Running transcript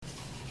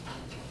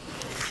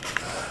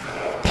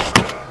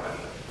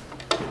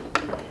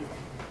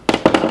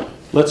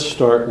Let's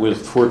start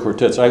with four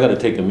quartets. I got to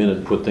take a minute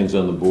and put things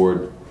on the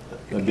board.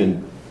 I've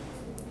been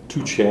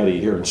too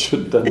chatty here and should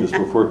have done this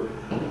before.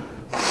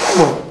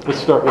 Let's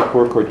start with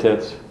four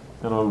quartets,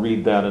 and I'll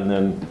read that, and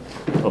then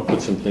I'll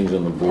put some things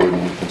on the board,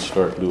 and you can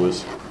start,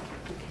 Louis.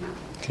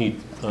 Can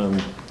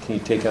you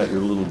take out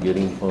your little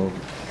Gidding phone?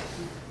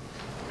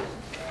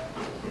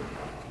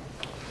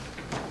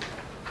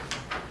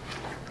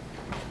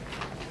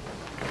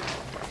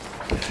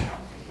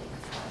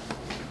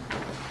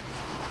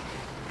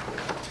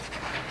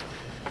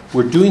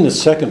 We're doing the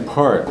second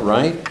part,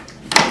 right?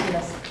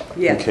 Yes.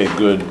 Yeah. Okay,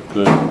 good.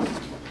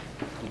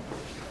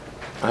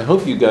 I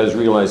hope you guys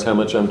realize how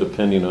much I'm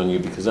depending on you,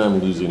 because I'm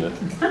losing it.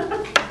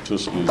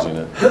 Just losing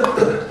it.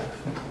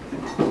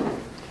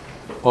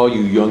 All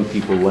you young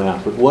people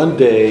laugh, but one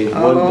day,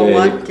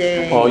 one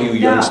day. all you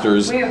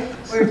youngsters. No,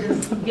 we're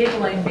just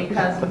giggling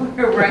because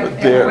we're right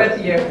there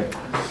with you.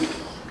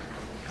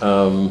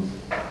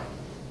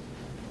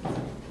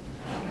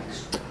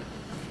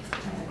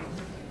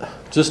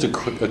 Just a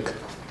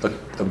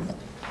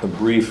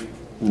brief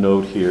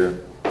note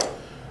here.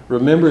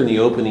 Remember in the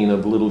opening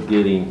of Little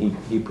Gidding,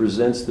 he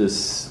presents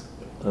this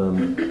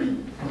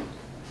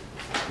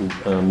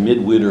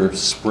midwinter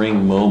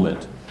spring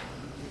moment,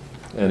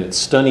 and it's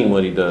stunning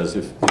what he does.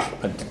 If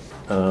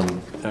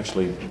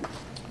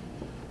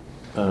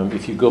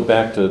you go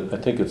back to, I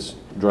think it's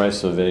Dry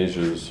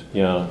Sauvages,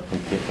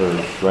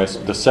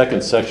 the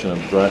second section of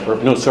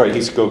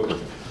East Coker.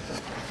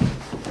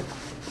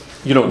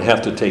 You don't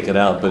have to take it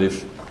out, but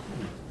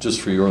just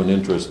for your own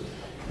interest,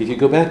 if you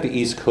go back to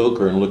East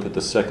Coker and look at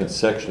the second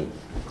section,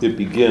 it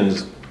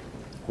begins,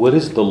 what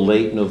is the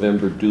late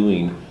November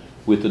doing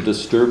with the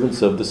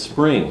disturbance of the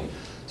spring?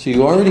 So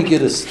you already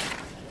get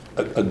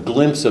a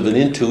glimpse of an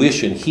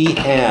intuition he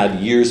had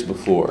years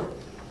before,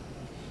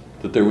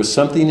 that there was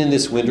something in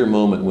this winter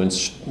moment when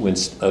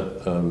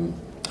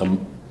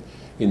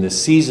in the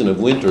season of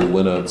winter,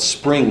 when a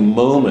spring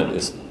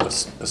moment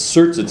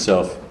asserts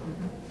itself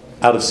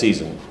out of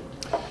season.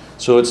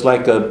 So it's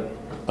like a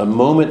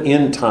moment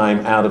in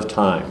time, out of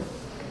time.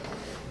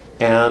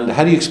 And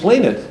how do you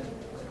explain it?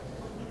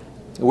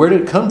 Where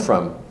did it come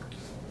from?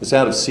 It's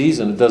out of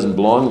season, it doesn't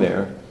belong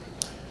there.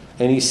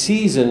 And he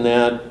sees in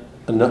that,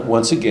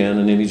 once again,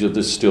 an image of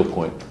this still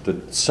point,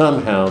 that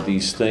somehow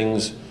these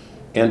things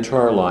enter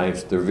our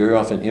lives. They're very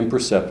often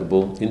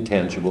imperceptible,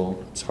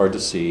 intangible, it's hard to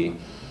see,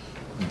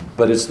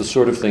 but it's the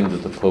sort of thing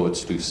that the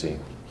poets do see.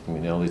 I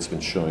mean, Eliot's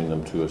been showing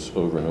them to us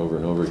over and over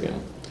and over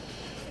again.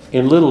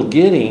 In Little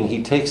Gidding,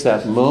 he takes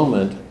that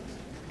moment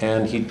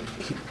and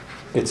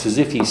it's as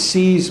if he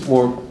sees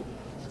more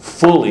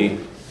fully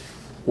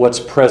what's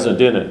present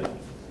in it.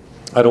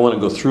 I don't want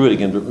to go through it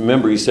again, but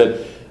remember he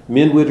said,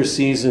 midwinter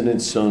season,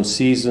 its own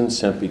season,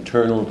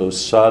 sempiternal, though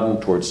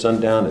sodden toward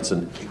sundown. It's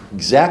an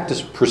exact,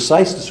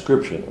 precise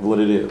description of what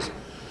it is.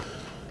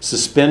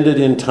 Suspended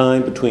in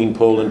time between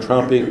pole and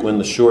tropic, when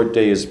the short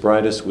day is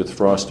brightest with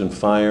frost and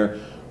fire,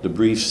 the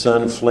brief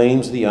sun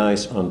flames the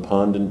ice on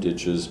pond and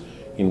ditches.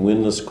 In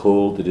windless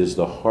cold, it is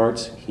the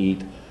heart's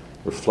heat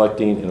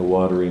reflecting in a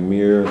watery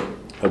mirror,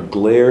 a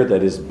glare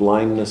that is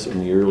blindness in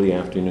the early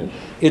afternoon.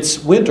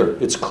 It's winter,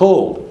 it's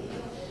cold,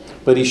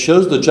 but he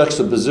shows the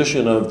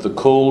juxtaposition of the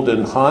cold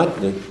and hot,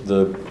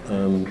 the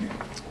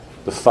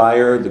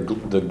fire,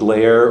 the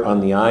glare on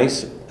the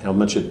ice, how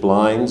much it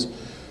blinds.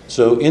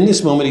 So in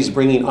this moment, he's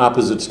bringing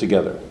opposites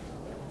together.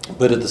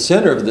 But at the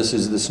center of this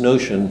is this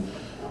notion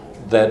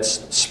that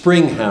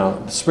spring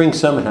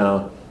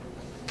somehow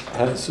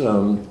has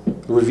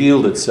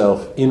revealed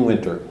itself in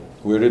winter.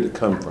 Where did it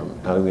come from?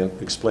 How do we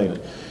explain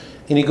it?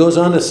 And he goes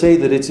on to say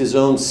that it's his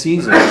own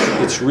season.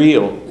 It's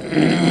real.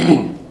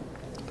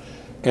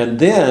 And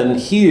then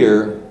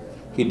here,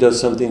 he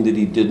does something that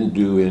he didn't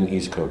do in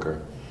East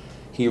Coker.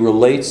 He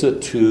relates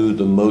it to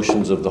the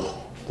motions of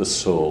the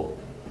soul.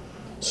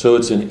 So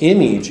it's an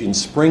image in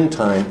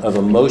springtime of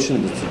a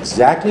motion that's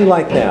exactly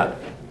like that,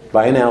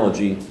 by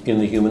analogy, in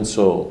the human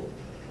soul.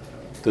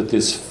 That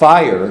this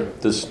fire,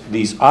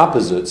 these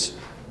opposites,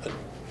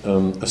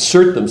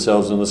 assert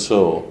themselves in the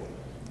soul.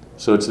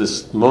 So it's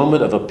this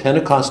moment of a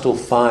Pentecostal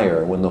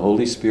fire when the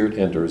Holy Spirit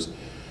enters.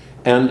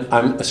 And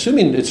I'm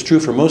assuming it's true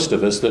for most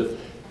of us that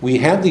we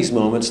have these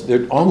moments,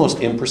 they're almost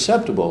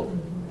imperceptible.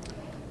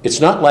 It's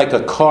not like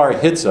a car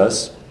hits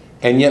us,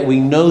 and yet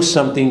we know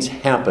something's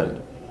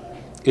happened.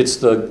 It's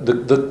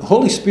the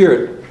Holy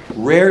Spirit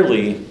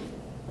rarely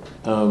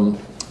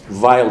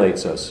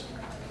violates us.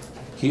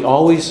 He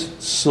always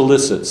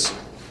solicits.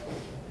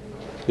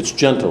 It's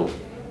gentle.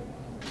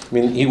 I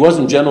mean, he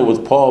wasn't gentle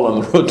with Paul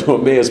on the road to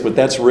Emmaus, but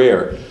that's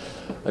rare.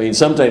 I mean,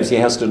 sometimes he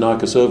has to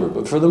knock us over.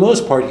 But for the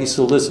most part, he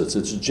solicits.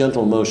 It's a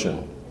gentle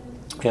motion.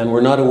 And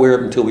we're not aware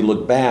of it until we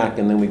look back,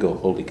 and then we go,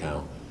 holy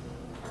cow.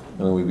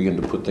 And then we begin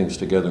to put things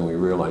together, and we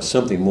realize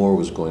something more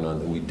was going on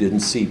that we didn't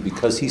see,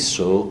 because he's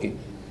so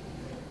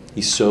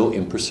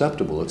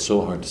imperceptible. It's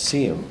so hard to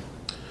see him.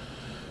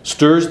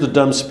 Stirs the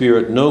dumb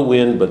spirit, no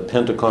wind, but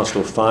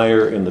Pentecostal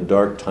fire in the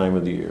dark time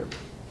of the year.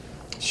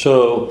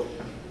 So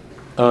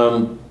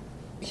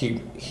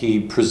he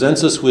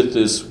presents us with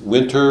this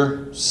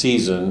winter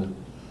season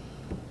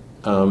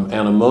and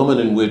a moment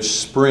in which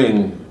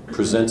spring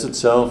presents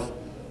itself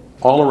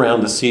all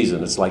around the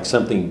season. It's like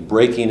something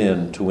breaking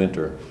into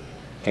winter.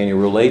 And he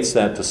relates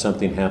that to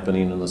something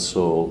happening in the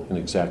soul in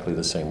exactly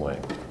the same way.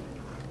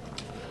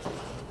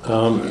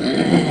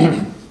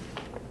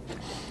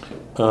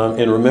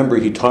 And remember,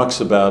 he talks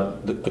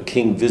about a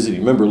king visiting.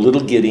 Remember,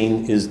 Little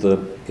Gidding is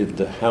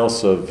the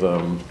house of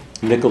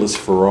Nicholas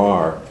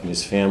Farrar and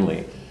his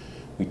family.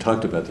 We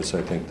talked about this,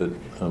 I think, that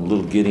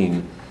Little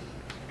Gidding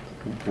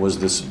was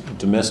this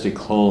domestic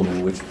home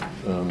in which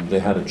they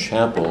had a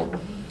chapel,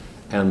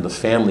 and the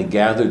family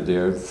gathered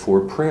there for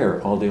prayer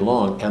all day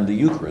long and the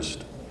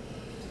Eucharist.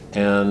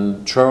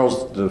 And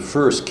Charles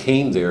I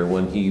came there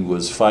when he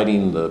was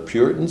fighting the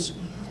Puritans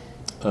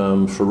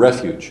for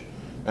refuge.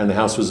 And the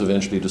house was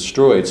eventually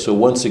destroyed. So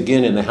once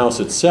again, in the house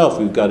itself,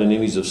 we've got an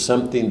image of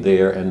something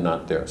there and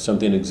not there.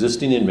 Something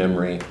existing in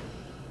memory,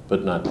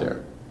 but not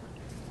there.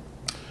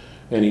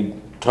 And he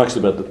talks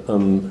about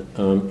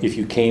if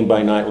you came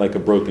by night like a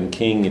broken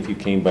king, if you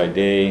came by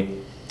day.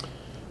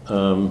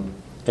 And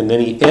then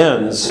he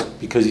ends,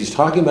 because he's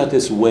talking about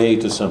this way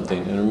to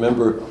something. And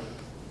remember,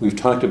 we've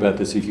talked about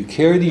this. If you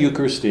carry the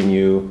Eucharist in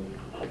you,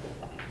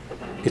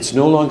 it's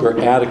no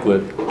longer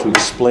adequate to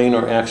explain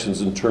our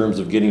actions in terms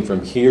of getting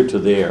from here to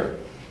there.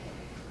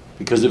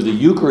 Because if the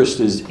Eucharist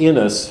is in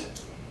us,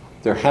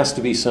 there has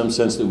to be some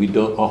sense that we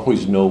don't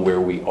always know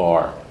where we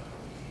are.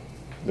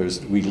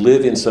 We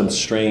live in some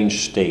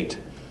strange state.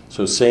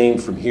 So saying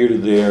from here to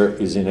there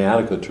is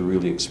inadequate to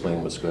really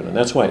explain what's going on.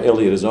 That's why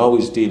Eliot is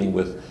always dealing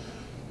with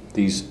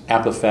these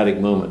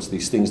apophatic moments,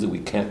 these things that we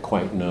can't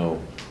quite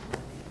know.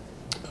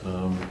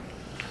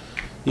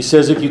 He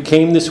says, if you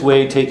came this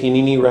way, taking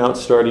any route,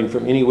 starting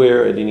from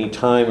anywhere, at any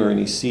time or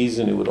any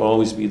season, it would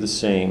always be the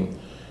same.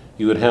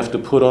 You would have to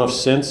put off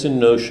sense and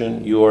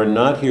notion. You are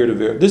not here to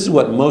verify. This is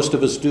what most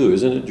of us do,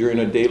 isn't it, during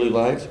our daily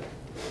lives?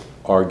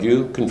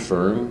 Argue,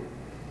 confirm,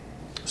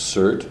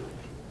 assert,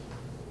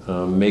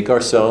 make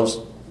ourselves.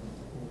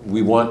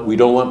 We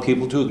don't want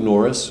people to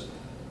ignore us.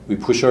 We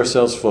push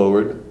ourselves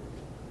forward,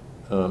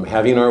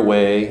 having our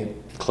way,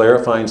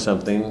 clarifying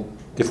something.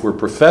 If we're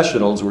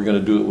professionals, we're going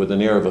to do it with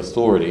an air of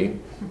authority.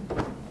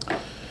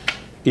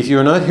 If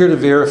you're not here to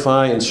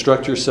verify,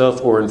 instruct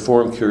yourself, or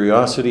inform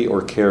curiosity,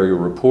 or carry a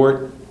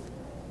report,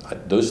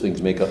 those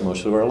things make up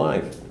most of our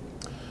life.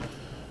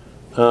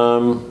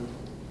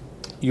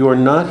 You are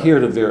not here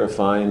to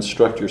verify,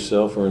 instruct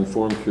yourself, or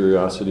inform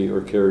curiosity,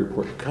 or carry a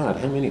report. God,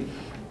 how many?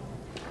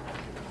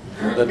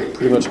 That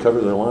pretty much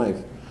covers their life.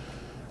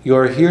 You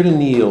are here to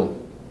kneel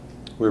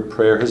where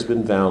prayer has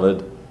been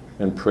valid,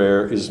 and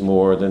prayer is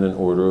more than an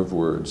order of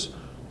words,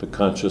 the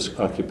conscious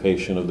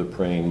occupation of the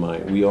praying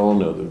mind. We all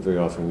know that very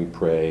often we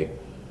pray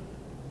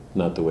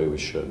not the way we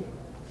should.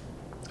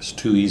 It's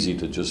too easy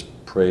to just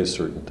pray a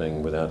certain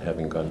thing without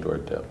having gone to our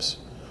depths.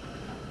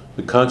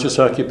 The conscious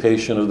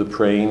occupation of the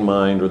praying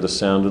mind, or the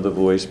sound of the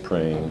voice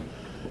praying,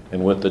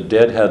 and what the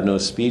dead had no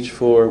speech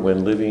for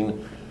when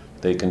living,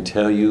 they can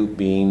tell you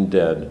being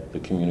dead. The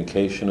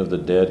communication of the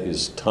dead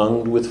is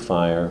tongued with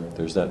fire.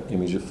 There's that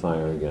image of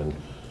fire again.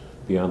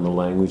 Beyond the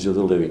language of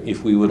the living.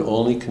 If we would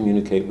only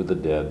communicate with the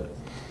dead.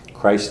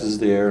 Christ is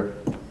there,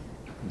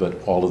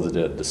 but all of the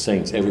dead, the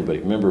saints, everybody.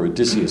 Remember,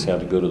 Odysseus had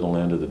to go to the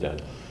land of the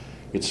dead.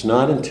 It's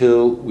not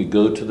until we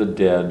go to the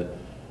dead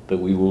that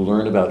we will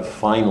learn about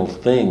final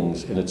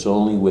things, and it's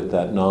only with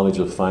that knowledge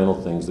of final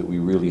things that we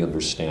really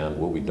understand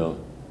what we don't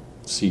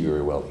see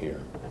very well here.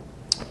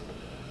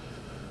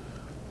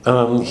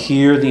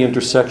 Here, the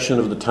intersection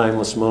of the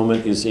timeless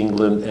moment is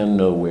England and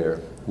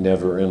nowhere,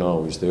 never and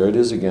always. There it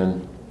is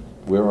again.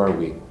 Where are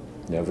we?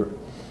 Never.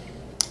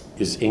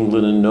 Is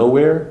England and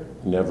nowhere?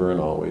 Never and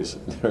always.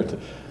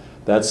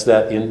 That's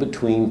that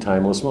in-between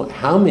timeless moment.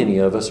 How many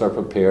of us are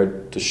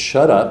prepared to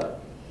shut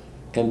up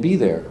and be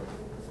there?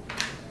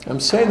 I'm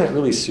saying that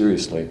really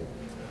seriously.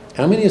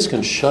 How many of us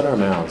can shut our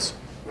mouths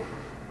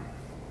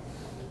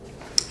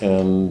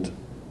and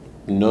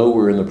know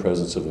we're in the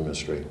presence of a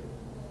mystery?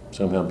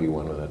 Somehow be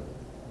one with it.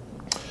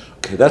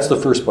 Okay, that's the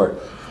first part.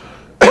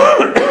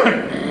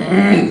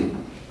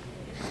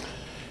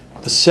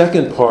 The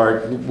second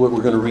part, what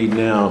we're going to read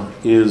now,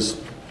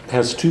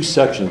 has two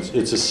sections.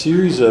 It's a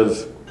series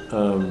of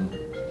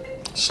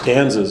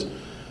stanzas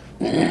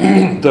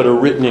that are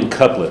written in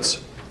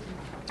couplets.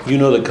 You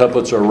know that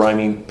couplets are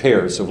rhyming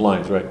pairs of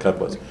lines, right?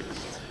 Couplets.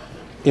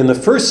 In the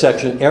first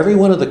section, every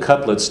one of the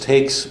couplets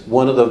takes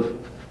one of the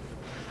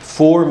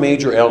four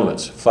major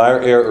elements: fire,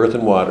 air, earth,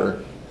 and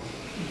water.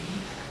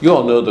 You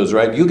all know those,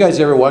 right? You guys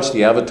ever watch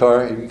the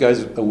Avatar? Are you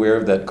guys aware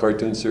of that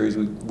cartoon series?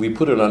 We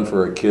put it on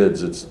for our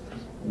kids.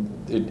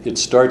 It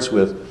starts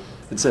with,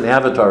 it's an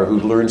avatar who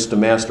learns to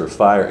master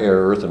fire, air,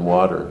 earth, and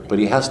water, but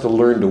he has to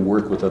learn to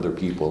work with other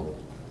people.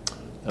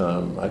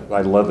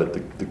 I love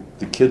it.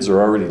 The kids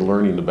are already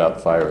learning about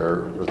fire,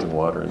 air, earth, and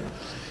water.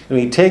 And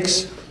he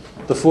takes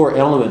the four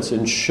elements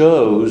and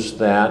shows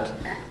that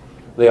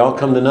they all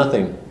come to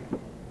nothing,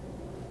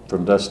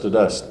 from dust to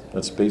dust.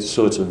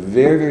 So it's a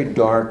very, very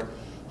dark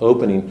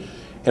opening.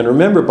 And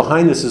remember,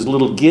 behind this is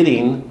Little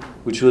Gidding,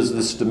 which was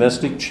this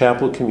domestic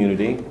chapel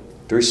community.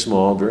 very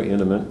small, very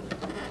intimate.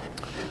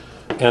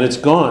 And it's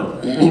gone.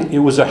 It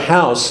was a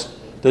house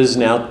that is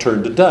now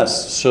turned to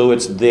dust. So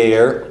it's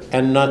there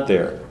and not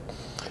there.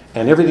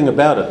 And everything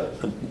about it,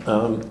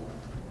 a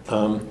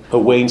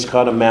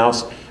wainscot, a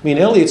mouse. I mean,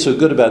 Eliot's so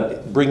good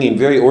about bringing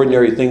very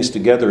ordinary things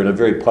together in a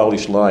very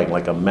polished line,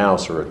 like a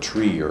mouse or a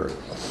tree.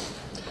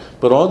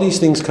 But all these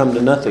things come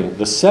to nothing.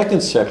 The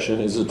second section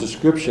is a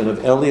description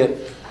of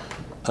Eliot,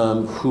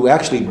 who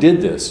actually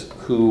did this,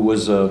 who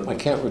was I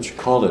can't remember what you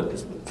call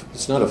it.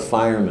 It's not a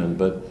fireman,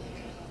 but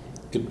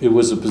it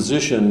was a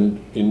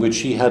position in which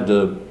he had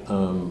to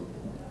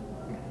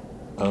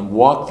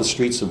walk the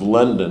streets of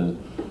London,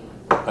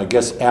 I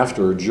guess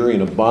after or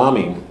during a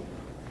bombing,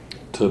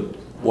 to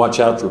watch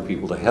out for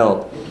people, to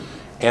help.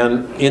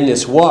 And in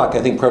this walk,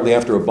 I think probably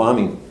after a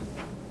bombing,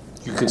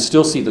 you can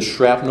still see the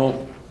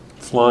shrapnel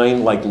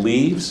flying like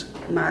leaves.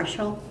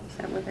 Marshall, is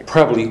that what they're called?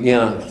 Probably,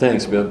 yeah,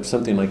 thanks, Bill,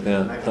 something like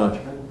that.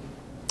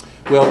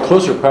 Well,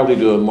 closer probably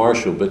to a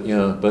Marshall, but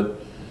yeah, but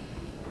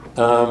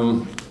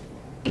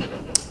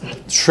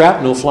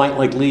shrapnel flying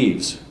like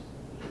leaves.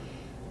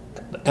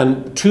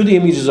 And to the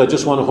images, I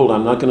just want to hold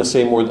on. I'm not going to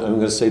say more. I'm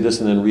going to say this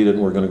and then read it,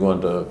 and we're going to go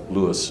on to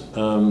Lewis.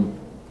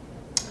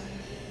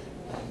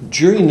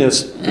 During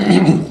this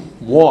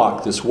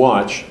walk, this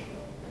watch,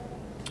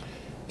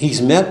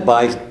 he's met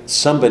by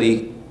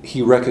somebody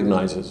he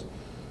recognizes.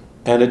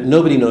 And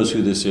nobody knows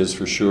who this is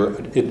for sure.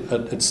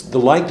 It's the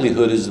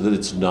likelihood is that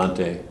it's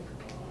Dante.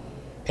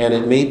 And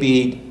it may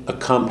be a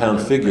compound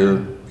figure,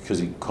 because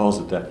he calls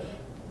it that,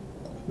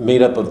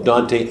 made up of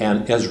Dante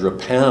and Ezra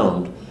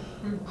Pound,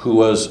 who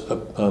was a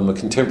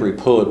contemporary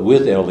poet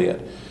with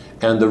Eliot.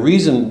 And the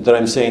reason that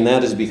I'm saying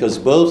that is because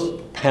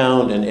both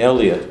Pound and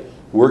Eliot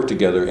worked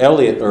together.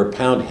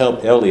 Pound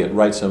helped Eliot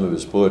write some of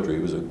his poetry.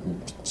 He was a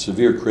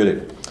severe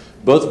critic.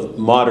 Both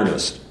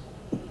modernists.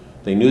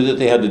 They knew that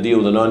they had to deal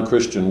with a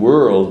non-Christian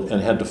world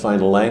and had to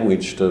find a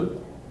language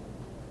to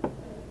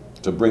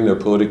bring their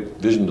poetic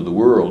vision to the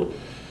world.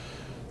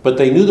 But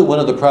they knew that one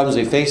of the problems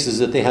they faced is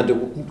that they had to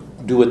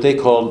do what they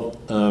called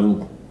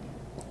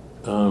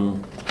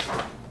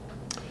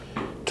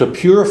to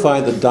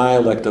purify the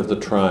dialect of the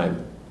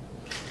tribe.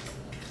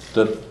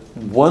 That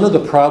one of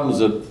the problems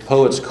that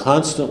poets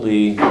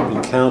constantly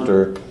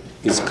encounter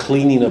is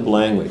cleaning up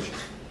language.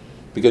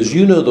 Because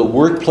the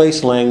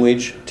workplace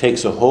language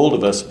takes a hold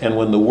of us, and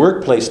when the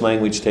workplace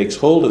language takes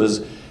hold of us,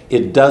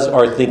 it does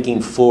our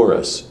thinking for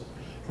us.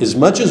 As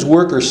much as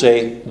workers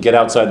say, get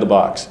outside the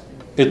box.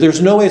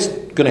 There's no way it's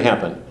going to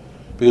happen.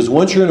 Because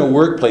once you're in a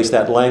workplace,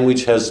 that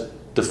language has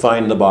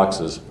defined the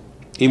boxes.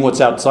 Even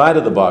what's outside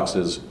of the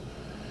boxes.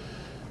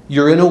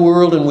 You're in a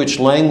world in which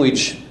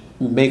language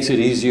makes it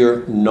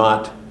easier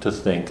not to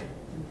think.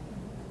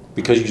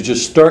 Because you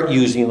just start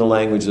using the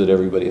language that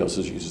everybody else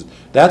uses.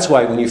 That's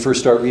why when you first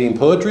start reading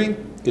poetry,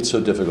 it's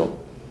so difficult.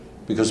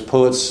 Because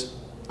poets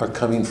are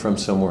coming from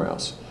somewhere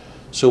else.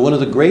 So one of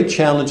the great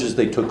challenges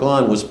they took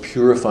on was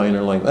purifying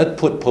their language.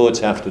 That's what poets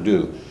have to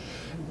do.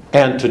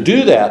 And to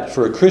do that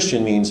for a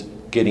Christian means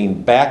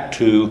getting back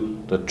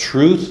to the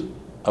truth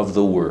of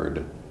the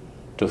word.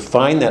 To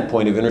find that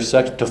point of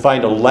intersection, to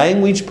find a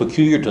language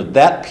peculiar to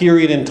that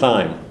period in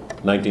time,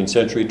 19th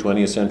century,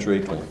 20th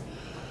century,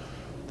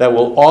 that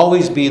will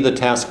always be the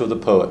task of the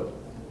poet.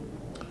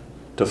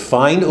 To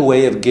find a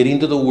way of getting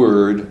to the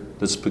word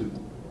that's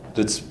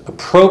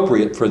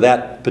appropriate for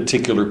that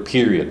particular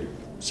period,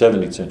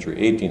 17th century,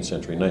 18th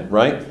century,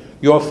 right?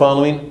 You all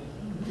following?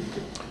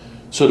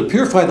 So to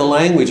purify the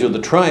language of the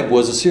tribe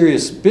was a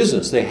serious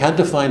business. They had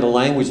to find a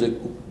language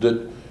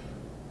that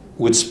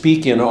would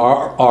speak in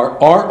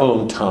our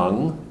own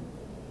tongue,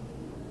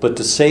 but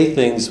to say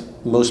things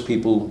most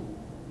people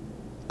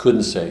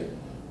couldn't say,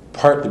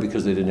 partly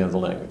because they didn't have the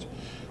language.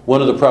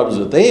 One of the problems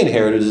that they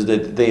inherited is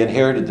that they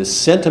inherited the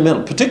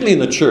sentimental, particularly in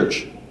the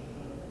church.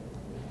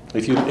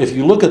 If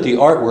you look at the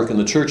artwork in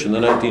the church in the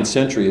 19th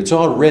century, it's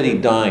already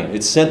dying.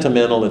 It's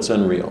sentimental, it's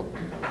unreal.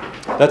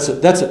 That's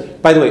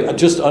it. By the way,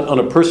 just on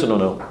a personal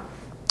note,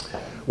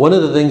 one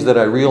of the things that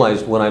I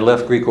realized when I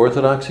left Greek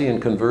Orthodoxy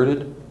and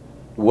converted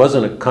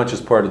wasn't a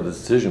conscious part of the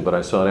decision, but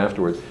I saw it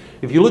afterwards.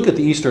 If you look at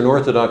the Eastern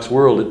Orthodox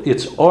world,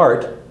 its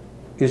art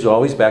is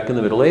always back in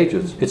the Middle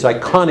Ages. It's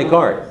iconic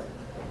art.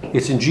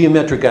 It's in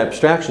geometric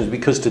abstractions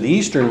because to the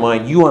Eastern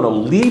mind, you want to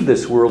leave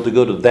this world to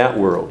go to that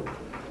world.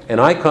 An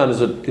icon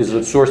is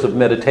a source of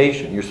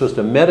meditation. You're supposed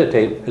to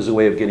meditate as a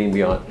way of getting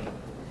beyond.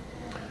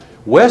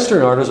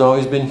 Western art has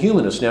always been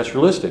humanist,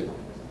 naturalistic.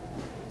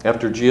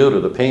 After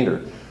Giotto, the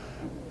painter.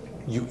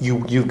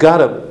 You've got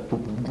to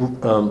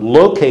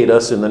locate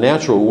us in the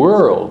natural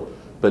world,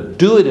 but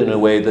do it in a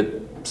way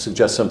that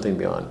suggests something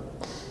beyond.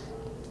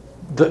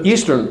 The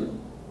Eastern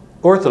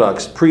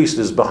Orthodox priest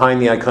is behind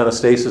the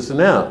iconostasis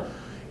now.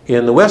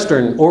 In the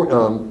Western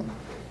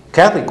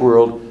Catholic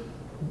world,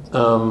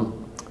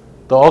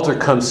 the altar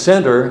comes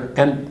center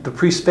and the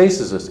priest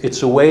faces us.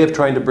 It's a way of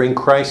trying to bring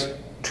Christ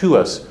to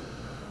us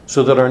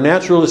so that our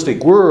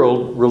naturalistic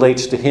world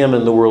relates to him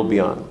and the world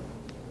beyond.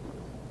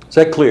 Is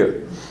that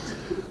clear?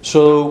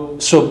 So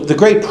the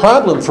great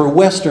problem for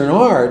Western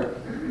art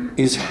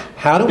is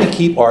how do we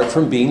keep art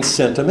from being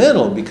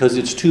sentimental? Because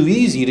it's too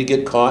easy to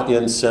get caught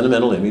in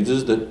sentimental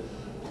images that,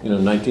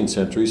 19th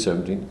century,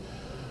 17th.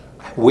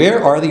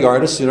 Where are the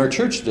artists in our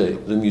church today?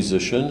 The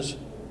musicians,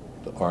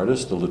 the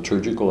artists, the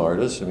liturgical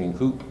artists. I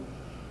mean,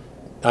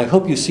 I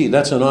hope you see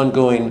that's an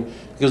ongoing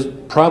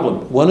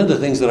problem. One of the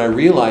things that I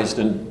realized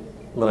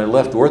when I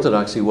left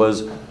Orthodoxy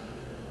was,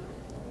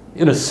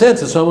 in a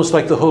sense, it's almost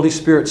like the Holy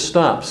Spirit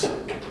stops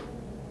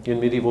in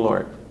medieval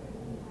art.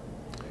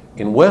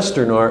 In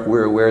Western art,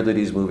 we're aware that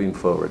he's moving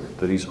forward,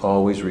 that he's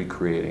always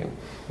recreating.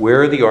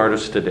 Where are the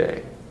artists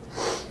today?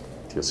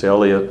 T.S.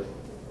 Eliot,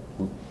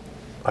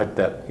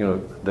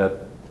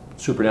 that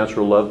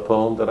supernatural love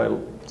poem that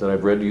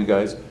I've read to you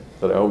guys,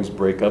 that I always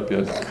break up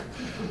in.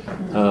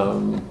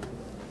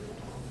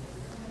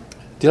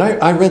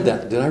 I read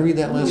that? Did I read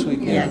that last week?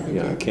 Yeah.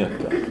 I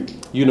can't.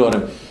 You know what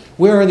I'm.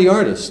 Where are the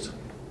artists?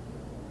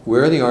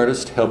 Where are the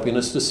artists helping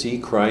us to see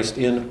Christ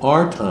in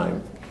our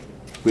time,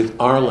 with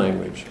our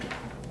language?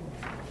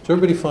 Is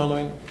everybody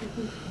following?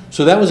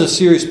 So that was a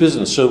serious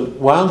business. So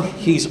while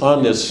he's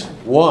on this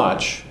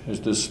watch, as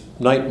this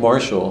night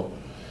marshal,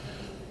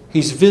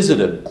 he's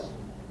visited.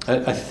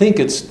 I think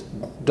it's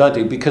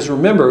Dante, because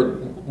remember,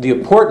 the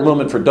important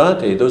moment for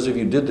Dante, those of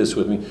you who did this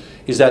with me,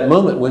 is that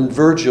moment when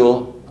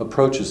Virgil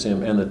approaches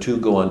him and the two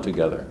go on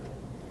together.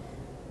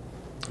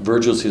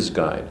 Virgil's his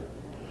guide.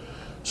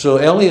 So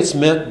Eliot's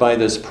met by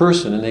this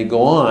person and they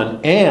go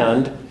on,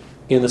 and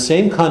in the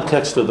same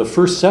context of the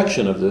first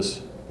section of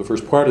this, the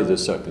first part of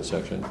this second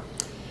section,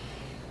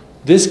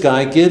 this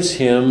guy gives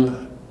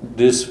him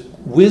this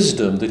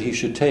wisdom that he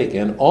should take,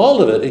 and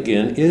all of it,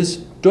 again, is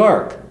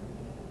dark.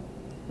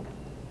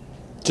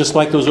 Just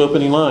like those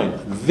opening lines.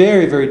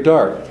 Very, very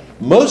dark.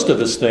 Most of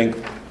us think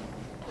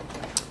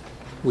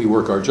we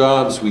work our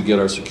jobs, we get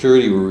our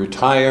security, we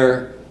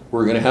retire,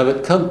 we're going to have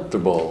it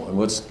comfortable. And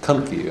what's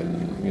comfy?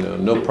 And,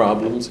 no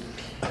problems.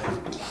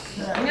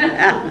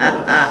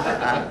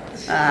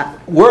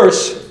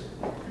 Worse,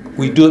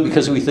 we do it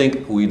because we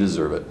think we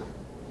deserve it.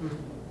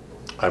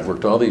 I've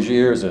worked all these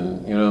years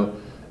and,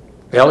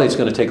 Eliot's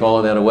going to take all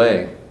of that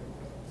away.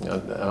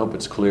 I hope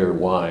it's clear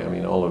why. I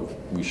mean,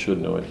 we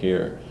should know it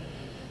here.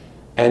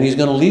 And he's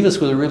going to leave us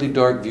with a really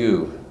dark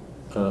view.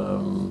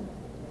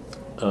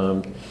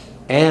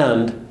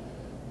 And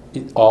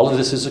all of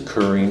this is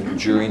occurring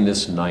during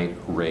this night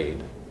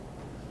raid.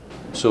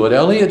 So what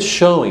Eliot's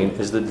showing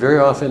is that very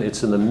often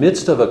it's in the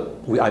midst of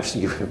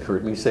you've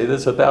heard me say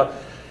this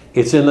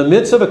it's in the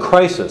midst of a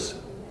crisis,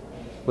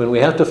 when we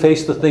have to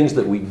face the things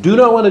that we do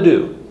not want to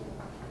do,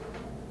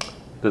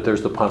 that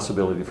there's the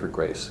possibility for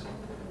grace.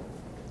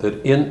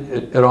 That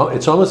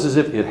it's almost as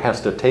if it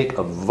has to take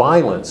a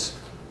violence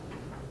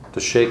to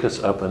shake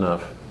us up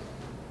enough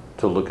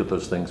to look at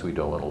those things we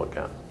don't want to look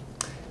at.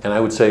 And I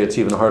would say it's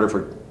even harder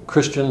for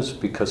Christians,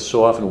 because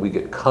so often we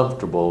get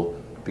comfortable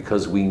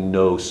because we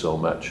know so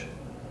much.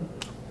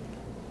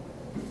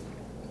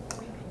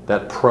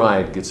 That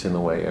pride gets in the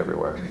way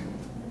everywhere.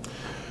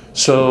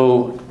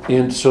 So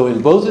in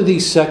both of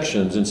these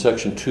sections, in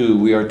section 2,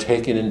 we are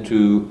taken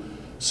into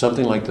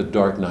something like the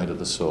dark night of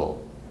the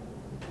soul.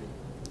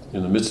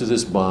 In the midst of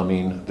this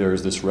bombing, there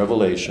is this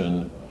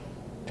revelation,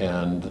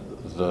 and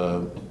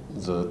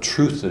the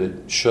truth that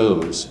it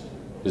shows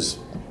is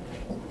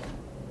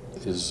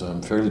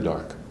fairly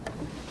dark.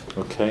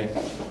 Okay?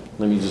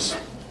 Let me just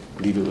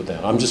leave it with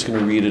that. I'm just going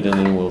to read it and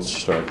then we'll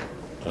start.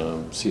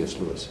 C.S.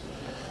 Lewis.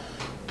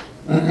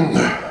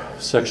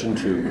 Section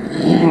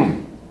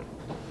 2.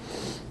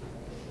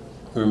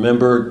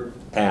 Remember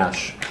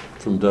ash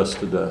from dust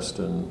to dust,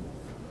 and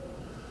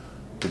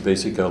the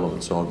basic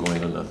elements all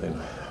going to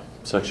nothing.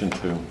 Section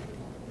 2.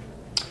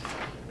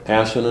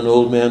 Ash on an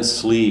old man's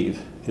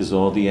sleeve is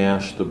all the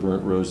ash the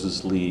burnt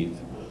roses leave.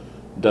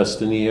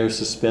 Dust in the air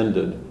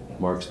suspended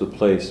marks the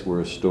place where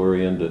a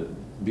story ended.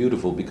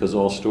 Beautiful, because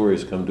all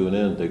stories come to an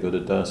end. They go to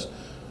dust,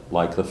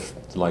 like the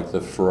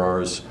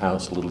Farrar's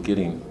house, Little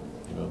Gidding,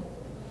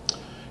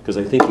 Because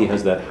I think he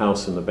has that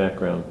house in the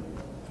background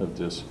of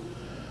this.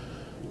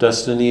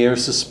 Dust in the air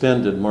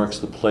suspended marks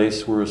the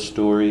place where a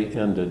story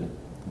ended.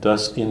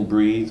 Dust in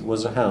breathe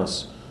was a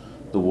house,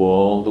 the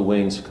wall, the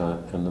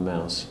wainscot, and the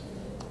mouse.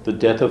 The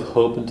death of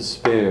hope and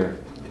despair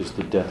is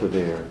the death of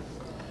air.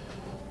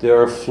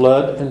 There are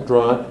flood and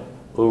drought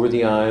over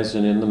the eyes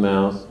and in the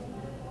mouth,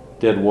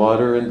 dead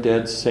water and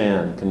dead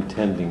sand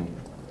contending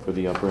for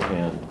the upper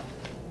hand.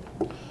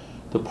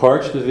 The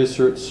parched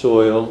eviscerate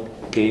soil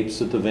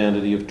gapes at the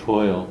vanity of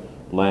toil,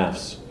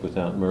 laughs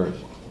without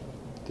mirth.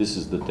 This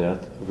is the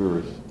death of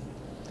earth.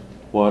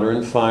 Water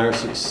and fire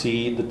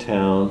succeed the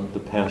town, the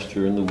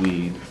pasture and the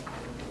weed.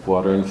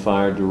 Water and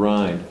fire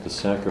deride the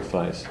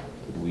sacrifice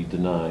that we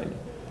denied.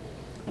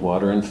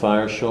 Water and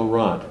fire shall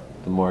rot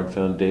the marred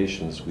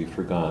foundations we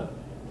forgot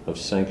of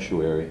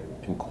sanctuary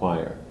and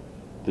choir.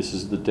 This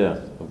is the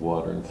death of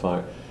water and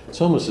fire.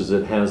 It's almost as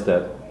it has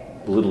that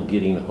little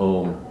getting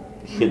home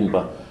hidden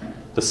by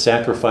the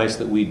sacrifice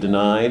that we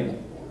denied.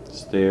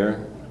 It's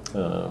there.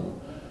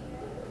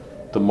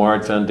 The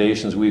marred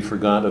foundations we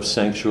forgot of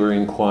sanctuary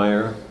and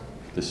choir.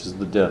 This is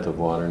the death of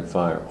water and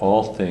fire.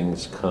 All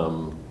things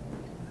come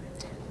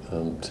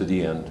to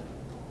the end.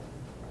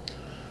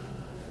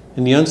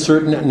 In the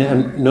uncertain,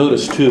 and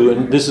notice too,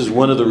 and this is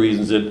one of the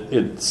reasons that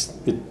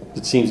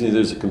it seems to me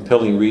there's a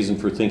compelling reason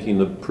for thinking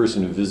the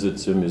person who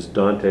visits him is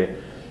Dante,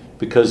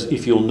 because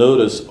if you'll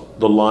notice,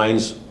 the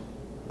lines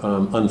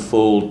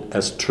unfold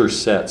as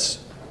tercets,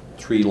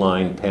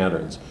 3-line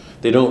patterns.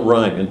 They don't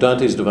rhyme. In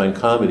Dante's Divine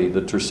Comedy,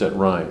 the tercet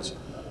rhymes.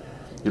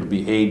 It'll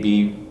be A,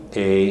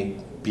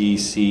 B,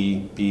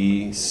 C,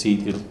 B,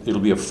 C.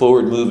 It'll be a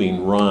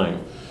forward-moving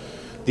rhyme.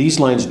 These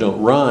lines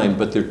don't rhyme,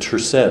 but they're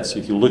tercets.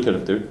 If you look at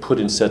it, they're put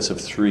in sets of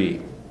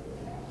 3.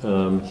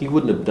 He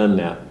wouldn't have done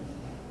that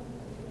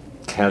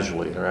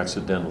casually or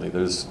accidentally.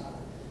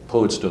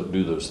 Poets don't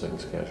do those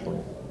things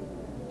casually.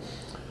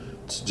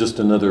 It's just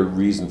another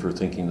reason for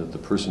thinking that the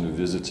person who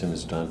visits him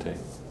is Dante.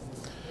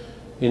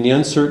 In the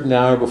uncertain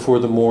hour before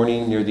the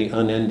morning, near the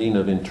unending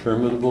of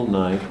interminable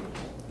night,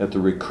 at the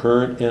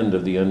recurrent end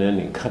of the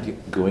unending.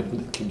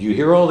 God, can you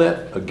hear all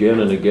that? Again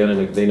and again,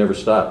 and they never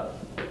stop.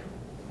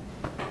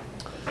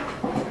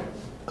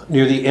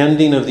 Near the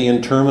ending of the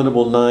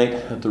interminable night,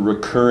 at the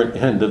recurrent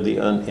end of the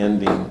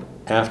unending,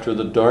 after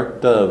the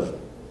dark dove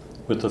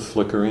with the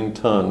flickering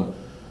tongue.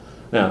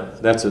 Now,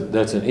 that's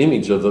an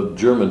image of the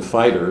German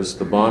fighters,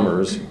 the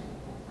bombers,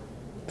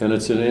 and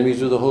it's an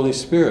image of the Holy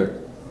Spirit.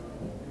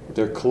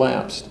 They're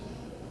collapsed.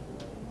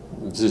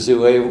 It's a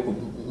way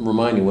of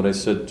reminding what I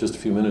said just a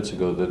few minutes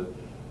ago, that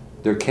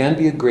there can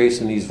be a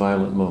grace in these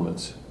violent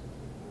moments,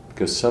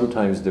 because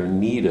sometimes they're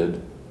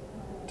needed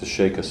to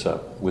shake us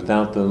up.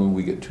 Without them,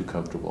 we get too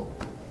comfortable.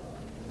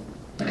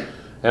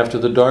 After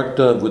the dark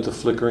dove with the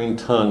flickering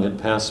tongue had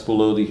passed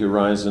below the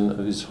horizon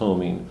of his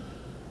homing,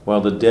 while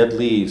the dead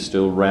leaves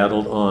still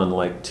rattled on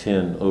like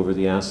tin over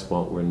the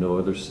asphalt where no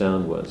other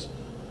sound was,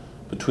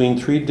 between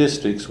 3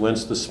 districts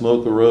whence the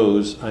smoke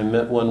arose, I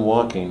met one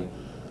walking,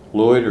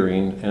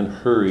 loitering and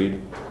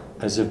hurried,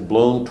 as if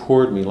blown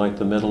toward me like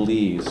the metal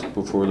leaves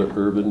before the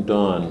urban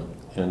dawn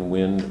and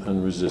wind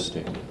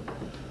unresisting.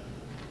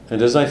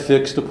 And as I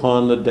fixed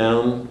upon the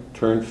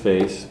down-turned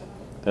face,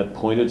 that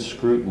pointed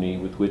scrutiny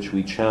with which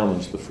we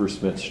challenged the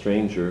first met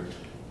stranger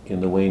in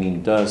the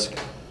waning dusk,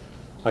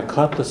 I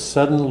caught the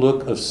sudden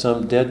look of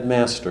some dead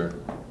master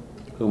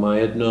whom I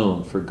had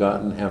known,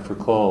 forgotten, half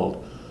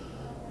recalled,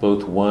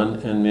 both one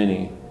and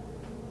many.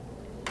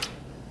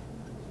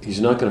 He's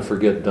not going to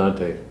forget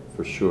Dante,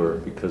 for sure,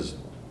 because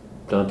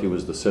Dante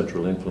was the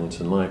central influence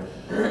in life.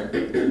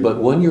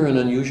 But when you're in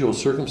unusual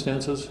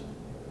circumstances,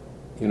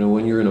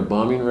 when you're in a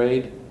bombing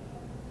raid,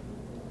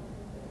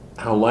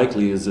 how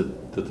likely is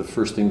it that the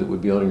first thing that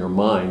would be on your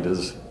mind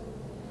is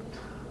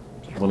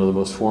one of the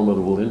most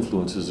formidable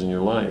influences in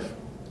your life?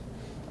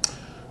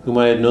 Whom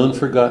I had known,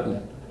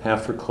 forgotten,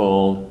 half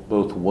recalled,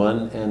 both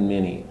one and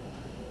many.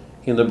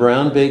 In the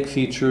brown-baked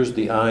features,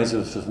 the eyes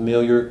of a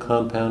familiar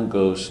compound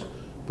ghost,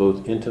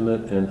 both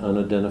intimate and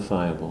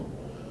unidentifiable.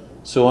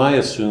 So I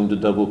assumed a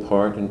double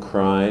part and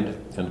cried,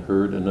 and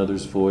heard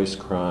another's voice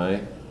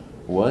cry,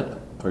 "What,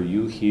 are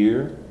you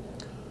here?"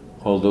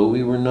 Although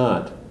we were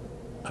not,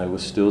 I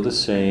was still the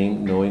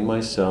same, knowing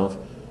myself,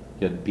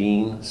 yet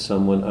being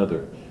someone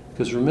other.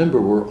 Because remember,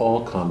 we're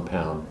all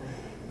compound.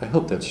 I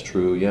hope that's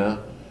true, yeah?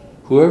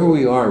 Whoever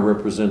we are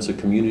represents a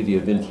community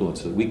of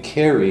influences. We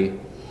carry,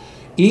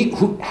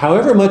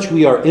 however much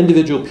we are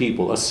individual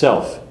people, a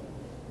self,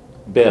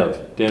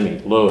 Bev, Demi,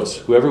 Lois,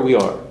 whoever we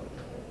are,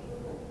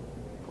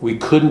 we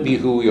couldn't be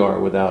who we are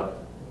without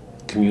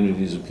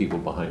communities of people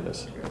behind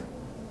us.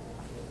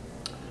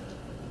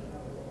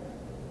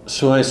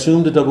 So I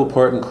assumed a double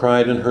part and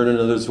cried, and heard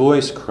another's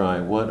voice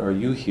cry, "What, are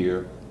you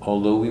here?"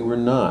 Although we were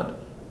not,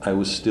 I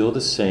was still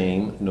the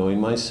same,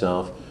 knowing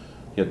myself,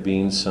 yet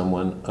being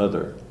someone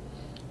other.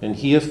 And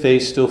he a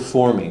face still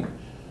forming,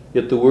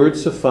 yet the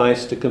words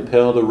sufficed to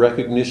compel the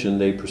recognition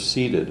they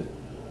preceded,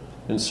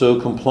 and so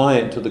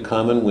compliant to the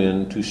common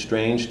wind, too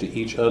strange to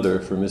each other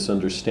for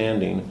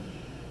misunderstanding,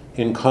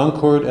 in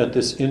concord at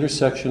this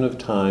intersection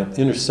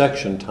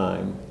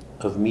time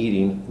of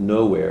meeting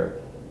nowhere.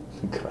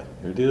 God,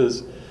 here it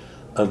is.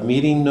 Of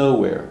meeting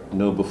nowhere,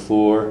 no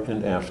before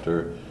and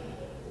after.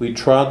 We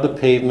trod the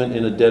pavement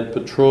in a dead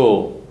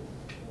patrol.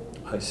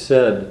 I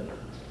said,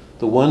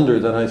 "The wonder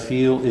that I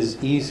feel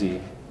is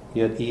easy,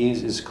 yet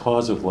ease is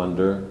cause of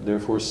wonder,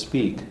 therefore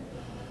speak.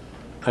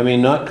 I may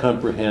not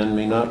comprehend,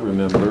 may not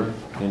remember,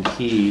 and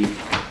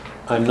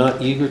I'm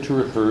not eager to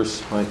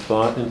rehearse my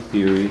thought and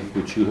theory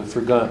which you have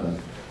forgotten.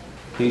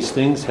 These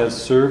things have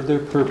served their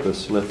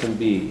purpose, let them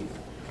be.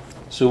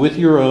 So with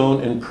your own,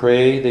 and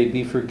pray they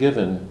be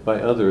forgiven by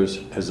others,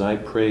 as I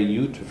pray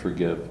you to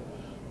forgive,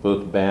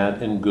 both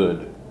bad and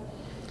good."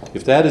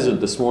 If that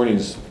isn't this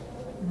morning's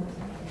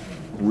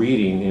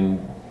reading in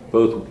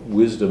both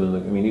wisdom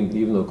and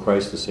even though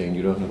Christ is saying,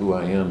 "You don't know who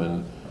I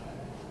am,"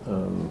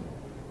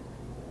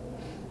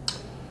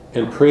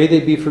 and pray they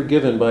be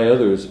forgiven by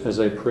others, as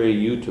I pray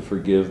you to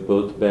forgive,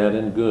 both bad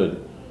and good.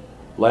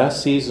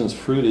 Last season's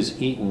fruit is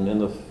eaten,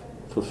 and the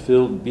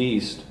full-fed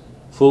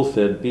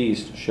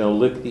beast shall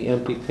lick the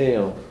empty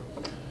pail.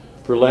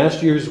 For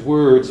last year's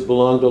words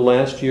belong to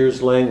last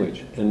year's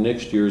language, and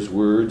next year's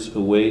words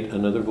await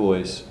another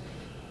voice.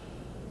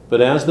 But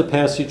as the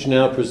passage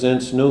now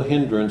presents no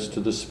hindrance to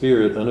the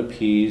spirit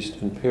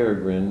unappeased and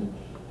peregrine,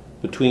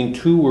 between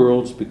two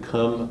worlds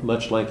become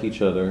much like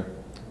each other,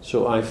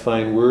 so I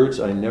find words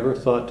I never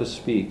thought to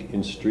speak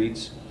in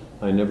streets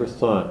I never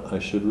thought I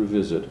should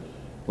revisit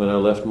when I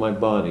left my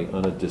body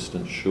on a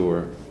distant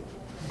shore.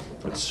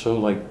 It's so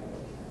like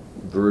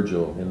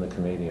Virgil in the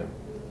Commedia.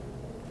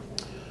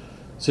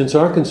 Since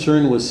our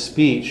concern was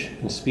speech,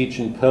 and speech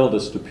impelled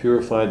us to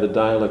purify the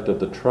dialect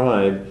of the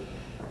tribe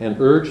and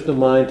urge the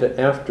mind to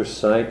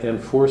aftersight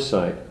and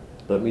foresight,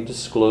 let me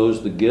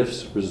disclose the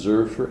gifts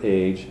reserved for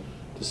age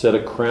to set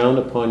a crown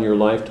upon your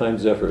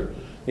lifetime's effort.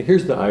 And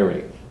here's the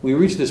irony. We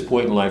reach this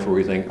point in life where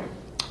we think,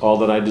 all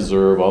that I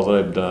deserve, all that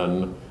I've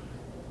done,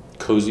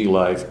 cozy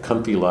life,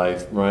 comfy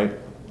life, right?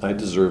 I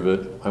deserve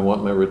it. I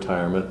want my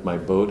retirement, my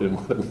boat, and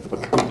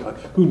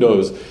who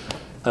knows.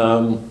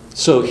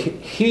 So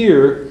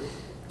here,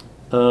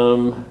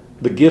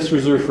 the gifts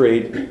reserved for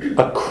age,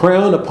 a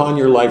crown upon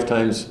your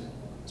lifetimes.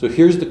 So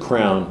here's the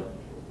crown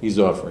he's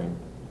offering.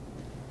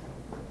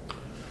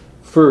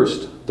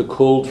 First, the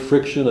cold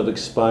friction of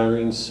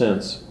expiring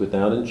sense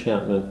without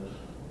enchantment,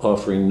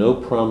 offering no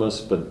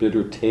promise but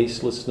bitter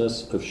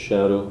tastelessness of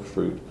shadow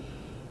fruit,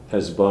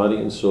 as body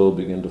and soul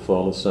begin to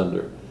fall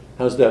asunder.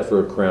 How's that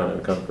for a crown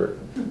and comfort?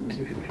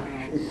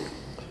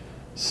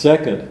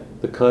 Second,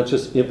 the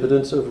conscious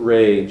impotence of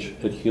rage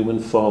at human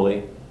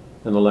folly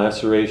and the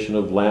laceration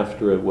of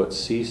laughter at what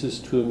ceases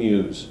to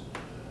amuse.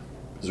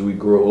 As we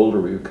grow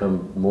older, we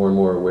become more and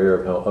more aware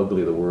of how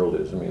ugly the world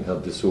is. I mean, how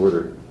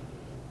disordered.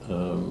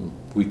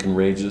 We can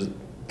rage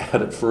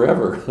at it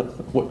forever.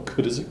 What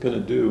good is it going to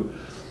do?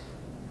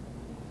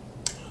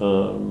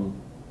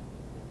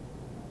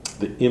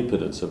 The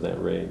impotence of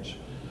that rage.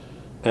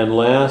 And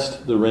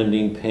last, the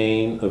rending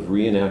pain of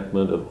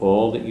reenactment of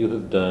all that you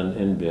have done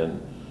and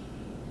been.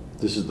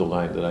 This is the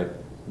line that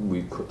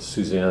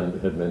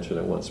Suzanne had mentioned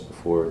it once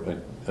before. I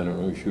don't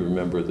know if you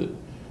remember that.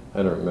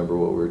 I don't remember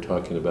what we were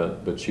talking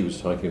about, but she was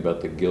talking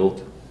about the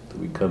guilt that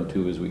we come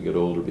to as we get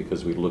older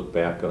because we look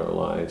back on our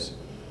lives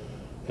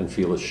and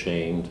feel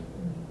ashamed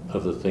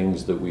of the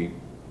things that we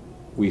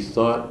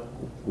thought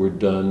were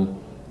done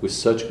with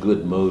such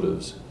good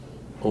motives,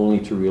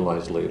 only to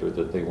realize later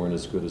that they weren't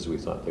as good as we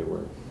thought they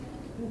were.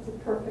 It's a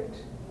perfect.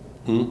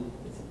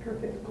 It's a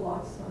perfect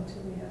gloss on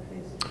Till We Have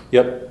Faces.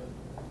 Yep.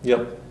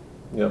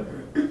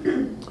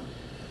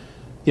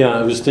 Yeah,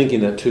 I was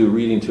thinking that too,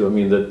 reading too. I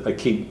mean, that I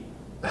keep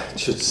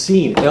just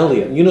seeing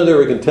Eliot. You know, they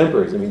were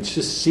contemporaries. I mean,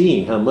 just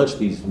seeing how much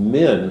these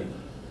men,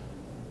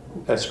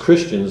 as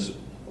Christians,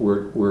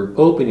 were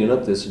opening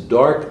up this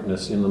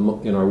darkness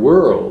in our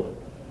world,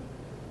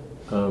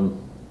 and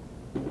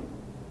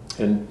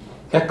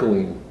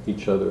echoing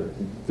each other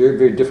in very,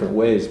 very different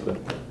ways. But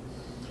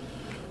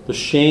the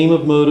shame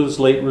of motives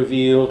late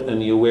revealed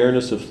and the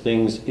awareness of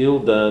things ill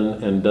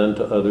done and done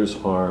to others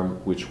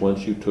harm, which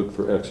once you took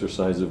for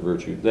exercise of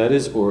virtue. That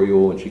is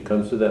Oriole when she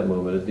comes to that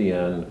moment at the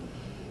end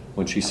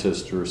when she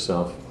says to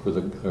herself, or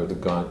the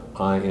god,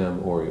 I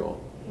am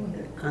Oriole.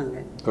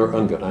 Ungit. Or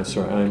Ungit, I'm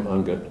sorry, I am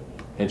Ungit.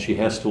 And she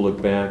has to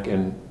look back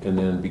and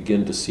then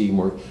begin to see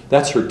more.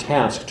 That's her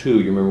task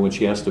too. You remember when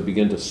she has to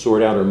begin to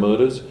sort out her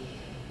motives?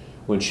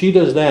 When she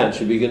does that,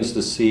 she begins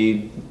to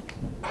see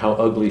how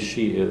ugly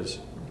she is.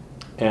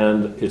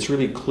 And it's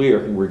really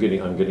clear, and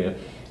I'm getting it,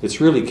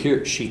 it's really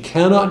clear, she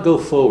cannot go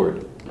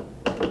forward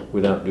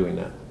without doing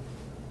that.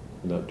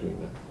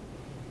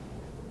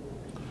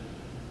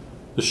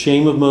 The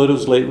shame of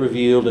motives late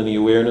revealed and the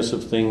awareness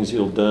of things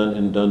ill done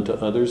and done to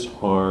others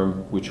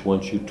harm, which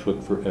once you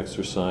took for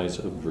exercise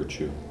of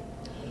virtue.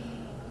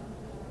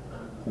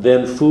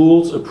 Then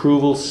fool's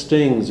approval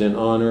stings and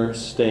honor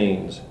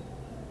stains.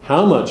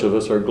 How much of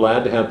us are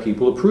glad to have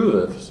people approve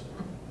of us?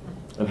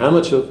 And how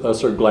much of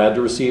us are glad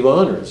to receive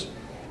honors?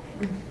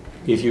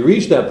 If you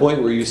reach that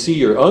point where you see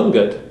your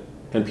Ungit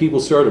and people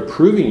start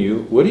approving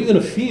you, what are you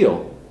going to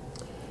feel?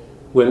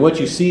 When what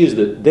you see is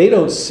that they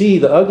don't see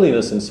the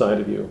ugliness inside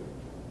of you.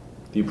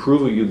 The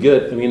approval you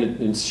get, I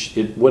mean,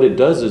 what it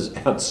does is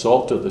add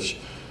salt to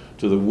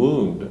the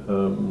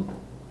wound.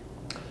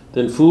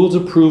 Then fool's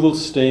approval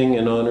sting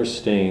and honor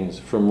stains.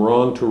 From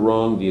wrong to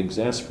wrong the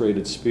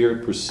exasperated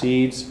spirit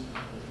proceeds,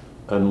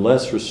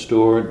 unless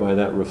restored by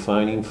that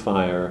refining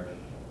fire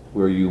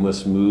where you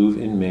must move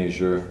in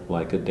measure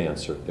like a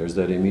dancer. There's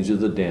that image of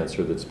the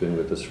dancer that's been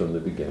with us from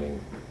the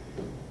beginning.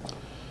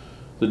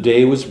 The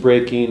day was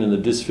breaking in the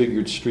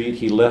disfigured street.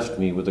 He left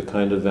me with a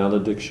kind of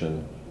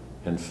valediction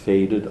and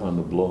faded on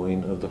the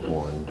blowing of the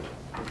horn.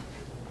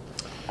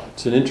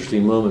 It's an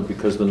interesting moment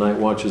because the night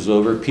watch is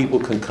over. People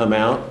can come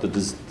out.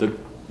 The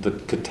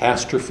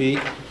catastrophe,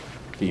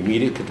 the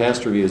immediate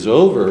catastrophe is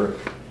over.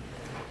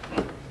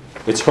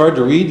 It's hard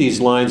to read these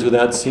lines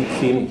without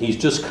feeling he's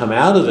just come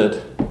out of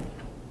it.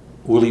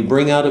 Will he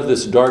bring out of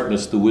this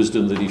darkness the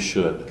wisdom that he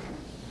should?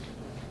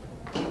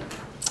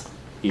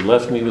 He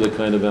left me with a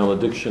kind of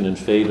valediction and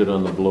faded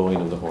on the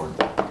blowing of the horn.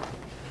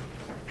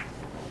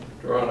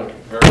 Drawing a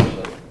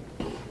comparison,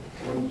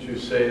 wouldn't you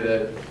say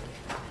that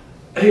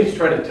he's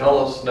trying to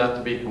tell us not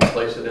to be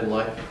complacent in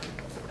life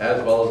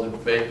as well as in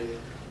faith?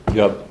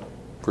 Yep.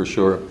 for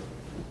sure.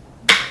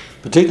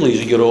 Particularly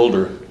as you get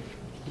older.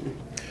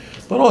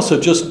 But also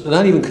just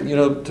not even,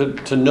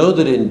 to know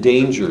that in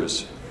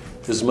dangers,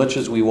 as much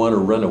as we want to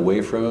run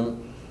away from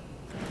him,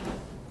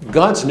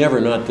 God's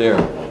never not there.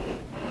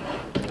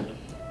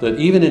 That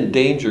even in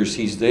dangers,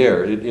 he's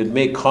there. It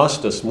may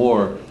cost us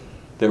more.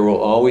 There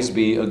will always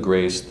be a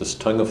grace, this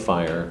tongue of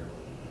fire,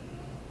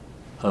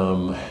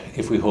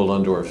 if we hold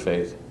on to our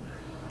faith.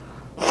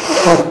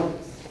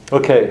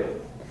 Okay.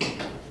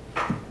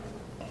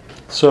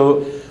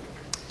 So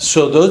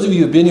those of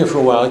you who've been here for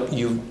a while,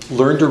 you've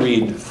learned to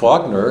read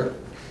Faulkner.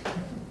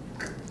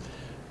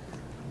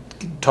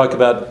 Talk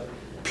about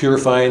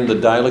purifying the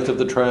dialect of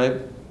the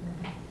tribe,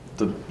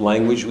 the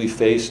language we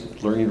face,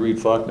 learning to read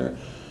Faulkner.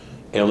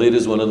 Eliot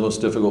is one of the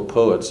most difficult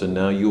poets, and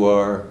now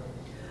you're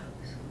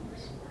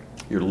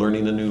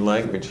learning a new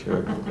language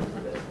here.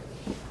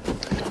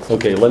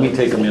 Okay, let me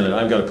take a minute.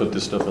 I've got to put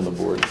this stuff on the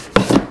board.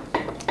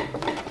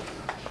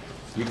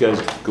 You guys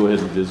go ahead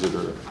and visit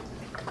her.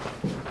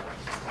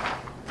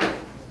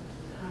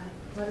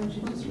 Why don't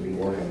you just read it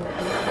from your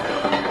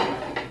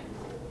notes?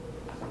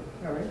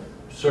 All right.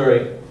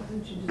 Sorry. Why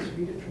don't you just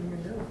read it from your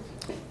notes?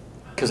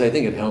 Because I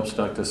think it helps,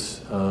 Doctor,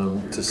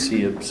 to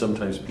see it.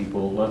 Sometimes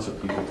lots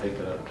of people take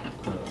it up.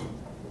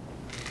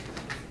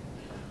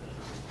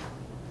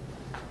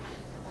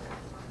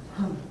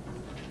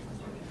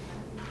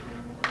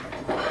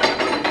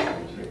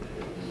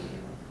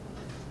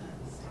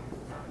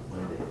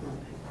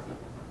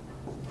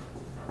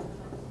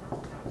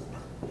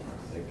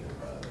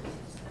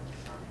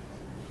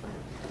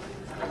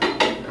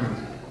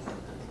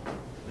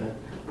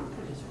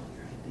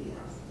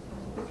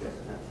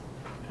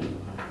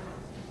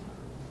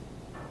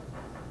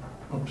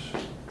 Oops.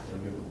 I'll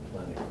give them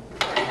plenty.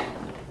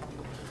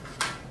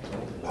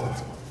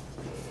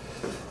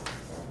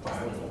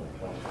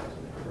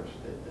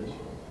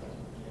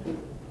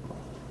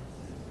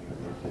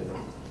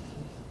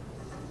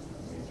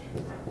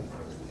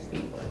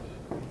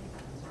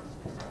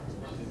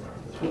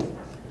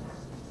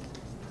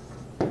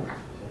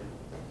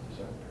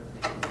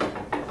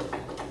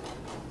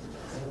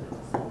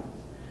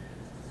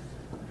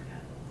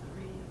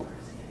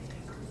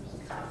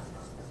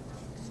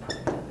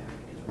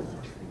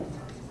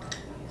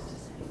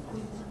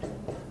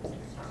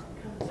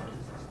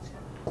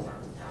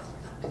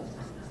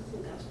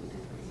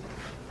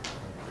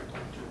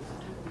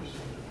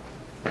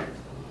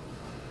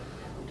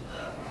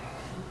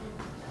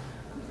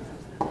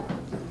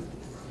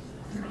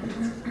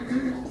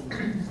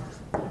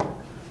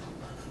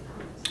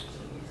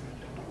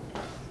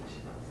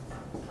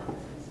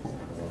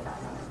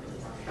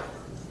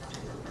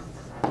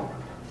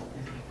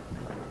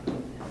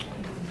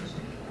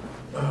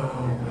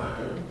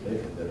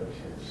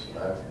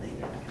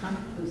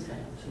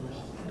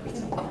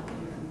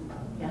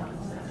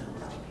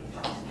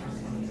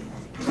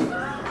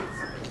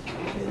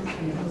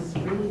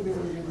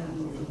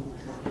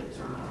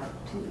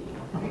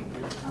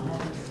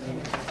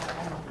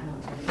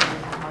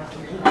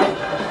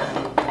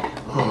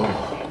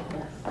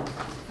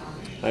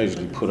 I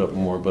usually put up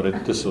more,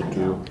 but this will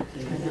do.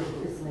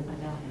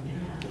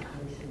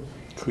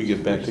 Can we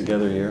get back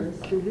together here?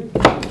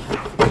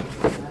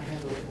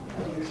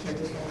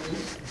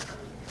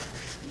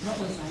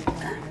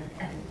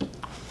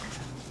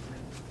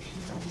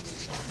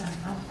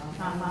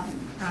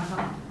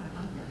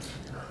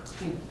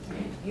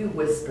 You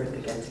whispered to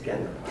get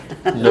together.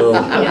 No.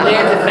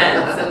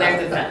 In their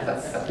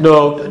defense.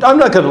 No, I'm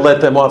not going to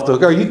let them off the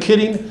hook. Are you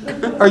kidding?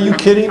 Are you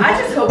kidding?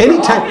 I just hope we're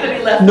all going to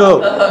be left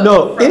No, off the hook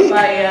no. from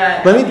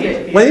my,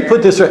 Let me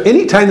put this right.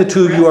 Anytime the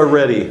two of you are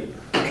ready.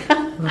 Oh,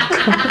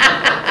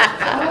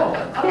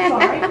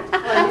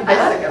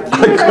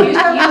 I'm sorry.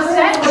 You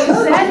said to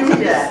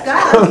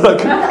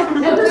discuss.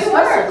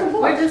 And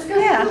we're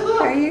discussing. Yeah,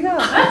 there you go.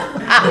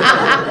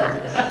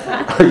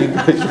 Are you?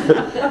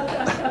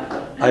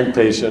 I'm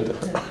patient.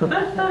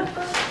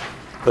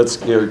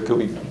 Let's here. Can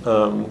we?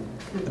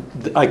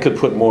 I could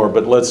put more,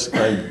 but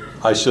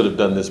I should have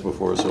done this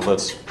before, so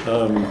let's.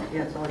 Yeah,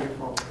 it's all your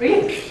fault.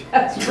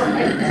 That's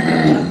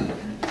right.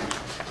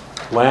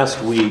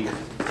 Last week,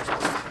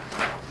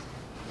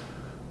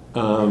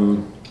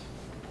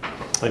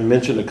 I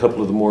mentioned a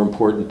couple of the more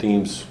important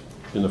themes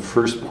in the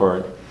first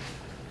part.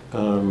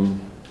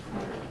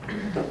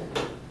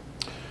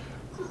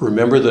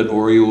 Remember that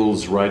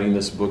Oriol's writing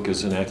this book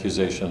as an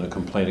accusation, a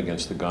complaint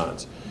against the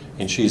gods.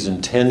 And she's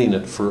intending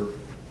it for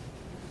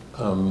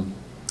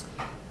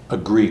a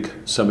Greek,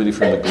 somebody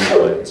from the Greek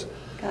lands.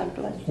 God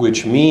bless you.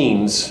 Which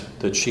means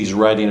that she's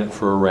writing it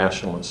for a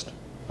rationalist.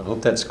 I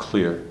hope that's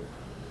clear.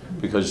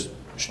 Because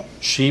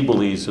she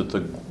believes that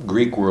the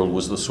Greek world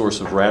was the source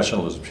of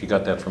rationalism. She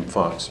got that from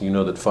Fox. You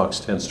know that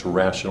Fox tends to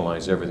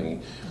rationalize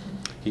everything.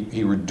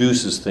 He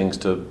reduces things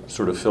to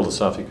sort of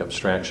philosophic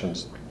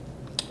abstractions.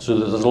 So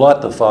there's a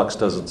lot that Fox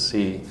doesn't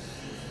see.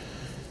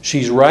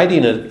 She's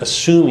writing it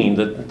assuming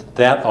that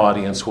that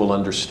audience will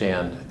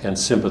understand and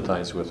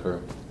sympathize with her.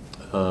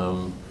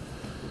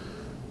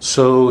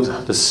 So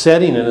the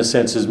setting, in a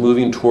sense, is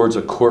moving towards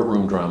a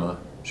courtroom drama.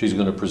 She's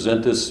going to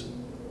present this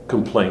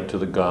complaint to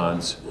the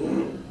gods,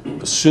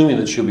 assuming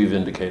that she'll be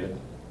vindicated.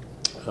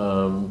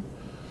 And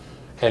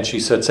she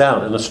sets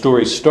out, and the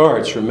story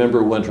starts,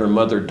 remember, when her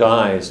mother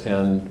dies,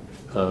 and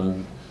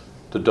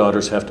the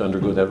daughters have to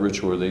undergo that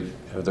ritual where they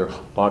have their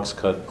locks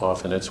cut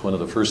off, and it's one of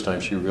the first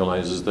times she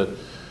realizes that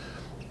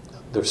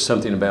there's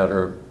something about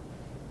her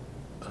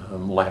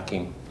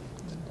lacking.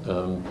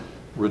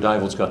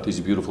 Redival's got these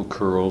beautiful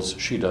curls,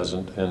 she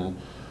doesn't, and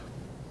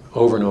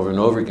over and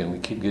over again we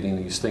keep getting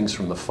these things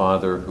from the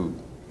father who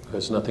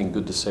has nothing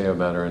good to say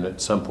about her, and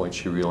at some point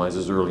she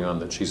realizes early on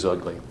that she's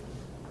ugly.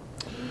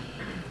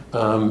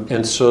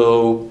 And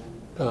so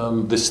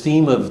this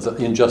theme of the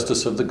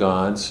injustice of the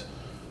gods,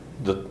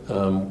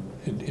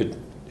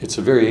 it's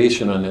a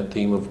variation on that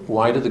theme of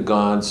why do the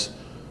gods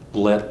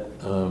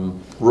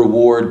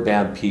reward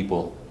bad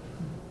people,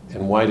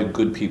 and why do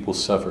good people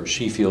suffer?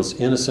 She feels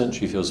innocent,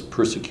 she feels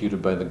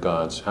persecuted by the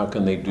gods. How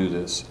can they do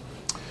this?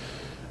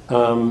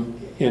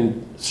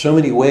 In so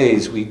many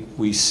ways,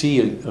 we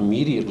see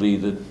immediately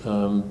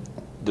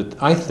that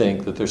I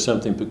think that there's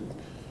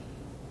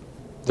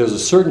a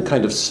certain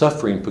kind of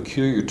suffering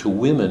peculiar to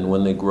women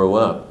when they grow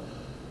up.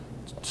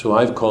 So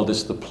I've called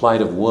this the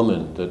plight of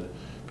woman, that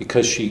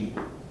because she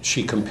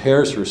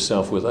compares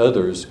herself with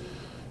others,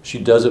 she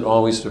does it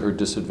always to her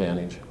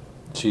disadvantage.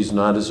 She's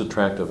not as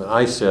attractive. And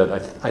I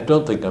said, I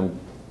don't think I'm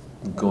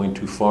going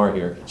too far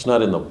here. It's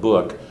not in the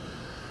book.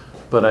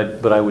 But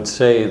I would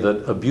say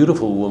that a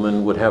beautiful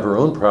woman would have her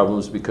own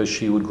problems because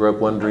she would grow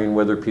up wondering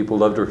whether people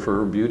loved her for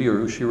her beauty or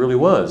who she really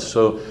was.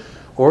 So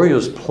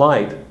Oreo's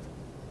plight,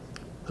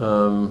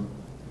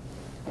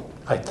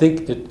 I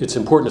think it's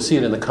important to see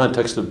it in the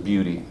context of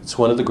beauty. It's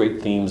one of the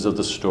great themes of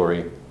the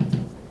story.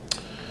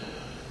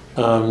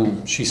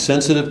 She's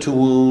sensitive to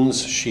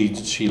wounds.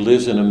 She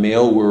lives in a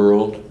male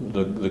world.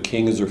 The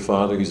king is her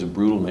father. He's a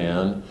brutal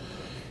man.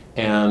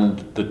 And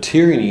the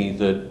tyranny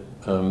that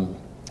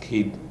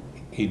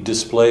he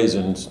displays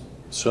in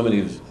so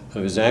many of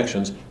his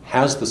actions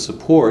has the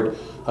support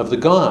of the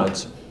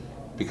gods,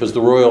 because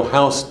the royal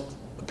house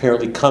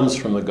apparently comes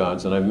from the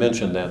gods. And I've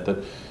mentioned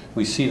that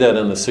we see that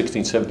in the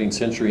 16th, 17th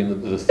century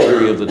in the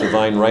theory of the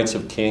divine rights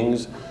of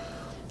kings.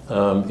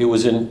 It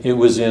was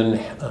in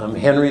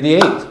Henry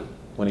VIII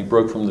when he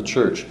broke from the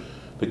church.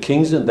 The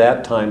kings in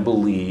that time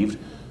believed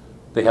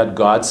they had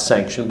God's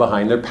sanction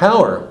behind their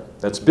power.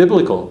 That's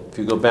biblical. If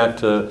you go back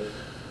to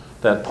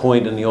that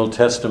point in the Old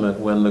Testament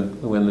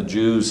when the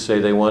Jews say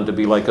they want to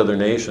be like other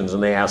nations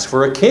and they ask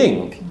for a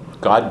king,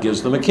 God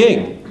gives them a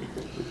king.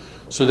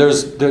 So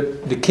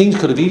the kings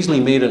could have easily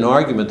made an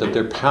argument that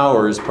their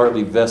power is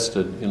partly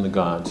vested in the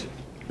gods.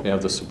 They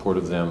have the support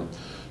of them.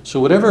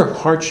 So whatever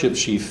hardships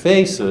she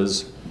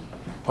faces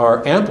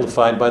are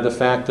amplified by the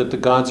fact that the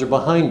gods are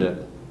behind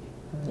it.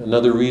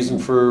 Another reason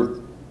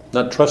for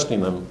not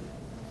trusting them.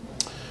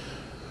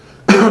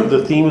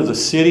 The theme of the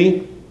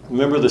city.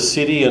 Remember, the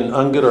city and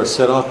Ungit are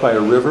set off by a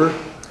river.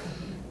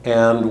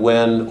 And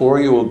when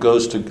Oreo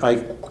goes to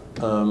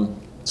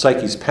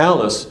Psyche's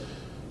palace,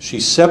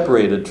 she's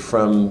separated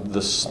from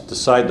the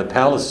side the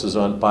palace is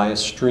on by a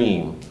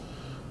stream.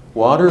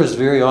 Water is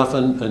very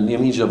often an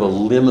image of a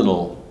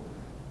liminal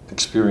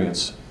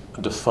experience,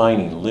 a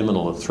defining,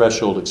 liminal, a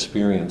threshold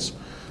experience.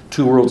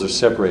 Two worlds are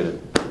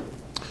separated.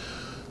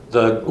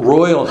 The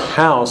royal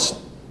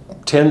house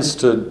tends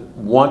to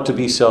want to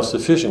be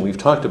self-sufficient. We've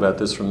talked about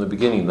this from the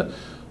beginning.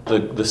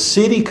 The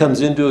city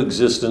comes into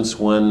existence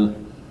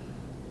when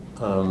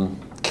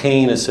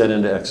Cain is set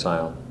into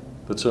exile.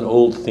 That's an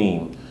old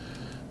theme.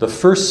 The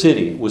first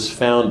city was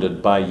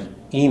founded by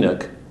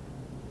Enoch,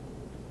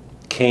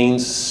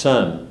 Cain's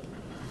son.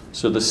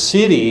 So the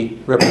city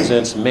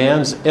represents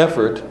man's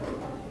effort.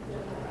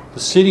 The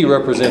city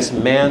represents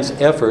man's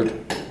effort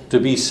to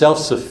be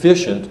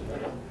self-sufficient,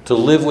 to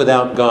live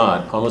without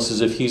God, almost as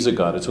if he's a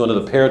God. It's one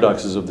of the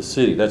paradoxes of the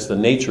city. That's the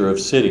nature of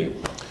city.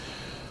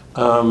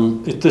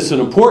 It's an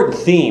important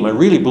theme. I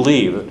really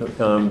believe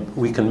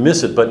we can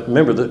miss it. But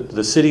remember,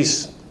 the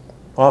city's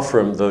off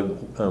from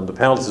the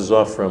palace is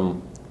off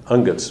from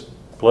Ungit's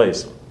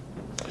place.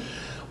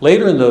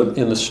 Later in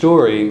the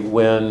story,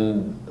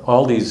 when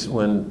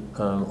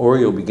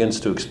Oreo begins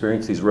to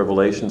experience these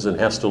revelations and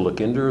has to look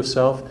into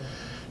herself,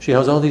 she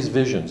has all these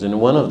visions. And in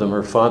one of them,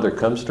 her father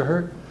comes to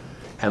her,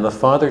 and the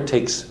father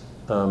takes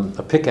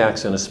a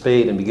pickaxe and a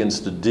spade and begins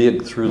to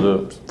dig through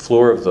the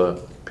floor of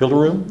the pillar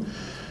room.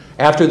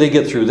 After they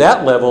get through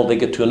that level, they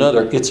get to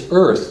another. It's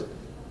earth.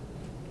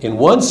 In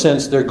one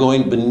sense, they're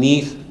going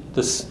beneath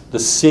the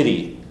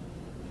city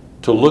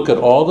to look at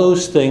all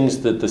those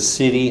things that the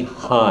city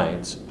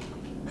hides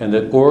and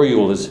that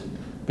Oriole has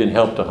been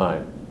helped to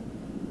hide.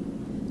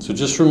 So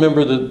just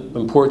remember the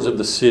importance of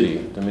the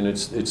city. I mean,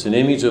 it's an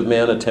image of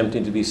man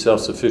attempting to be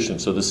self-sufficient.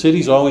 So the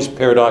city's always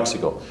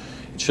paradoxical.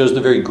 It shows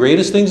the very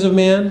greatest things of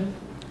man.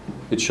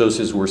 It shows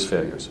his worst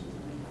failures.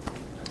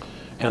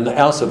 And the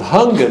house of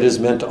Ungit is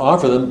meant to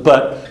offer them,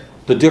 but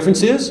the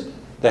difference is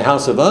the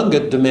house of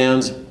Ungit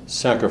demands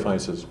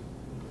sacrifices.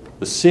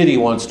 The city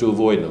wants to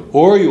avoid them.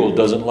 Oriole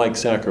doesn't like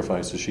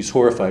sacrifices. She's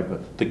horrified.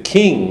 But the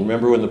king,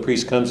 remember when the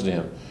priest comes to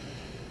him,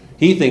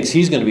 he thinks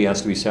he's going to be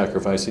asked to be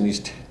sacrificed, and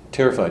he's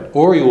terrified.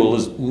 Oriole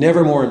is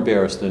never more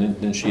embarrassed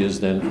than she is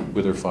then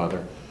with her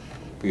father,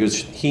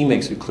 because he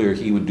makes it clear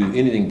he would do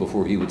anything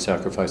before he would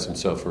sacrifice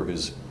himself for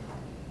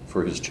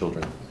his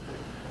children.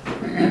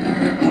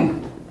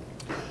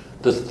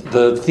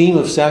 The theme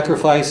of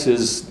sacrifice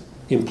is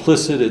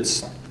implicit.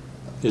 It's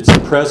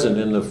present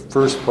in the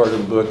first part of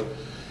the book.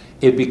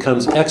 It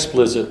becomes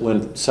explicit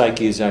when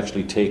Psyche is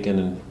actually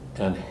taken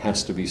and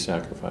has to be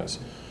sacrificed.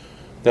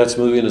 That's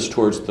moving us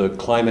towards the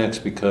climax,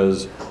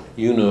 because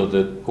you know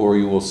that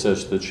Oriole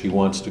says that she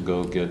wants to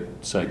go get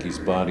Psyche's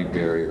body,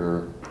 bury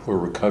her, or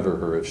recover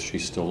her if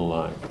she's still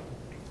alive.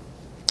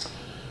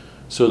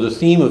 So the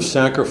theme of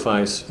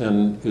sacrifice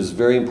is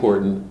very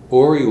important.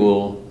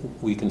 Oriole,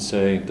 we can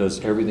say, does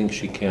everything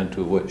she can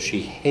to avoid.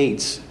 She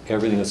hates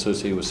everything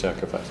associated with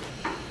sacrifice.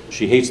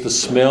 She hates the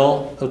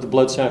smell of the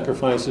blood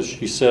sacrifices.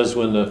 She says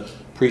when the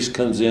priest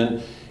comes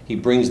in, he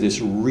brings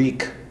this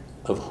reek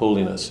of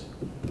holiness.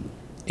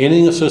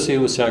 Anything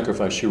associated with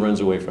sacrifice, she runs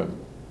away from.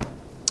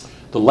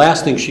 The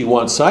last thing she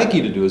wants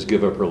Psyche to do is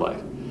give up her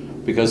life,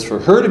 because for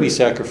her to be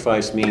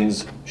sacrificed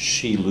means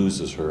she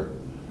loses her.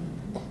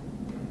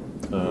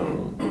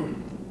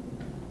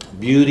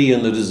 Beauty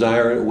and the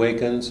desire it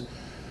awakens.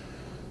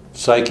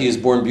 Psyche is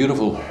born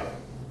beautiful.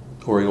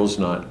 Oriole's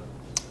not.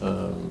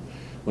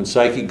 When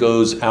Psyche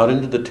goes out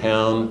into the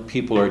town,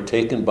 people are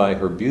taken by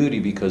her beauty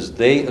because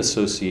they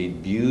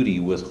associate beauty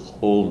with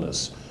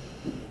wholeness.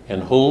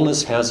 And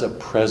wholeness has a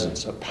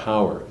presence, a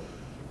power.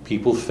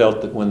 People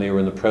felt that when they were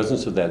in the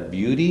presence of that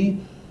beauty,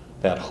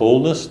 that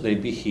wholeness,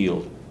 they'd be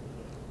healed.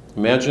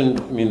 Imagine,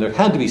 there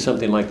had to be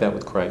something like that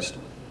with Christ.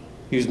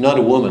 He was not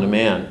a woman, a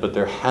man, but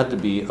there had to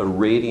be a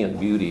radiant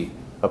beauty,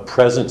 a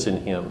presence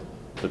in him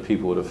that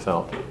people would have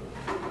felt.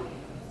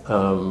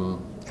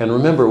 And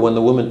remember, when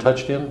the woman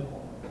touched him,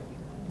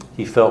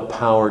 he felt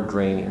power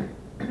draining.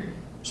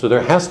 So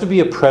there has to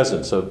be a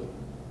presence, a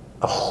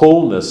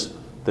wholeness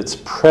that's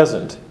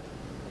present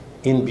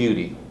in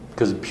beauty.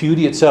 Because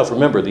beauty itself,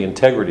 remember, the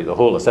integrity, the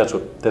wholeness, that's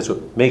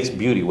what makes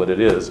beauty what it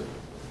is.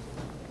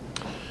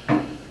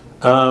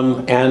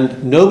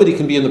 And nobody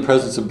can be in the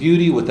presence of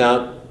beauty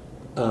without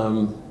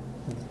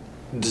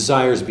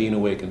desires being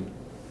awakened.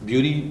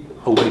 Beauty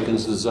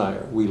awakens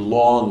desire. We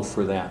long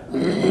for that.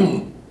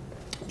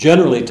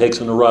 Generally, it takes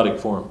an erotic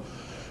form,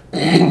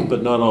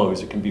 but not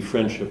always. It can be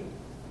friendship.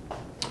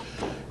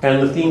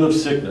 And the theme of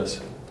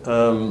sickness.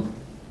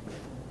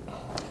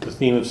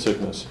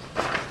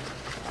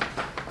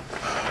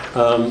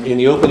 In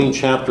the opening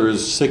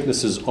chapters,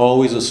 sickness is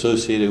always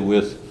associated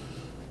with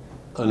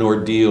an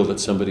ordeal that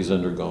somebody's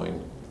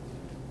undergoing.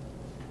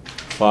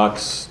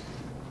 Fox,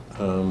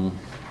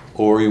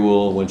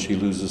 Oriole when she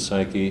loses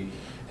Psyche,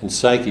 and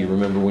Psyche,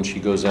 remember, when she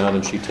goes out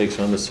and she takes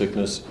on the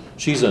sickness,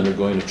 she's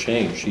undergoing a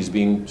change. She's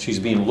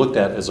being looked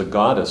at as a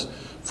goddess,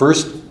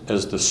 first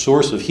as the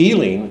source of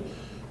healing,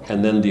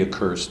 and then the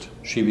accursed.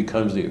 She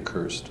becomes the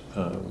accursed.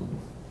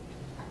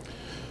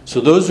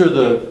 So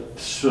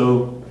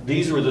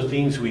these were the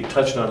themes we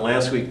touched on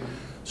last week.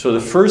 So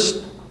the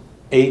first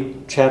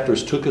 8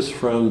 chapters took us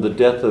from the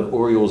death of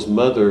Oriole's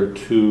mother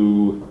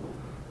to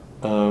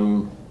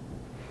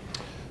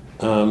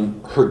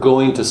her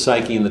going to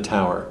Psyche in the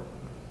tower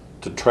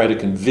to try to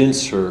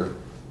convince her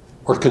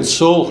or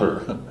console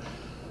her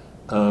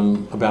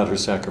about her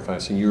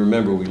sacrifice. And you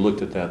remember we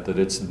looked at that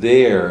it's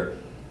there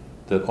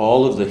that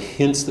all of the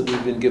hints that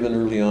we've been given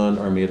early on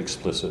are made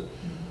explicit.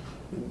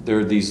 There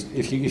are these,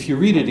 if you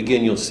read it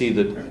again, you'll see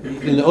that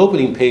in the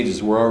opening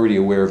pages we're already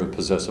aware of a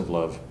possessive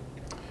love.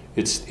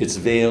 It's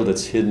veiled,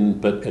 it's hidden,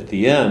 but at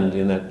the end,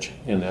 in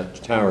that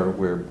tower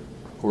where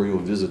Oriole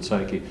visits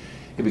Psyche,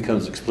 it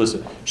becomes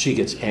explicit. She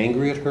gets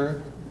angry at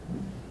her.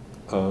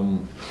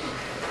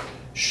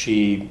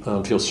 She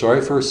feels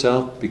sorry for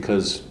herself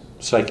because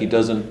Psyche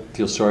doesn't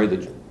feel sorry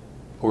that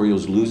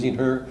Oriole's losing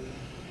her,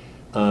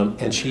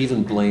 and she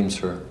even blames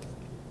her.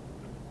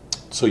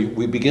 So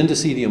we begin to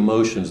see the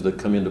emotions that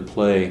come into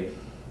play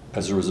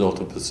as a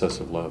result of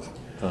possessive love.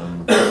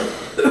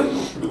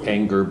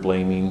 Anger,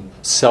 blaming,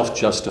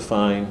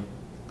 self-justifying,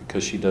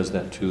 because she does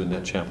that too in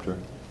that chapter.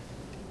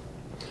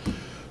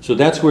 So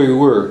that's where we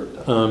were.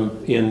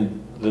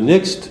 In the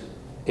next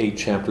 8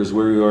 chapters,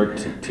 where we are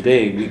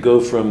today, we go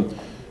from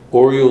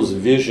Oriole's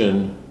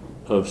vision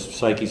of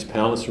Psyche's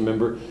palace,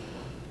 remember,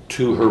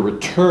 to her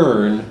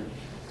return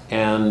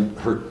and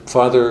her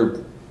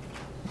father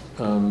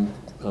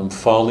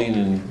falling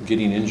and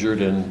getting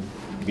injured and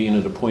being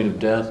at a point of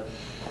death,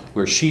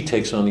 where she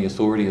takes on the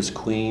authority as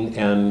queen,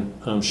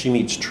 and she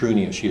meets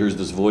Trunia. She hears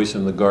this voice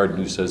in the garden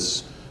who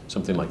says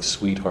something like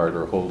sweetheart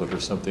or hold it or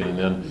something, and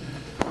then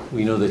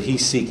we know that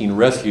he's seeking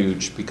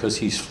refuge because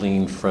he's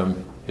fleeing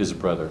from his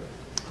brother.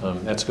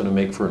 That's going to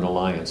make for an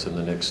alliance in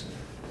the next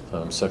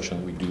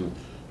section we do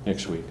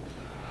next week.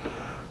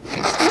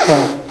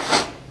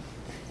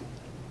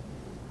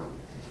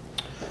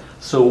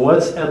 So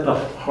what's at the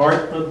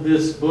heart of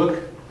this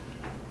book?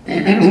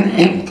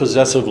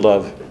 Possessive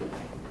love.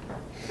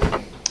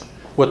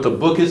 What the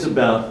book is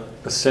about,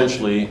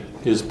 essentially,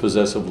 is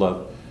possessive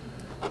love.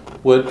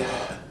 What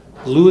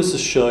Lewis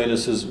is showing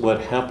us is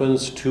what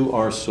happens to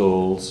our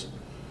souls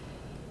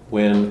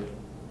when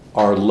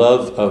our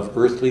love of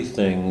earthly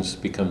things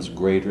becomes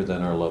greater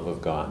than our love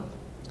of God.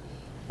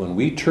 When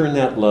we turn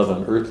that love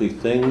on earthly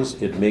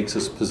things, it makes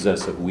us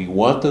possessive. We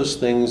want those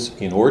things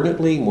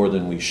inordinately, more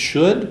than we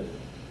should,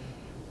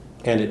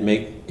 and it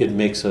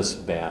makes us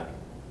bad.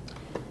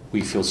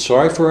 We feel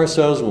sorry for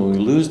ourselves when we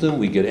lose them.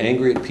 We get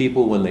angry at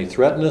people when they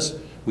threaten us.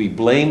 We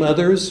blame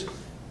others,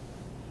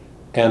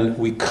 and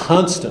we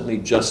constantly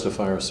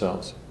justify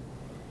ourselves.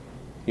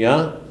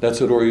 Yeah,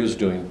 that's what Oryu's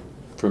doing.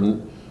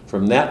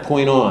 From that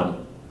point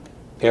on,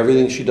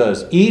 everything she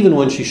does, even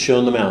when she's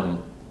shown the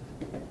mountain,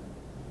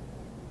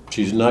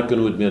 she's not going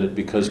to admit it,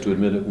 because to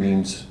admit it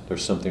means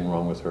there's something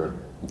wrong with her.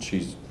 And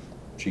she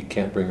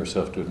can't bring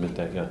herself to admit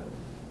that yet.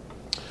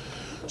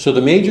 So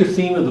the major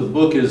theme of the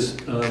book is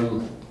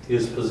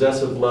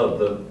possessive love,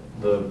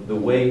 the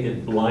way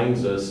it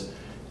blinds us,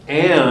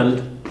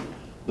 and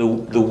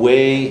the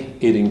way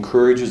it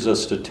encourages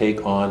us to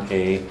take on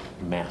a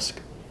mask,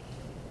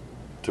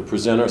 to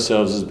present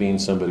ourselves as being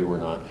somebody we're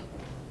not.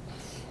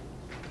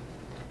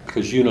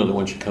 Because you know that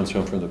when she comes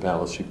home from the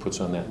palace, she puts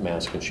on that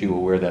mask, and she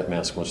will wear that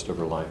mask most of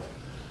her life.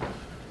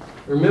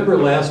 Remember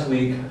last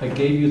week, I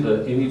gave you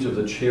the image of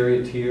the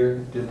charioteer,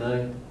 didn't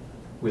I?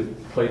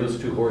 With Plato's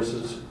two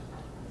horses?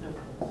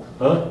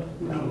 Huh?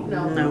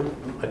 No.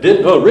 I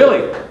didn't? Oh,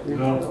 really?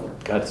 No.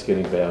 God, it's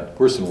getting bad.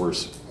 Worse and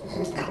worse.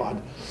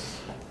 God.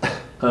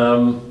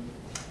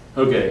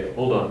 Okay,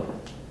 hold on.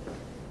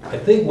 I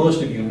think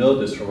most of you know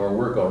this from our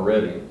work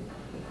already.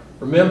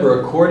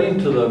 Remember, according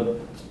to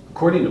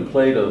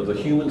Plato, the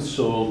human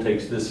soul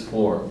takes this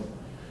form.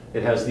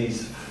 It has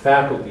these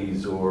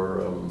faculties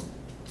or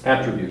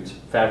attributes,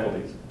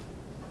 faculties.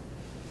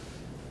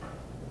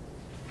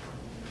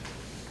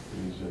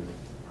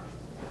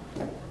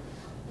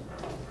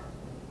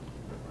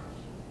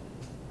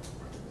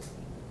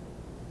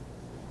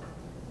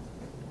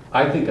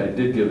 I think I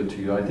did give it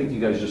to you. I think you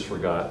guys just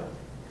forgot.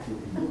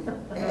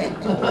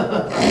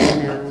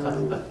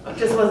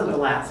 Just wasn't the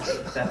last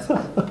week, that's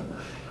all.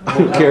 I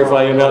don't care if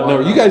I am not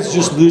numbered. You guys are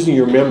just losing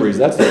your memories.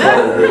 That's the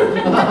problem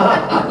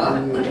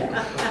here.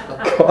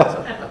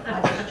 God.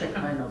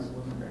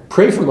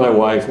 Pray for my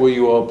wife, will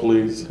you all,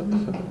 please?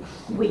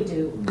 We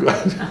do.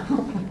 Good.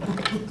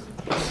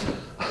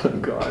 Oh,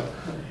 God.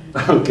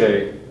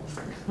 Okay.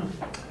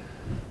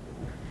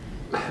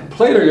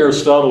 Plato and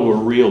Aristotle were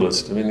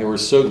realists. I mean, they were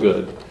so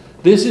good.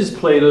 This is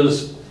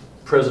Plato's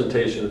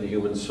presentation of the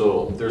human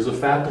soul. There's a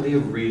faculty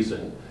of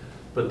reason,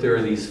 but there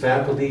are these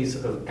faculties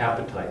of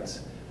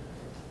appetites.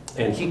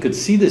 And he could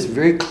see this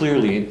very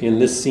clearly in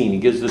this scene. He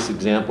gives this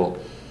example.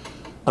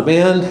 A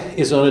man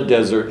is on a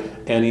desert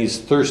and he's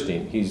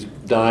thirsting. He's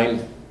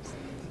dying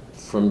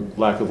from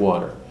lack of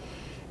water.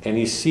 And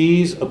he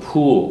sees a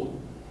pool.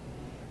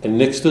 And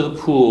next to the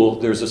pool,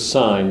 there's a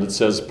sign that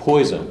says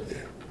poison.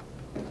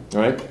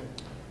 All right?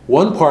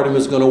 One part of him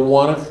is going to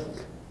want to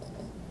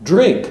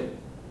drink.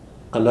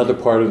 Another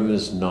part of him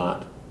is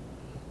not.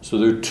 So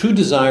there are two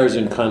desires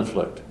in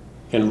conflict.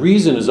 And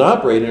reason is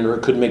operating, or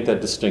it could make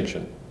that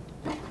distinction.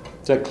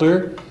 Is that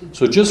clear?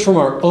 So just from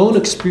our own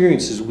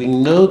experiences, we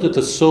know that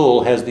the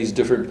soul has these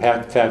different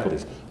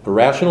faculties. A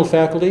rational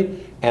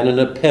faculty and an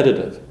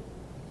appetitive.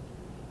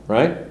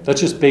 Right?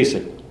 That's just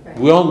basic.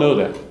 We all know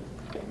that.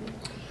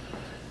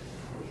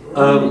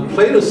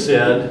 Plato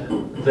said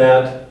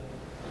that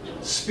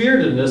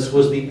spiritedness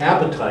was the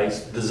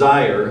appetite's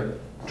desire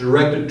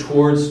directed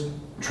towards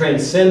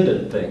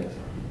transcendent things.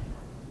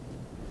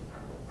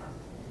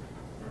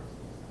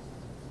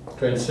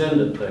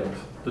 Transcendent things.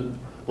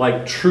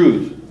 Like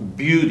truth,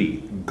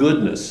 beauty,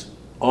 goodness,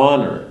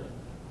 honor.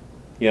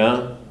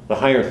 Yeah? The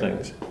higher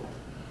things.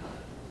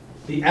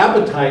 The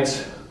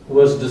appetites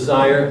was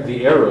desire,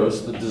 the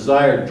eros, the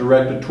desire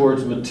directed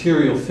towards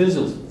material,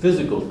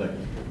 physical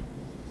things.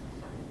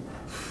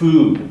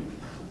 Food,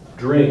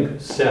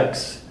 drink,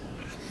 sex.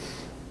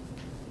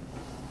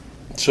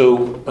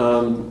 So,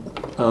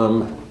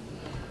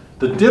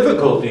 the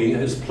difficulty,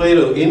 as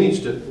Plato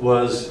imaged it,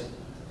 was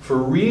for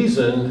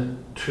reason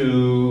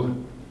to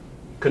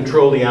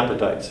control the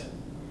appetites.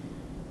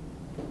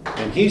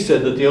 And he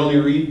said that the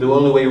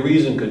only way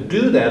reason could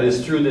do that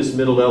is through this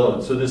middle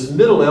element. So this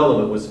middle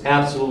element was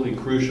absolutely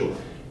crucial.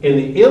 In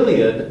the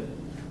Iliad,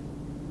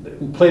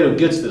 Plato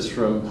gets this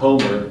from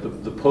Homer,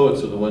 the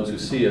poets are the ones who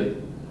see it.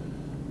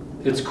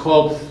 It's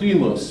called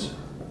thumos,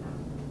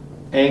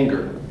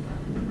 anger.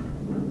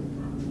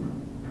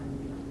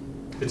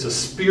 It's a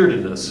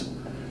spiritedness.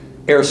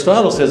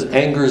 Aristotle says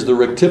anger is the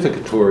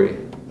rectificatory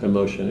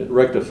emotion. It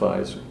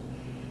rectifies.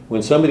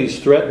 When somebody's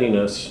threatening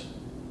us,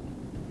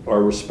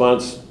 our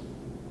response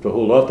to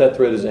hold off that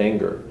threat is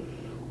anger.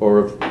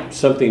 Or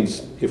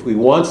if we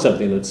want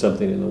something that's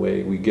something in the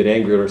way, we get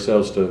angry at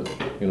ourselves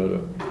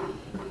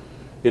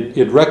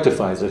it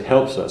rectifies, it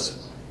helps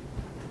us.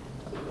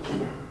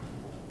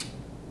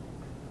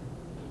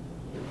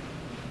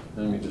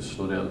 Let me just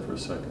slow down for a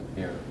second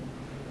here.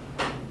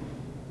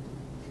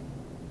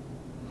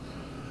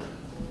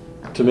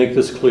 To make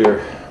this clear,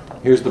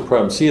 here's the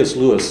problem. C.S.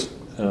 Lewis,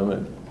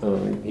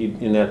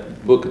 in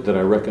that book that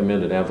I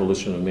recommended,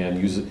 Abolition of Man,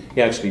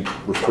 he actually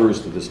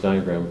refers to this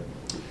diagram.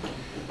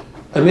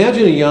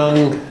 Imagine a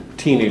young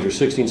teenager,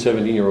 16,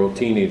 17-year-old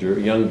teenager,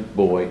 a young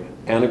boy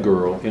and a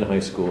girl in high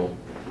school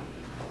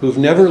who've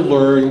never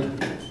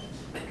learned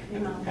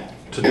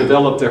to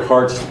develop their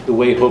hearts the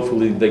way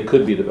hopefully they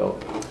could be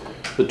developed.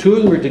 The two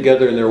of them are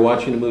together and they're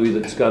watching a movie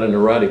that's got an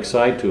erotic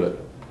side to it.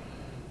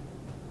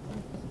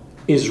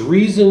 Is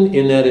reason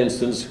in that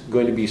instance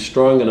going to be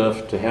strong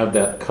enough to have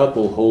that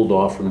couple hold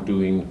off from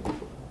doing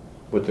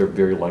what they're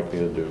very likely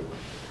to do?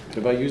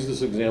 Have I used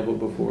this example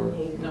before?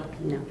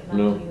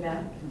 No.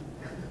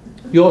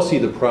 You all see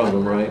the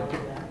problem, right?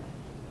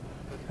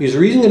 Is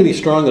reason going to be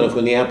strong enough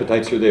when the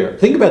appetites are there?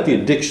 Think about the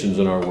addictions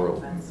in our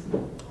world,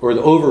 or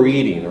the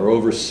overeating, or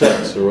over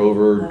sex, or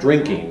over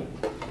drinking.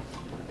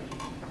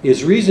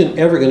 Is reason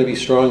ever going to be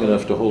strong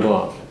enough to hold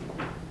off?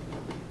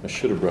 I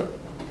should have brought.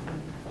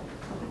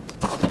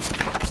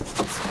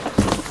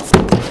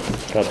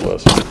 God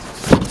bless.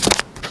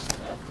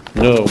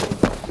 No.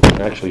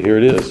 Actually, here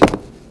it is.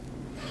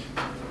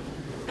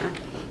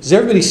 Does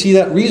everybody see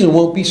that? Reason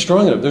won't be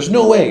strong enough. There's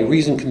no way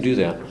reason can do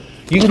that.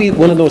 You can be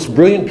one of the most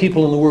brilliant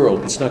people in the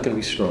world. It's not going to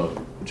be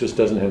strong. It just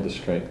doesn't have the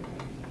strength.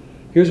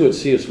 Here's what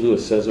C.S.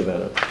 Lewis says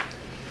about it.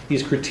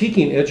 He's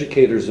critiquing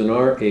educators in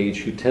our age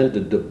who tend to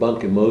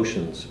debunk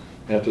emotions.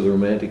 After the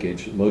Romantic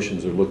age,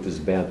 emotions are looked as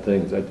bad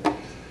things. I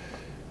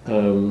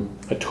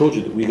told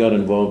you that we got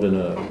involved in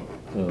a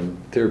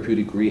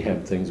therapeutic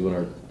rehab things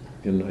I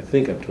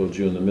think I've told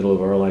you in the middle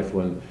of our life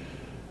when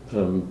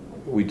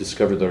we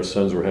discovered that our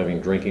sons were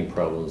having drinking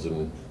problems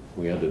and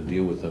we had to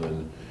deal with them.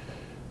 And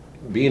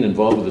being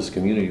involved with this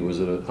community was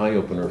an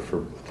eye-opener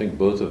for, I think,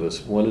 both of us.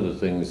 One of the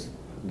things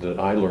that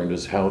I learned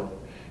is how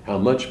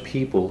much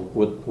people,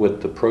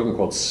 what the program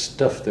called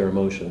stuff their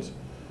emotions.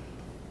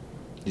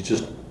 You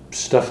just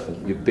stuff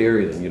them, you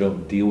bury them, you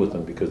don't deal with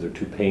them because they're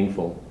too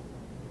painful.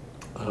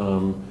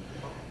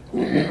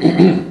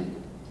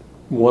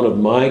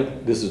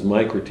 This is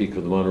my critique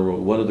of the modern world,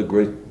 one of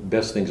the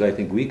best things I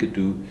think we could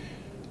do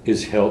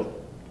is help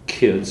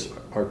kids,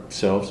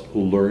 ourselves,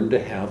 learn to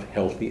have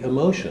healthy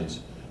emotions.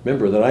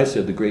 Remember that I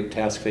said the great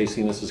task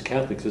facing us as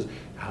Catholics is,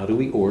 how do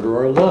we order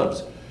our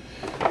loves?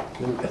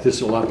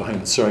 There's a lot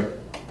behind it, sorry.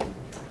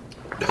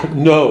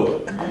 No.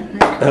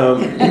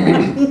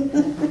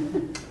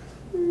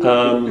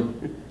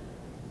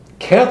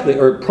 Catholic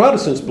or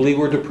Protestants believe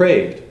we're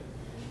depraved.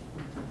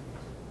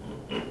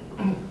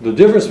 The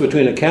difference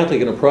between a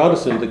Catholic and a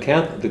Protestant,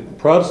 the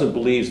Protestant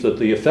believes that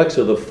the effects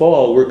of the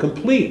fall were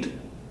complete.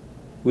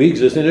 We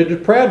exist in a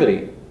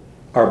depravity.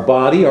 Our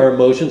body, our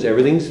emotions,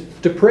 everything's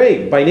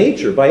depraved by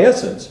nature, by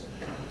essence.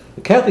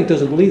 A Catholic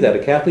doesn't believe that. A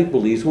Catholic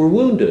believes we're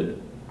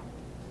wounded.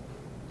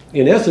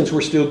 In essence,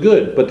 we're still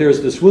good, but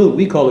there's this wound.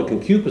 We call it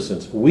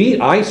concupiscence.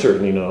 I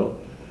certainly know.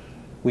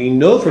 We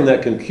know from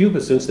that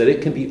concupiscence that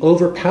it can be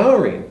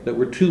overpowering, that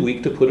we're too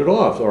weak to put it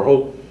off. Our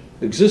whole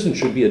existence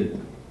should be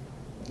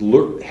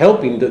being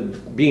helped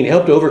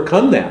to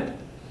overcome that.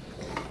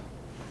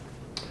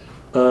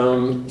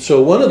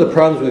 So one of the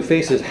problems we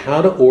face is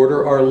how to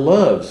order our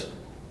loves,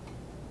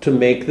 to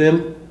make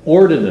them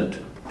ordinate,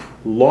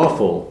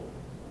 lawful.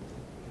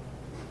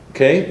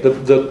 Okay?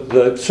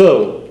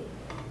 So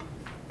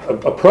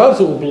a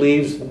Protestant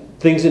believes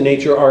things in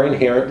nature are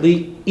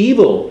inherently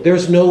evil.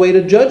 There's no way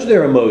to judge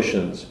their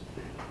emotions.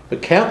 A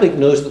Catholic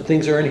knows that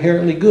things are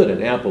inherently good,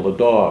 an apple, a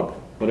dog,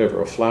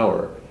 whatever, a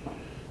flower.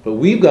 But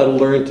we've got to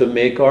learn to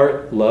make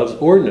our loves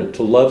ordinate,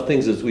 to love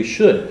things as we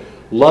should.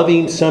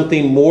 Loving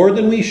something more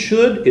than we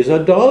should is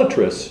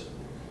idolatrous.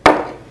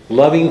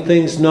 Loving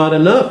things not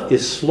enough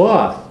is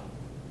sloth.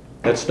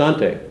 That's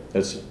Dante.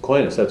 That's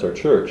Aquinas. That's our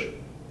church.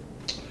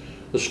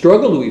 The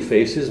struggle that we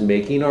face is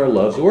making our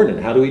loves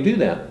ordinate. How do we do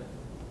that?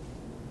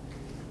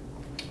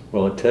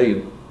 Well, I'll tell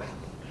you,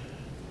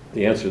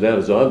 the answer to that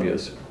is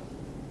obvious.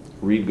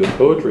 Read good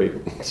poetry.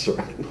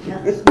 Sorry.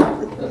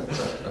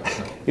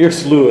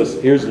 Here's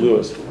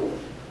Lewis.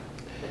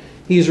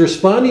 He's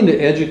responding to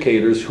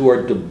educators who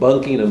are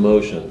debunking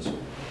emotions,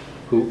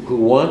 who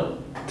want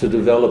to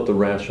develop the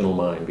rational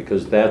mind,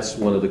 because that's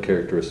one of the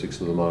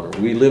characteristics of the modern.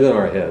 We live in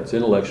our heads.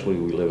 Intellectually,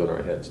 we live in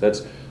our heads.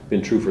 That's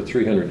been true for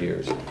 300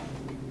 years.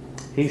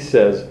 He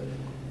says,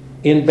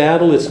 in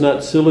battle, it's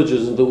not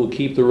syllogism that will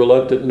keep the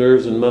reluctant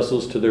nerves and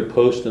muscles to their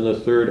post in the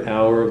third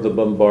hour of the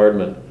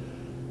bombardment.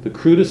 The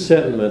crudest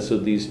sentiments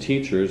of these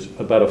teachers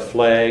about a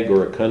flag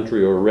or a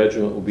country or a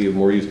regiment will be of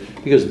more use,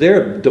 because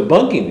they're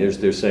debunking this.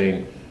 They're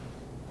saying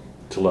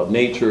to love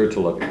nature, to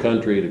love your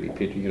country, to be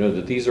patriotic,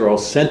 that these are all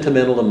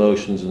sentimental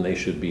emotions and they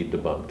should be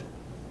debunked.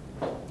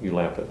 You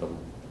laugh at them.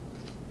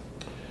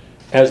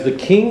 As the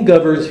king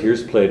governs,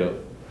 here's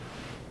Plato.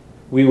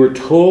 We were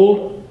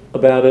told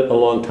about it a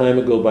long time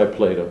ago by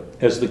Plato.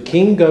 As the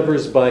king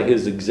governs by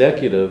his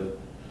executive,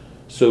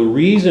 so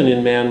reason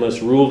in man must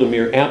rule the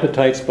mere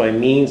appetites by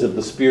means of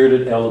the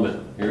spirited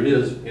element. Here it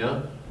is,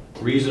 yeah?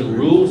 Reason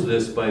rules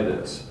this by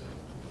this.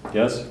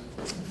 Yes?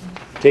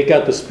 Take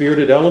out the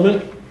spirited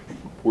element,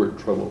 we're in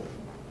trouble.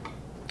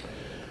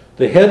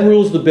 The head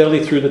rules the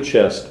belly through the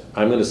chest.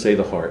 I'm going to say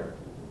the heart,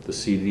 the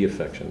seat of the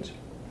affections.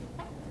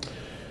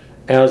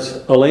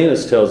 as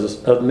Alenus tells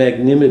us, of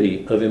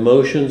magnanimity, of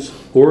emotions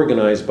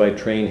organized by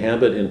trained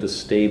habit into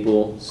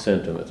stable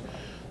sentiments.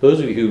 Those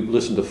of you who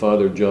listened to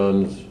Father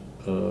John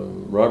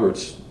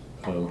Roberts'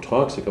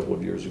 talks a couple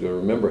of years ago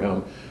remember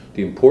how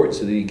the importance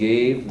that he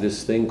gave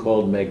this thing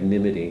called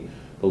magnanimity,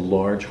 the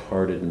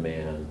large-hearted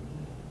man.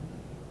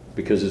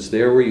 Because it's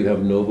there where you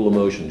have noble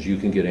emotions. You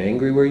can get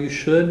angry where you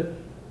should,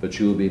 but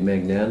you will be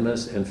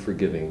magnanimous and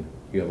forgiving.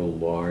 You have a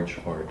large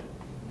heart.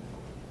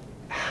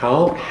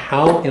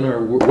 How in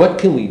our what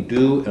can we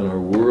do in our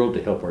world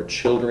to help our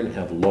children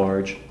have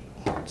large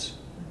hearts?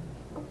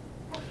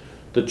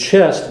 The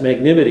chest,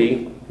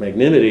 magnanimity,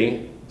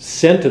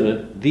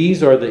 sentiment,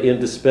 these are the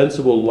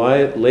indispensable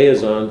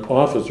liaison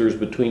officers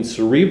between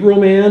cerebral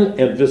man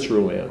and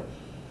visceral man.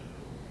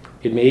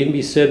 It may even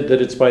be said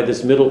that it's by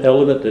this middle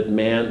element that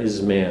man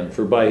is man,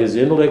 for by his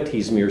intellect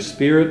he's mere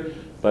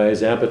spirit, by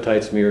his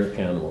appetites mere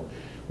animal.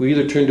 We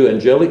either turn to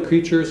angelic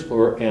creatures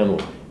or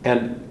animal.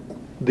 And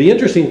the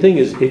interesting thing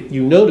is, if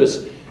you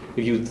notice,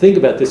 if you think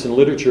about this in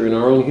literature, in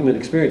our own human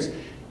experience,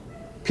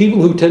 people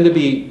who tend to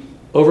be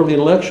overly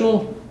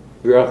intellectual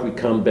very often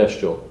become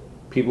bestial.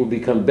 People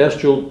become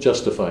bestial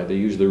justified. They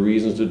use their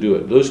reasons to do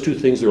it. Those two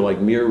things are like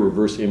mirror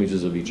reverse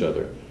images of each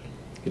other.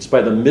 It's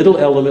by the middle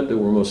element that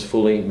we're most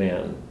fully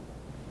man.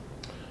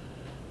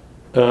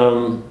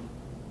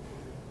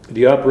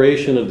 The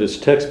operation of this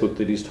textbook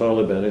that he's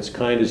talking about, its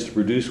kind is to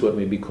produce what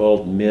may be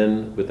called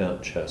men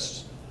without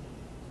chests.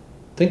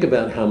 Think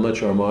about how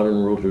much our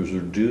modern world has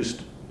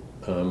reduced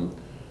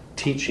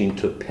teaching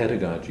to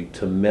pedagogy,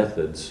 to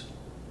methods.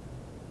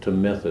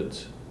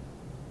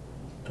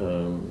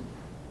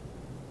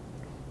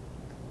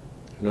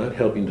 Not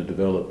helping to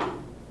develop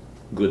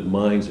good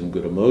minds and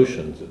good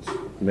emotions, it's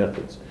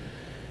methods.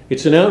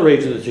 It's an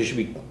outrage that they should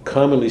be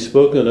commonly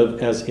spoken of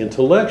as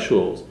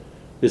intellectuals.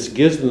 This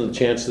gives them the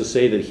chance to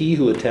say that he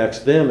who attacks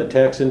them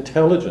attacks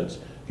intelligence.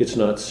 It's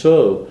not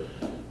so.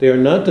 They are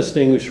not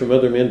distinguished from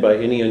other men by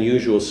any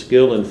unusual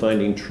skill in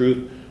finding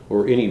truth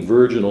or any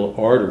virginal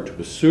ardor to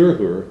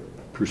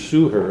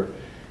pursue her.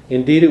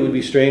 Indeed, it would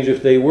be strange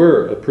if they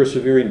were. A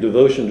persevering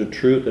devotion to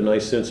truth, a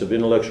nice sense of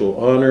intellectual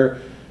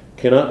honor,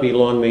 cannot be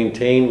long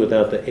maintained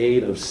without the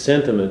aid of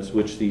sentiments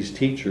which these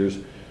teachers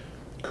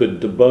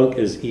could debunk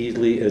as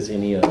easily as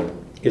any other.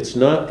 It's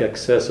not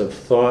excess of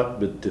thought,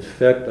 but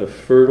defect of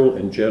fertile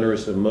and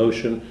generous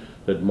emotion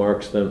that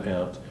marks them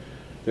out.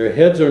 Their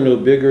heads are no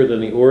bigger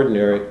than the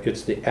ordinary.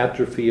 It's the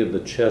atrophy of the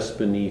chest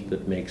beneath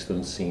that makes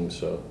them seem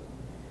so.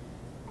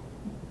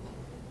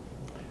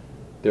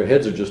 Their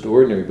heads are just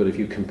ordinary, but if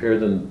you compare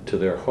them to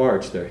their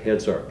hearts, their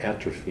heads are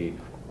atrophied.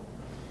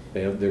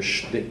 They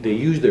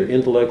use their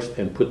intellects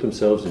and put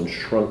themselves in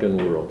shrunken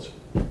worlds.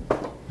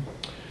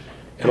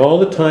 And all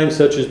the time,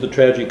 such is the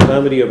tragic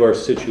comedy of our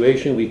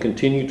situation, we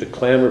continue to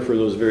clamor for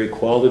those very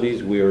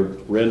qualities we are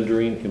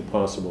rendering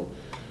impossible.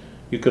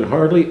 You can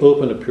hardly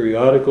open a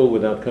periodical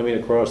without coming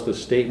across the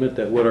statement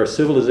that what our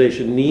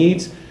civilization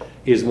needs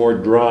is more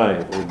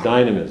drive or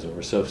dynamism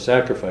or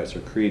self-sacrifice or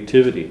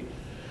creativity.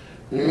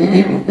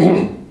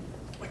 I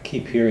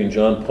keep hearing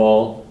John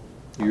Paul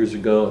years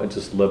ago. I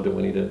just loved it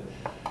when he did.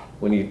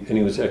 And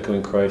he was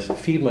echoing Christ,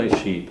 feed my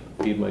sheep,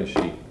 feed my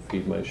sheep,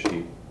 feed my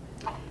sheep.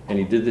 And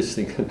he did this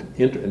thing,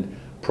 and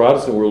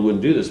Protestant world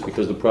wouldn't do this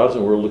because the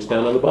Protestant world looks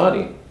down on the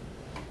body.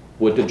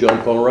 What did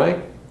John Paul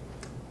write?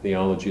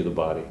 Theology of the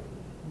body.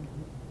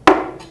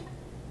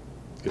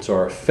 It's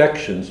our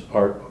affections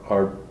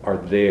are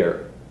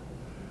there.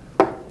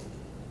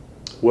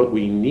 What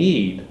we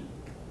need,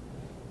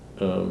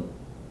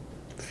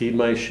 feed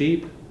my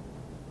sheep,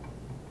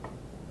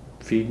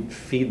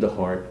 feed the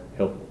heart,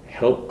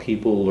 help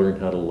people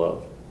learn how to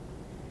love.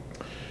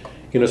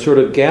 In a sort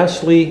of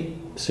ghastly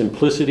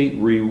simplicity,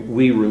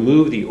 we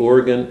remove the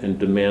organ and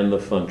demand the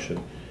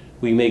function.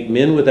 We make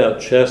men without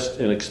chest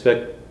and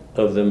expect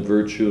of them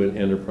virtue and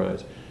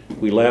enterprise.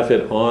 We laugh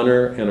at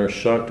honor and are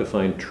shocked to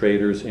find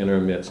traitors in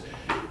our midst.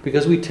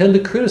 Because we tend to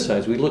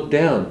criticize, we look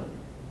down,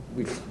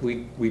 we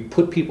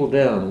put people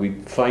down, we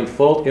find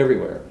fault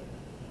everywhere.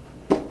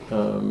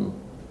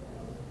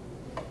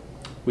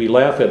 We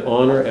laugh at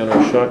honor and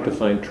are shocked to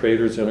find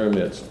traitors in our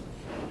midst.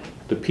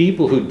 The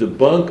people who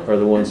debunk are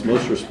the ones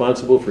most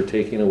responsible for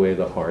taking away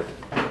the heart.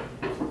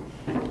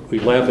 We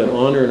laugh at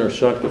honor and are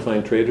shocked to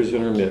find traitors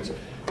in our midst.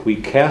 We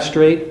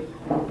castrate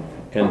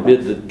and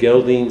bid the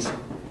geldings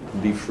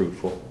be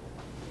fruitful.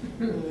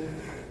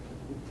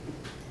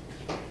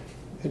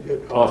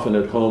 Often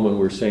at home when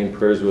we're saying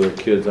prayers with our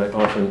kids, I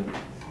often,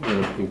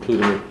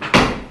 include them,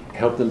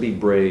 help them be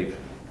brave,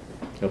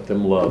 help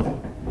them love.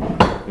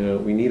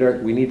 We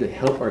need to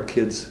help our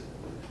kids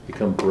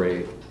become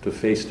brave, to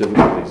face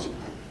difficulties,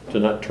 to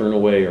not turn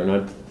away or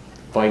not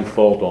find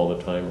fault all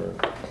the time.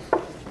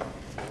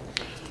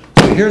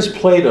 So here's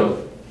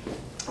Plato.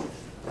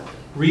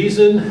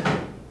 Reason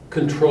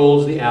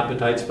controls the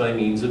appetites by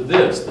means of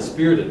this, the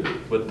spirited,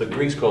 what the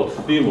Greeks called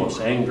thumos,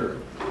 anger.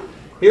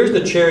 Here's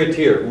the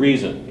charioteer,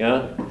 reason,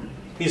 yeah?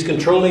 He's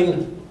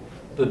controlling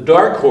the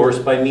dark horse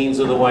by means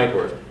of the white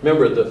horse.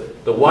 Remember,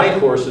 the white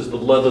horse is the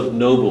love of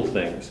noble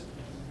things.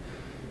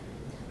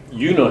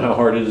 you know how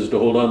hard it is to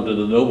hold on to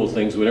the noble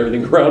things when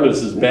everything around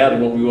us is bad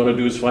and what we want to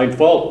do is find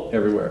fault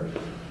everywhere.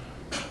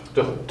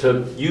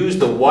 To use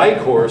the white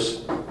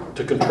horse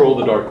to control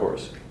the dark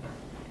horse.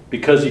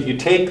 Because if you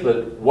take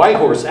the white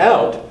horse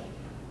out,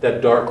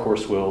 that dark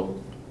horse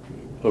will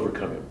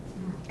overcome him.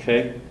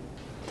 Okay?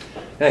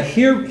 Now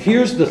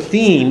here's the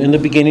theme in the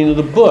beginning of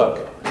the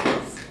book.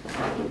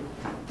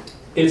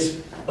 It's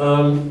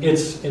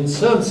in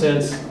some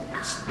sense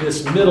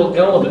this middle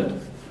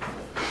element.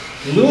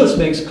 Lewis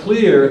makes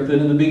clear that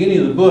in the beginning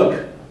of the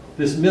book,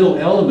 this middle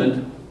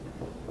element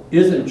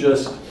isn't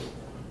just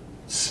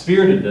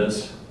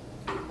spiritedness,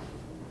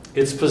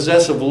 it's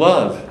possessive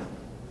love.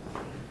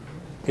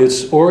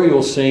 It's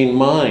Oriole saying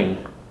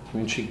mine. I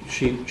mean,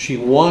 she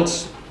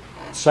wants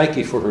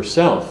Psyche for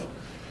herself.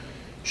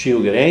 She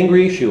will get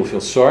angry, she will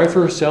feel sorry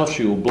for herself,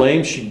 she will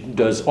blame, she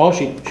does all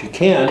she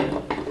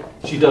can.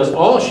 She does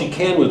all she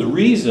can with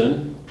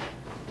reason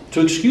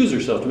to excuse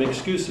herself, to make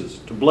excuses,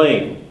 to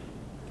blame.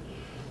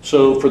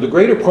 So for the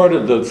greater part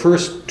of the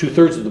first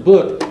 2/3 of the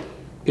book,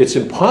 it's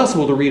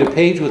impossible to read a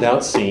page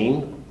without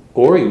seeing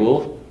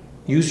Oriole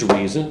use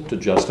reason to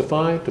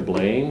justify, to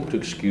blame, to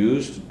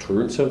excuse, to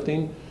turn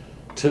something,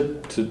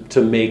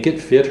 to make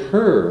it fit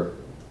her.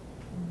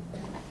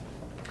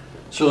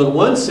 So in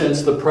one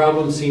sense, the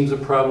problem seems a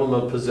problem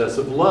of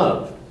possessive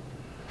love.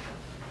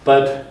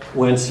 But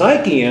when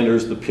Psyche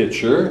enters the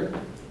picture,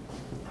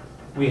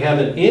 we have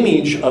an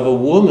image of a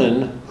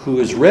woman who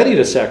is ready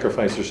to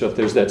sacrifice herself.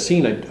 There's that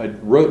scene, I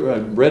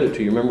read it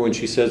to you. Remember when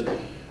she says,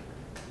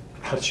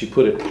 how did she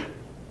put it?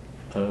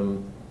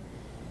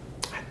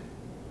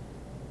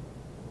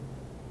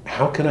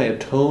 How can I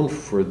atone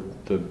for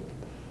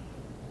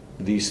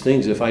these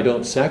things if I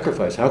don't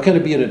sacrifice? How can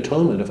it be an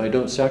atonement if I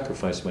don't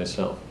sacrifice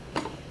myself?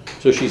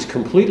 So she's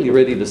completely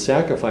ready to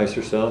sacrifice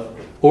herself.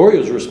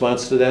 Oriole's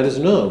response to that is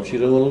no, she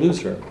doesn't want to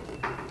lose her.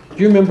 Do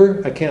you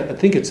remember? I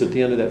think it's at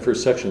the end of that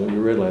first section that we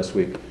read last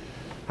week.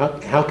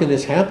 How can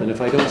this happen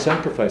if I don't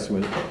sacrifice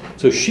myself?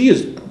 So she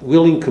is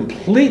willing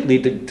completely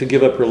to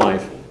give up her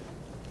life.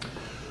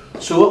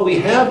 So what we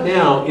have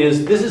now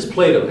is, this is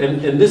Plato,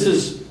 and this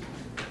is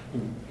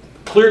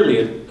clearly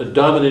a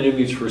dominant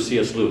image for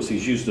C.S. Lewis.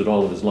 He's used it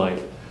all of his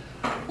life.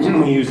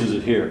 He uses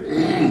it here.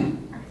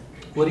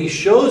 What he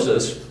shows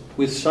us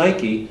with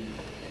Psyche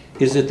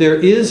is that there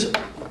is,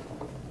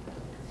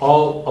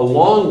 all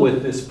along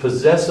with this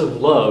possessive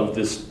love,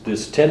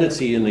 this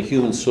tendency in the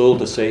human soul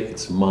to say,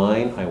 it's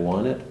mine, I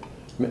want it.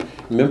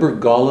 Remember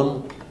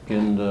Gollum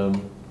in,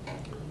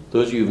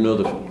 those of you who know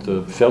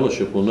the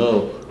Fellowship will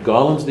know,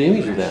 Gollum's the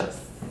image of that.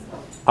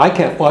 I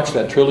can't watch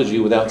that trilogy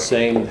without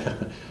saying,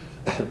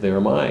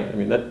 they're mine. I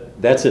mean,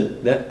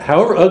 that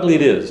however ugly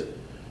it is,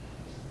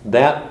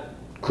 that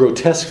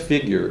grotesque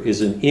figure is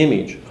an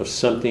image of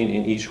something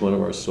in each one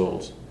of our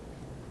souls.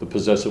 The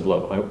possessive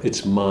love.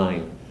 It's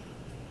mine.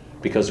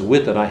 Because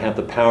with it, I have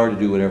the power to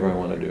do whatever I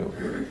want to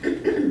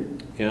do.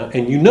 Yeah?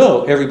 And you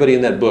know everybody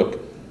in that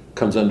book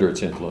comes under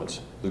its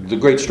influence. The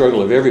great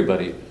struggle of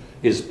everybody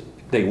is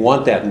they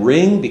want that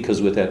ring,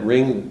 because with that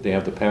ring, they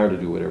have the power to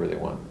do whatever they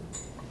want.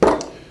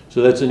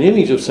 So that's an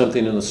image of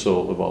something in the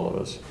soul of all of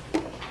us.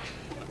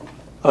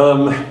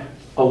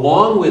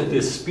 Along with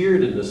this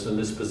spiritedness and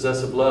this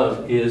possessive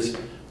love is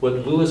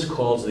what Lewis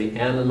calls the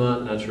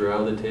anima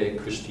naturalite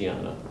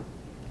Christiana.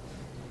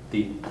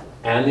 The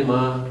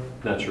anima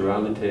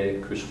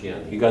naturalite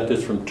Christiana. He got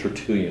this from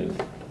Tertullian,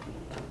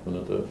 one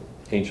of the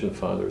ancient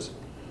fathers.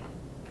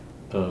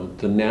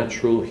 The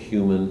natural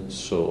human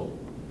soul.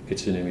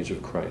 It's an image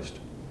of Christ.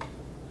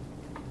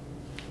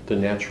 The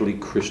naturally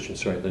Christian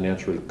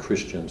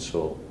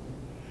soul.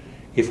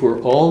 If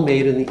we're all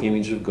made in the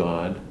image of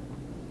God,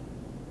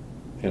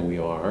 and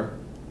we're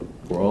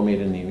all made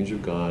in the image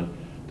of God,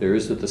 there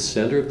is at the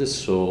center of this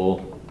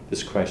soul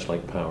this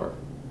Christ-like power.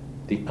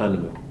 The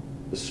anima,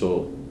 the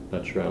soul,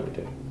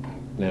 naturality,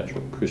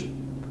 natural, Christian.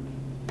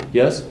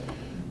 Yes?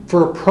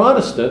 For a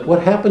Protestant,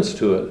 what happens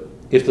to it?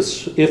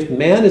 If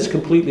man is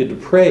completely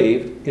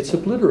depraved, it's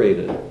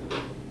obliterated.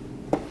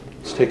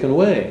 It's taken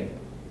away.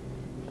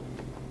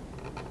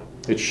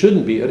 It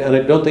shouldn't be, and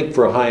I don't think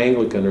for a high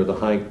Anglican or the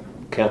high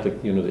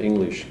Catholic, the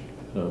English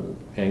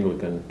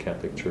Anglican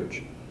Catholic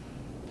Church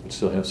would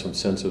still have some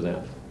sense of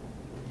that.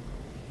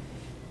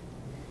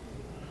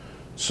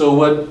 So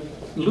what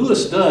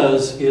Lewis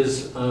does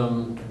is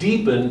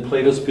deepen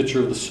Plato's picture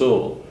of the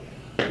soul.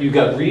 You've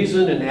got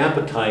reason and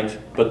appetite,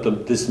 but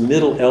this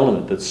middle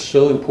element that's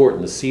so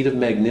important, the seat of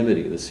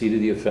magnanimity, the seat of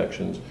the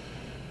affections,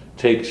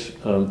 takes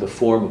the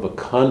form of a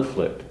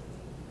conflict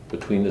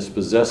between this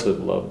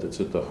possessive love that's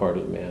at the heart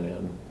of man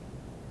and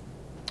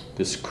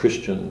this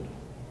Christian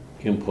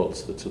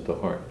impulse that's at the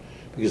heart.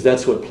 Because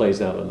that's what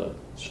plays out in the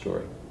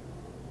story.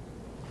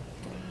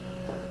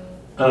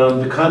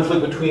 The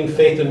conflict between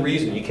faith and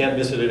reason. You can't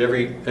miss it at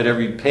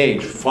every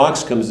page.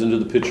 Fox comes into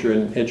the picture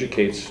and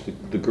educates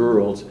the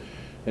girls,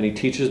 and he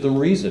teaches them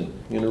reason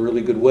in a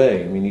really good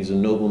way. I mean, he's a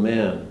noble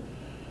man.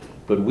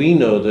 But we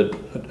know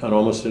that on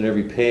almost in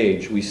every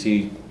page, we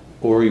see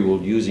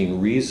Oriole using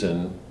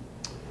reason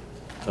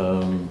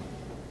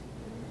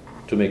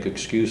to to make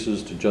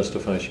excuses, to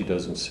justify she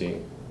doesn't see.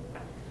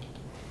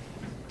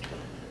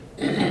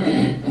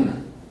 I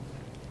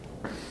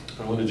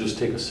want to just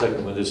take a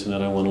second with this, and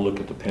then I want to look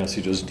at the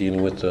passages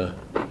dealing with the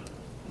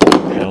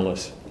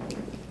palace.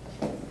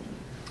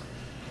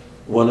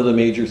 One of the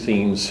major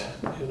themes,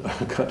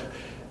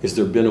 is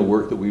there been a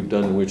work that we've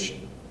done in which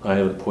I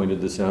haven't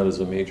pointed this out as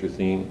a major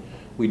theme?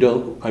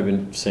 I've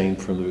been saying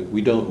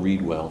we don't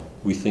read well.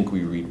 We think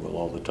we read well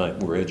all the time.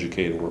 We're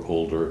educated, we're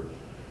older.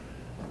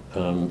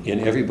 In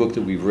every book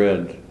that we've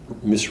read,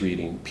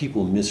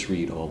 people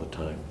misread all the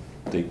time.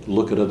 They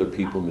look at other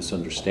people,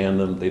 misunderstand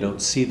them. They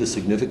don't see the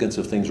significance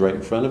of things right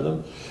in front of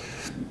them.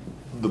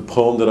 The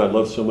poem that I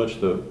love so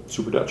much, the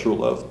Supernatural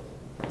Love.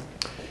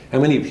 How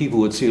many people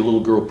would see a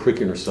little girl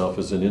pricking herself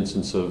as an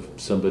instance of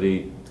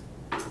somebody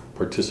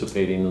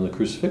participating in the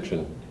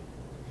crucifixion?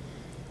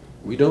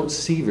 We don't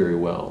see very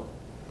well.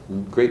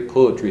 Great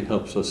poetry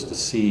helps us to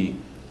see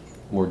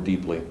more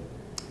deeply.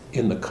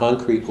 In the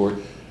concrete,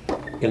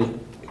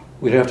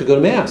 we'd have to go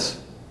to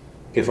Mass.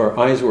 If our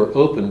eyes were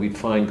open, we'd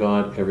find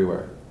God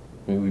everywhere.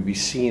 We'd be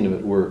seeing Him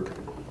at work.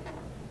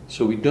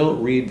 So we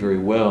don't read very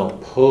well.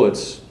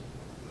 Poets,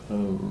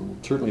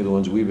 certainly the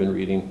ones we've been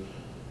reading,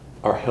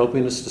 are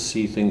helping us to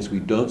see things we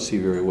don't see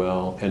very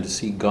well and to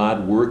see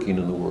God working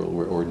in the world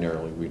where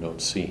ordinarily we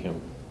don't see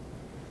Him.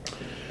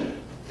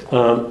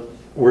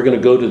 We're going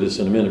to go to this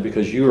in a minute,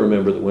 because you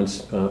remember that when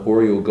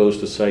Oriole goes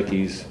to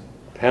Psyche's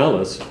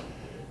palace,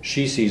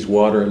 she sees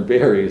water and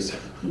berries.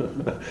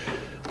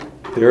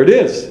 There it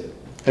is.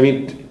 I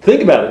mean,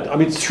 think about it. I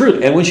mean, it's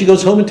true. And when she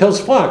goes home and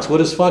tells Fox, what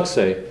does Fox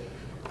say?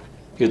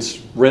 It's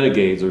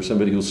renegades or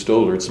somebody who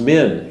stole her. It's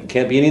men. It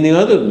can't be anything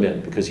other than men,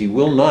 because he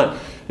will not.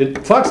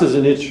 Fox is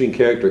an interesting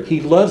character.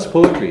 He loves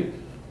poetry,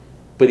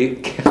 but he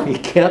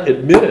can't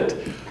admit it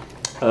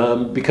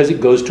because it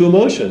goes to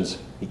emotions.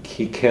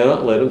 He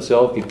cannot let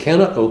himself, he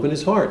cannot open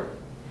his heart.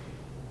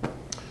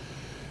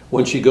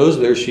 When she goes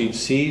there, she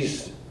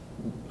sees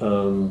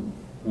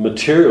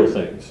material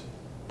things.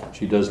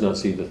 She does not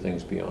see the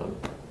things beyond.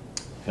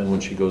 And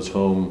when she goes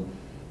home,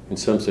 in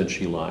some sense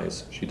she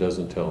lies. She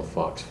doesn't tell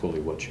Fox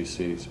fully what she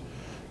sees.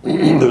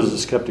 There's a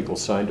skeptical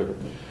side to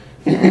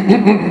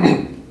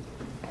her.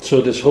 So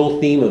this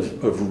whole theme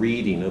of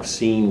reading, of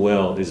seeing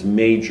well, is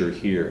major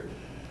here.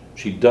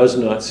 She does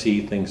not see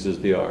things as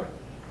they are.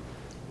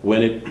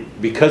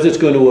 Because it's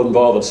going to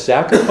involve a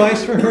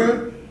sacrifice for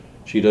her,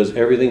 she does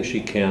everything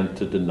she can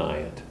to deny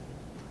it.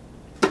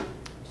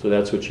 So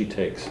that's what she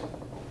takes.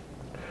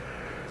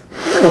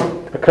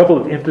 A couple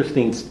of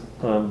interesting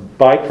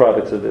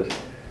byproducts of this.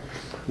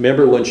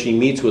 Remember when she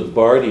meets with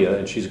Bardia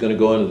and she's going to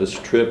go on this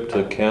trip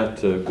to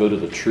go to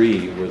the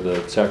tree where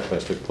the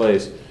sacrifice took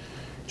place.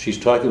 She's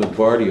talking with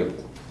Bardia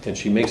and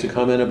she makes a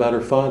comment about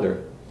her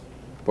father.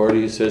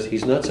 Bardia says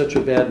he's not such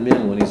a bad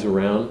man when he's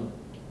around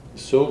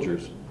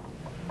soldiers.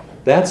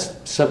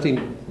 That's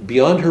something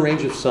beyond her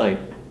range of sight.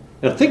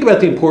 Now think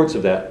about the importance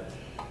of that.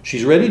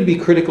 She's ready to be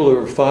critical of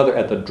her father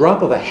at the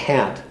drop of a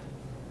hat.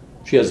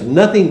 She has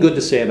nothing good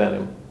to say about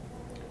him.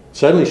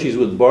 Suddenly she's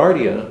with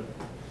Bardia,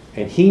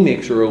 and he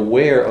makes her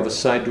aware of a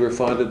side to her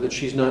father that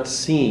she's not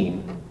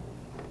seen.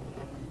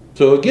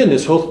 So again,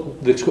 this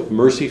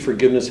mercy,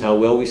 forgiveness, how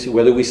well we see,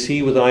 whether we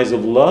see with eyes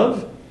of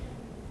love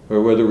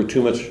or whether we're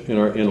too much in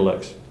our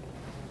intellects.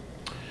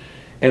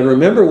 And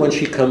remember when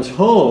she comes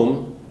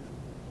home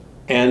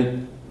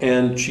and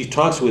she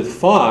talks with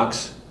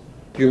Fox,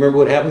 do you remember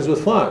what happens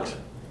with Fox?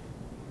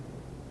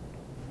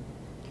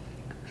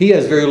 He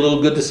has very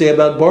little good to say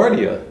about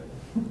Bardia.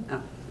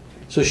 Oh.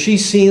 So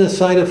she's seen a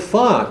side of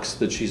Fox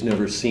that she's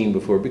never seen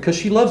before because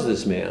she loves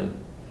this man.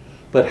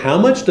 But how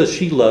much does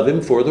she love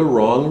him for the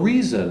wrong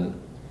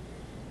reason?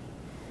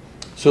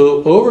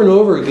 So over and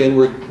over again,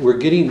 we're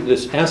getting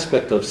this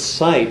aspect of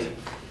sight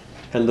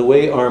and the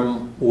way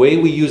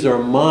we use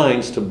our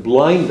minds to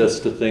blind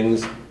us to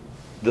things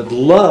that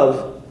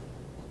love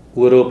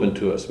would open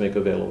to us, make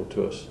available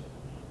to us.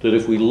 That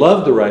if we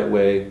loved the right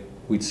way,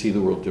 we'd see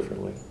the world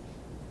differently.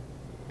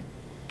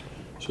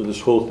 So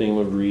this whole theme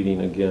of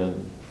reading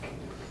again.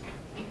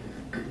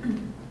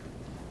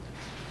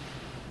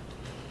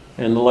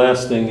 And the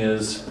last thing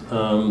is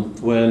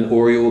when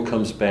Oriole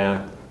comes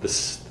back,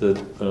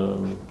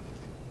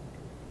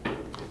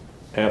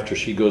 after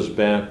she goes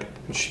back,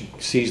 she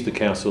sees the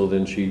castle,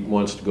 then she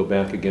wants to go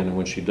back again, and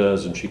when she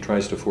does, and she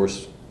tries to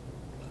force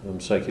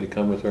Psyche to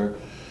come with her.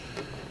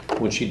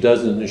 When she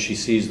doesn't, and she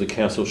sees the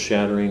castle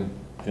shattering,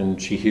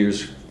 and she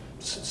hears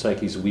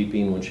Psyche's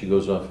weeping when she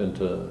goes off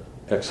into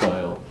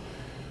exile.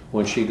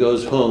 When she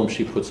goes home,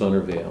 she puts on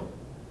her veil.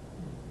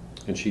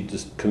 And she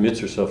just commits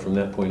herself from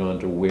that point on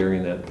to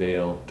wearing that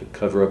veil to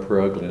cover up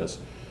her ugliness.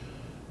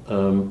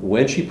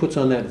 When she puts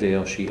on that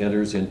veil, she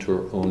enters into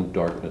her own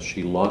darkness.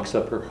 She locks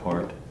up her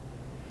heart.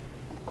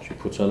 She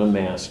puts on a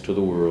mask to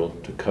the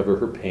world to cover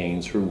her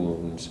pains, her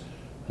wounds,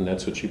 and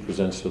that's what she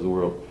presents to the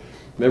world.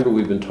 Remember,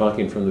 we've been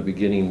talking from the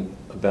beginning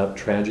about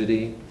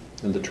tragedy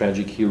and the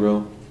tragic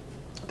hero,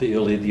 the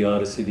Iliad, the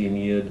Odyssey, the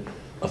Aeneid,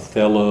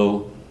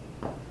 Othello.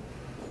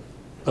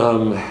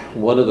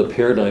 One of the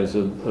paradigms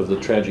of the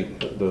tragic,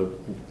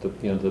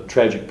 the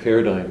tragic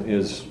paradigm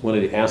is, one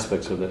of the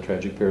aspects of that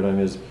tragic paradigm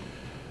is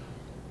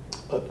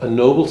a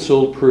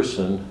noble-souled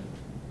person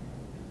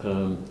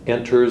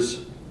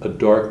enters a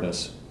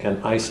darkness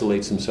and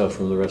isolates himself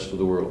from the rest of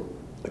the world.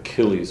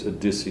 Achilles,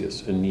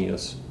 Odysseus,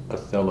 Aeneas,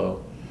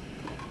 Othello.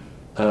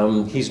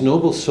 He's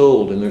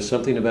noble-souled, and there's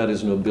something about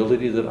his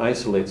nobility that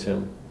isolates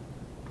him.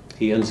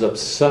 He ends up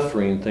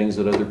suffering things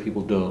that other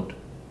people don't.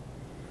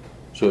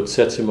 So it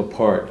sets him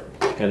apart.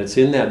 And it's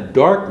in that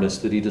darkness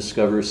that he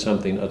discovers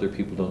something other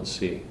people don't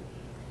see.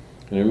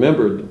 And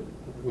remember,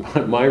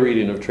 my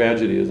reading of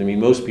tragedy is,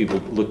 most people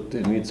look,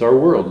 it's our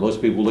world,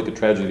 most people look at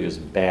tragedy as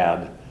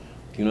bad.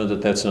 You know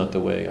that's not the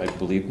way, I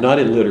believe, not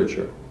in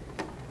literature.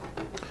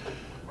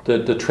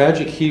 The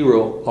tragic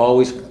hero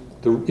always,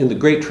 in the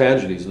great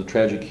tragedies, the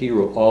tragic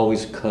hero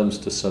always comes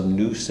to some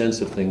new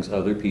sense of things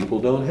other people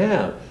don't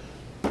have.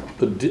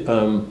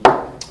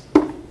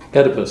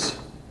 Oedipus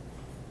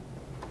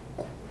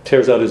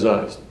tears out his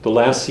eyes. The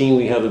last scene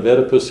we have of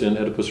Oedipus in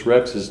Oedipus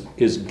Rex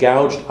is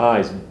gouged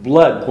eyes,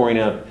 blood pouring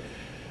out,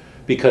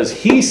 because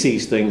he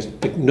sees things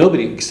that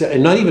nobody,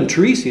 and not even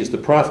Tiresias, the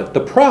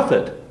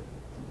prophet,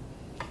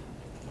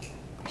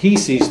 he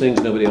sees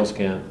things nobody else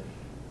can.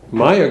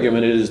 My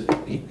argument is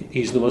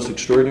he's the most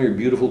extraordinary,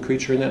 beautiful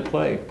creature in that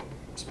play.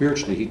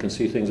 Spiritually, he can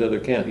see things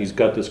others can't. He's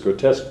got this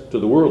grotesque, to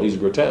the world, he's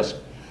grotesque.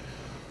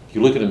 If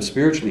you look at him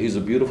spiritually, he's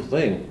a beautiful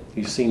thing.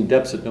 He's seen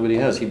depths that nobody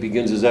has. He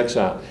begins his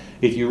exile.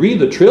 If you read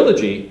the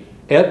trilogy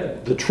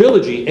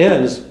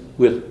ends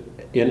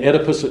in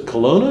Oedipus at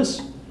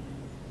Colonus,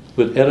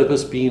 with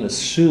Oedipus being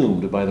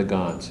assumed by the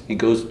gods. He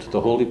goes to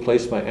the holy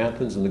place by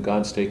Athens, and the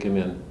gods take him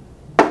in.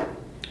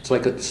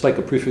 It's like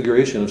a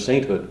prefiguration of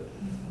sainthood.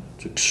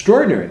 It's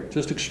extraordinary,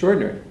 just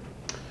extraordinary.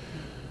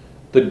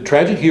 The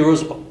tragic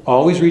heroes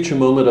always reach a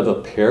moment of a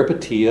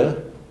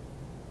peripeteia,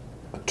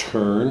 a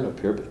turn,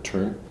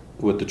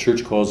 what the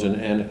church calls an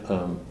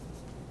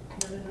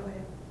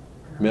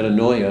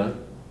metanoia,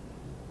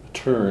 a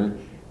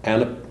turn,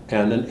 and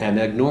an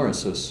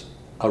anagnorisis,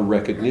 a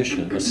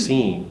recognition, a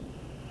seeing.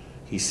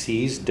 He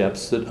sees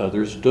depths that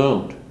others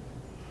don't.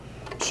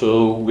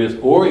 So with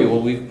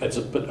Oriole, as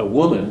a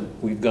woman,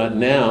 we've got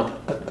now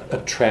a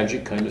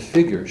tragic kind of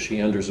figure. She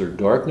enters her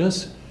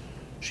darkness.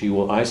 She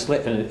will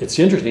isolate, and it's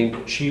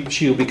interesting.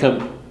 She will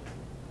become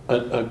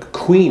a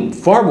queen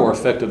far more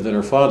effective than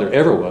her father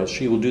ever was.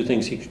 She will do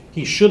things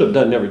he should have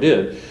done, never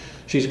did.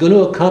 She's going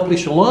to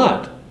accomplish a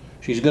lot.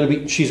 She's going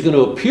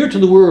to appear to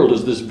the world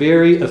as this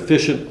very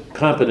efficient,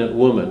 competent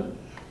woman.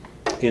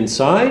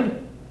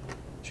 Inside,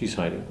 she's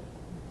hiding.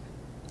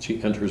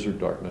 She enters her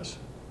darkness.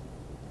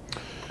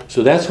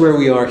 So that's where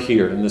we are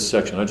here in this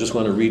section. I just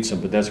want to read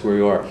some, but that's where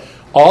we are.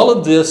 All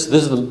of this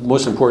is the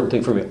most important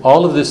thing for me.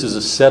 All of this is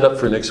a setup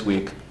for next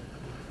week,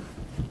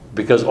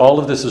 because all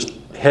of this is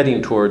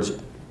heading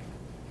towards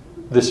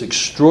this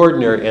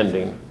extraordinary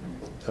ending.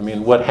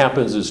 What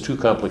happens is too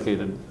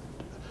complicated.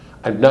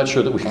 I'm not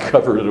sure that we can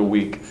cover it in a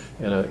week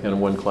in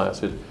one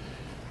class.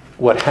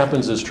 What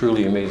happens is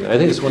truly amazing. I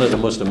think it's one of the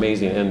most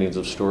amazing endings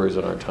of stories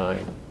in our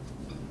time.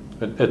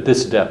 At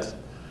this depth.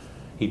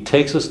 He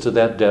takes us to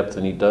that depth,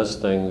 and he does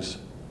things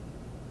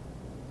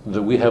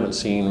that we haven't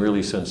seen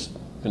really since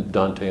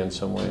Dante in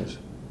some ways.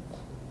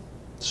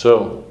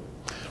 So,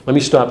 let me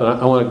stop, and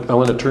I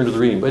want to turn to the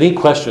reading. But any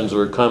questions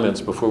or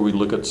comments before we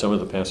look at some of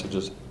the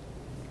passages?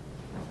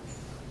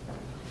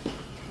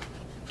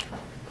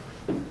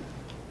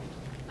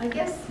 I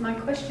guess my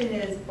question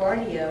is,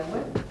 Bardia,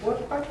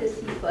 what part does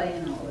he play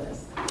in all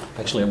this?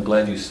 Actually, I'm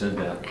glad you said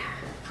that.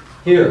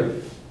 Here.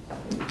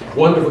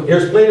 Wonderful.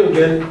 Here's Plato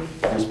again.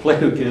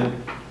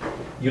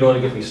 You don't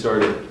want to get me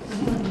started.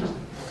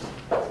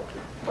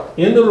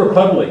 In the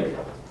Republic,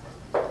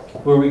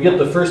 where we get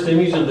the first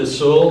image of the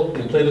soul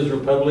in Plato's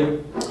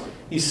Republic,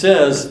 he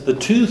says the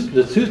two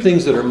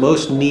things that are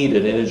most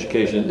needed in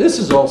education. This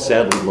is all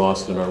sadly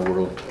lost in our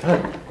world.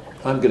 God,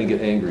 I'm going to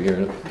get angry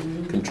here.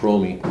 Control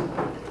me.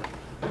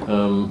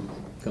 I'm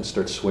going to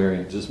start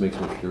swearing. It just makes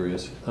me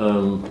furious.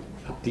 The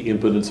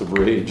impotence of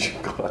rage.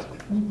 God.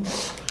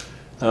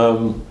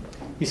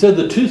 He said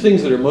the two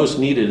things that are most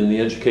needed in the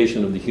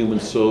education of the human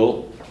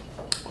soul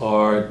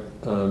are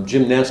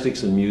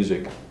gymnastics and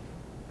music.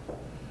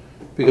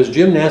 Because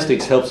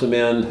gymnastics helps a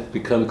man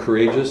become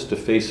courageous to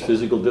face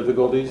physical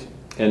difficulties,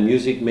 and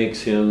music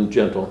makes him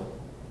gentle.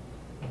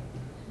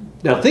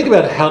 Now think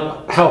about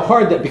how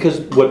hard that, because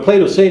what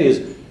Plato's saying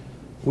is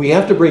we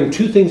have to bring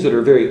two things that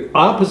are very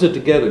opposite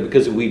together,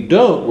 because if we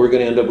don't, we're going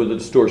to end up with a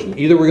distortion.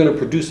 Either we're going to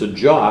produce a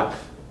jock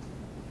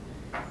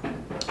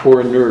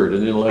or a nerd,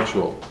 an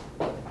intellectual.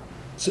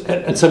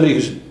 And somebody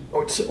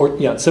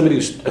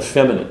who's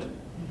effeminate.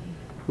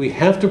 We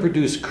have to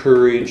produce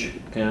courage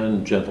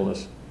and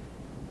gentleness.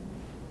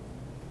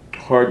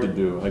 Hard to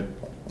do. I'm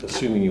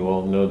assuming you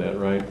all know that,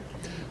 right?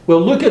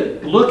 Well, look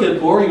at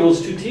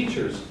Oriole's two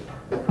teachers.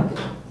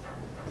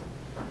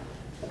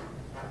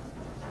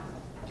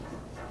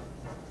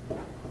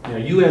 Now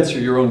you answer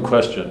your own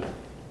question.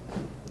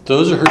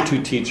 Those are her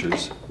two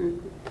teachers.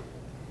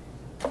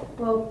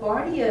 Well,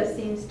 Bardia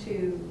seems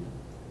to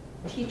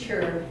teach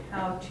her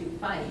how to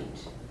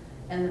fight,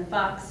 and the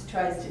fox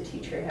tries to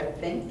teach her how to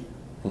think.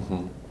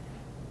 Mm-hmm.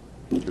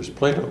 There's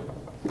Plato.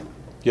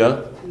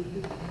 Yeah?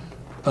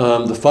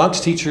 The fox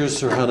teaches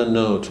her how to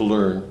know, to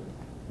learn.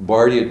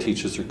 Bardia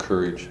teaches her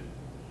courage.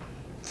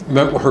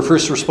 Remember her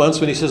first response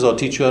when he says, I'll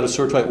teach you how to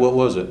sword fight, what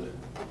was it?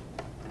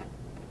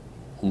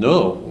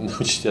 No.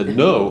 She said,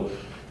 no.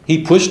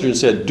 He pushed her and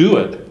said, do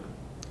it.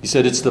 He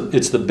said, it's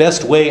the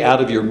best way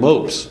out of your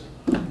mopes.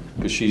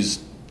 Because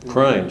she's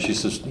crying. She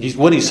says,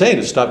 what he's saying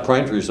is stop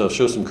crying for yourself,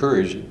 show some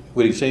courage.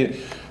 What he's saying,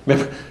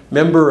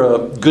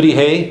 remember Goody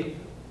Hay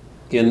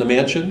in the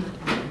mansion?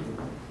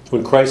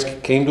 When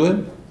Christ came to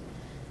him?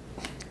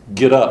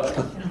 Get up.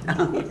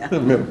 Oh, yeah.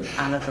 Remember.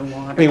 Out of the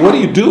water. I mean, what do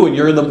you do when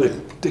you're in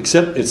the,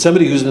 except it's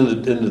somebody who's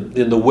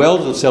in the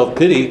wells of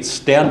self-pity,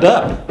 stand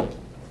up.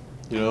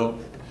 You know?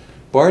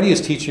 Barty is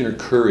teaching her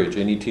courage,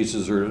 and he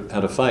teaches her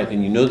how to fight,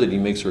 and you know that he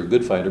makes her a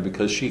good fighter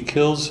because she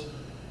kills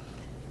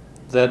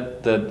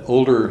the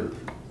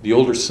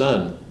older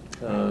son,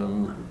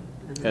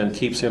 and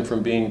keeps him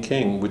from being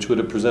king, which would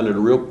have presented a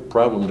real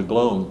problem to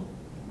Gloam.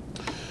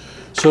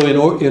 So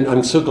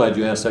I'm so glad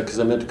you asked that because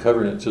I meant to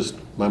cover it. Just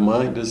my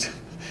mind is.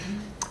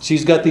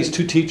 She's got these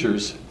two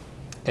teachers,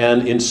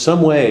 and in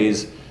some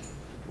ways,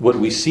 what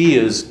we see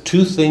is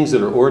two things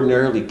that are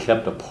ordinarily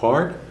kept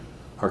apart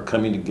are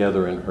coming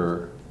together in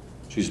her.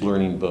 She's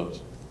learning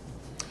both.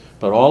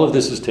 But all of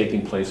this is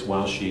taking place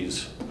while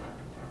she's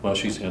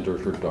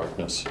entered her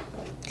darkness.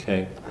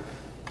 Okay?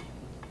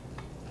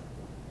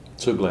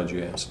 So glad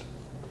you asked.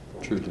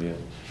 Truly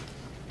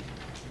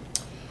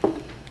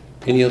am.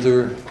 Any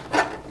other?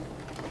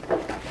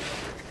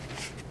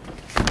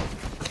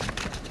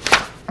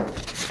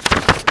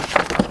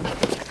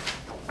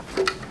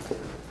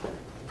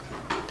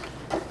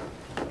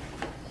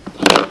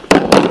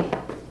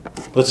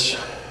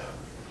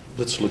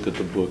 Let's look at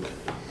the book.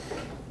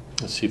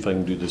 Let's see if I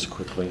can do this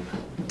quickly.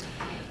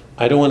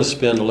 I don't want to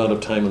spend a lot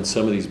of time on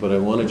some of these, but I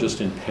want to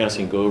just in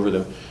passing go over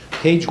them.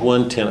 Page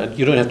 110,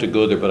 you don't have to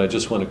go there, but I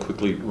just want to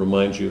quickly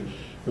remind you.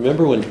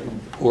 Remember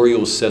when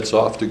Oriole sets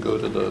off to go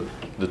to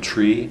the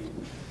tree?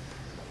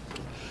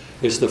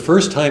 It's the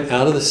first time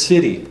out of the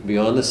city,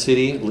 beyond the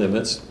city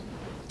limits,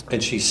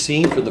 and she's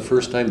seen for the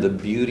first time the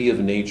beauty of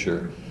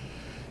nature.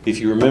 If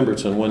you remember,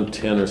 it's on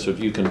 110 or so, if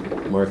you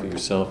can mark it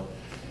yourself.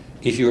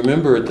 If you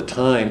remember at the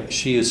time,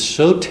 she is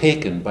so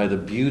taken by the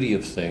beauty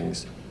of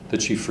things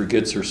that she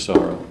forgets her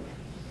sorrow.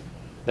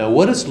 Now,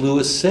 what is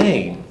Lewis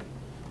saying?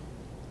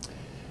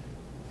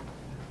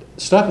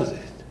 Stop with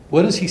it.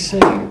 What is he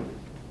saying?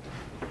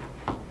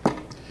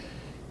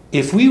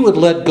 If we would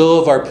let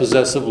go of our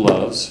possessive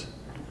loves,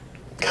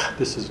 God,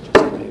 this is just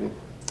amazing.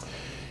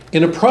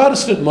 In a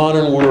Protestant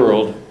modern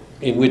world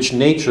in which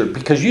nature,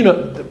 because you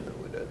know,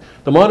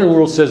 the modern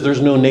world says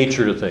there's no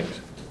nature to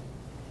things.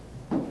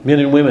 Men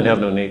and women have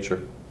no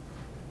nature.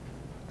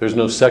 There's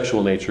no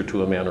sexual nature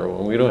to a man or a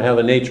woman. We don't have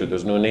a nature.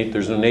 There's no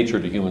nature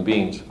to human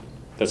beings.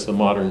 That's the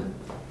modern.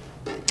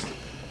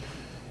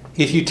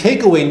 If you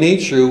take away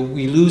nature,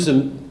 we lose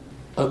a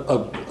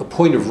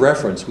point of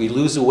reference. We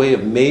lose a way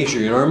of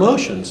measuring our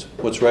emotions,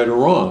 what's right or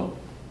wrong,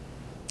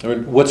 or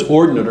what's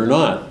ordinate or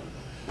not.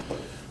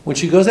 When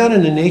she goes out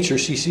into nature,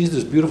 she sees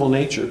this beautiful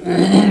nature.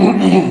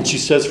 She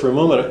says, for a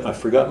moment, I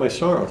forgot my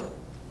sorrow.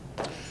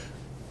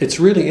 It's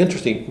really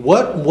interesting.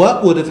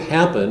 What would have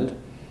happened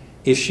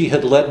if she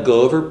had let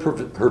go of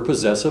her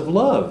possessive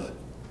love?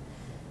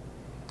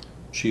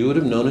 She would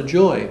have known a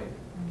joy.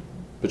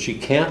 But she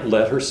can't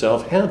let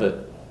herself have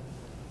it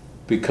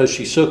because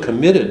she's so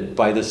committed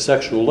by this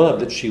sexual love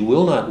that she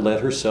will not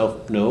let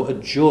herself know a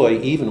joy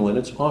even when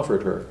it's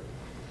offered her.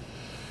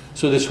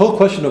 So this whole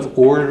question of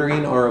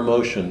ordering our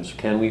emotions,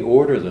 can we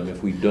order them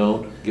if we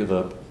don't give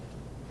up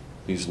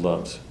these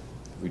loves?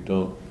 If we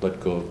don't let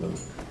go of them?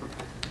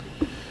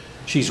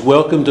 She's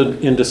welcomed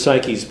into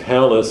Psyche's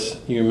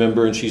palace, you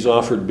remember, and she's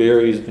offered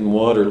berries and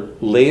water.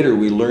 Later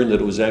we learn that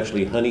it was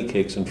actually honey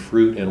cakes and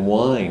fruit and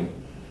wine.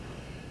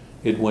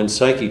 When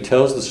Psyche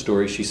tells the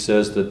story, she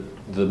says that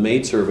the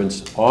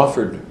maidservants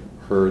offered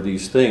her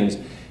these things,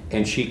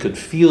 and she could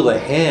feel the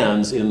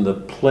hands in the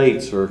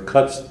plates or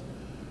cups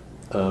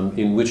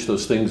in which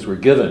those things were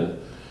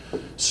given.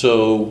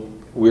 So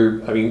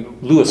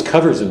Lewis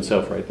covers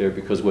himself right there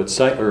because what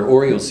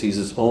Oriole sees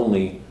is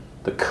only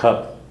the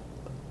cup,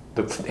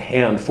 the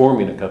hand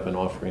forming a cup and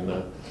offering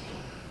that.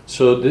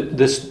 So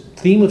this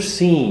theme of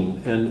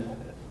seeing and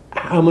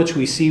how much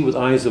we see with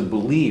eyes of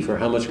belief or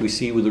how much we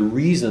see with a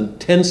reason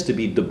tends to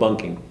be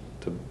debunking,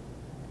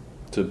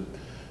 to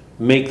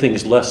make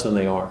things less than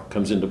they are,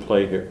 comes into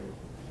play here.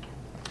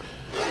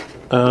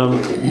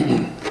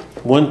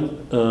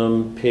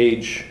 One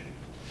page,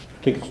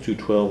 I think it's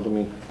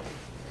 212,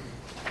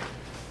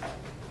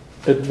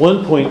 At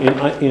one point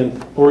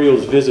in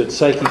Oriole's visit,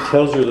 Psyche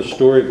tells her the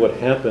story of what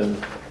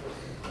happened.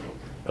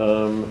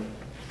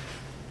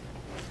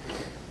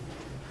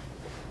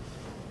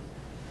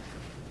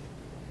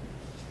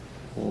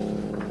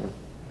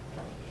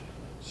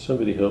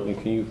 Somebody help me.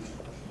 Can you?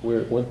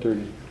 Where?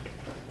 130.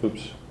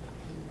 Oops.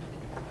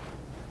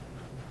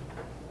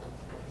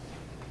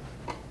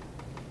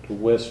 The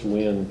west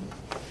wind.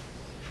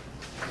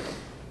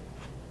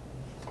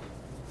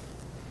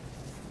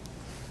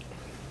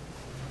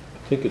 I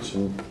think it's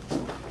in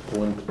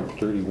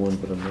 131,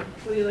 but I'm not.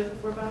 What are you looking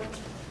for, Bob?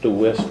 The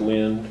west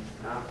wind.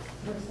 Oh.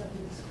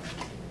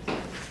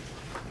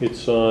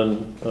 It's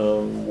on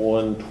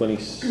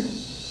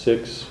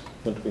 126.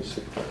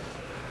 126.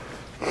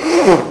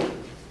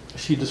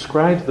 She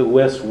described the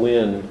west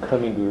wind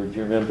coming to her, do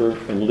you remember?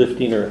 And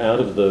lifting her out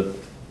of the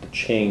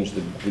change,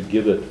 the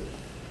gibbet.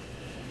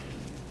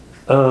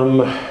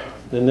 And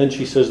then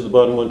she says at the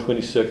bottom,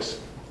 126,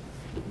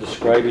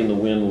 describing the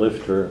wind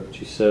lift her,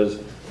 she says,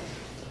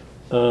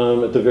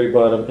 at the very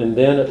bottom, and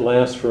then at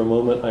last for a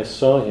moment I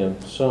saw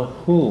him. Saw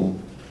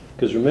whom?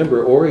 Because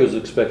remember, Oreo's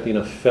expecting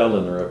a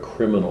felon or a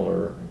criminal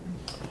or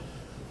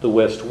the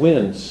west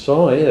wind.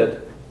 Saw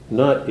it,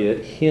 not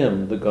it,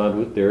 him, the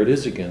God. There it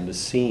is again, the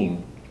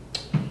scene.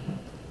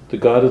 The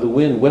God of the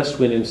wind, west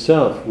wind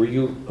himself. Were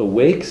you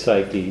awake,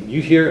 Psyche?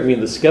 You hear, I mean,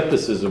 the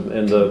skepticism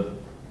and the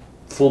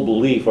full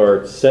belief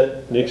are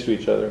set next to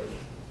each other.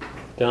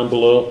 Down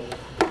below,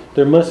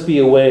 there must be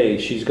a way.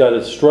 She's got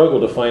to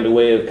struggle to find a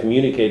way of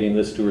communicating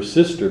this to her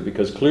sister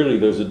because clearly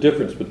there's a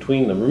difference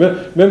between them.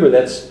 Remember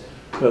there's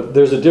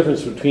a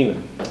difference between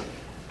them.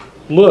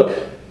 Look,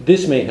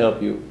 this may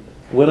help you.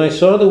 When I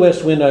saw the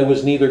west wind, I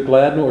was neither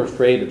glad nor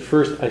afraid. At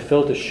first, I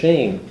felt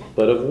ashamed.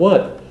 But of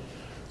what?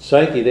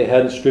 Psyche, they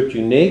hadn't stripped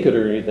you naked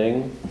or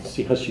anything.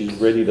 See how she's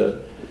ready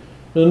to...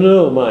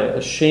 No, Maya,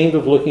 ashamed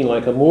of looking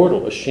like a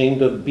mortal,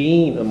 ashamed of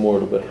being a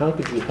mortal. But how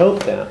could you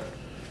help that?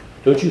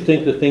 Don't you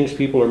think the things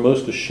people are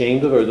most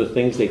ashamed of are the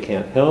things they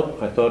can't help?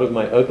 I thought of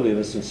my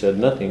ugliness and said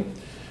nothing.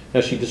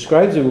 Now she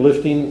describes him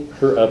lifting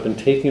her up and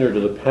taking her to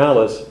the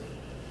palace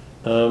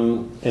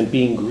and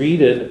being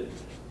greeted,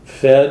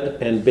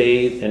 fed and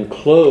bathed and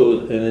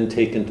clothed and then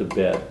taken to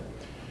bed.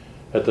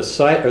 At the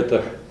sight, at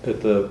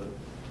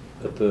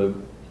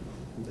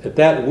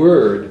that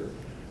word,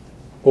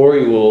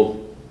 Oriol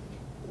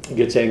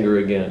gets anger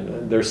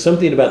again. There's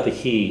something about the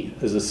he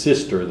as a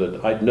sister,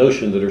 that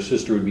notion that her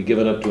sister would be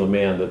given up to a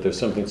man, that there's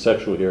something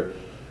sexual here,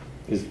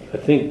 is, I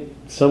think,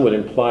 somewhat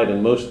implied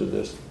in most of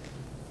this.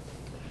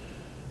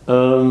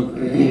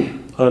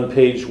 On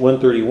page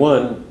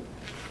 131,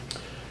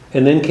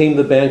 and then came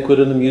the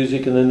banquet and the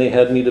music, and then they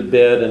had me to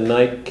bed, and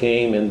night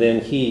came, and then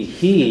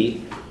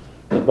he,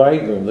 the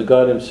bridegroom, the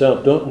God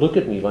himself. Don't look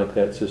at me like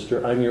that,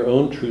 sister. I'm your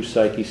own true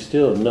Psyche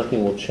still.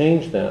 Nothing will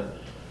change that.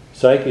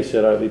 Psyche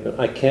said,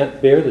 I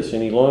can't bear this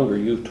any longer.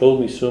 You've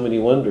told me so many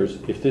wonders.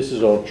 If this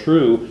is all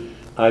true,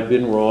 I've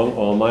been wrong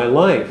all my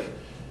life.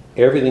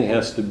 Everything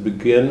has to be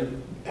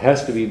begun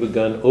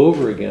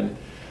over again.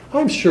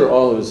 I'm sure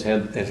all of us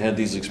have had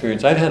these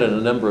experiences. I've had it a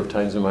number of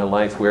times in my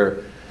life where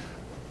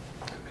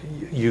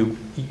you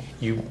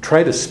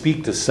try to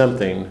speak to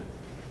something,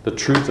 the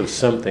truth of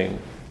something.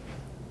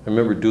 I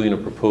remember doing a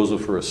proposal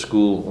for a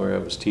school where I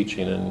was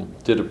teaching and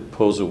did a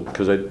proposal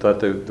because I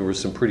thought there were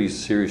some pretty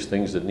serious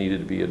things that needed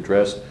to be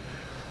addressed.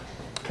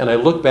 And I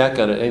looked back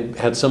on it and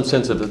had some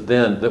sense of it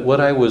then, that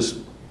what I was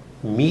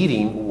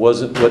meeting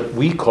wasn't what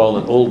we call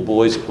an old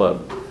boys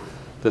club.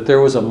 That there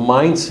was a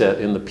mindset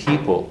in the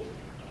people,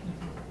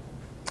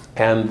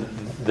 and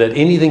that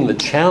anything that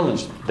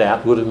challenged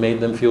that would have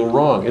made them feel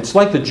wrong. It's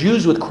like the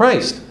Jews with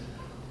Christ.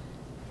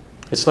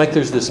 It's like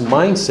there's this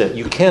mindset.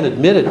 You can't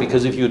admit it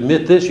because if you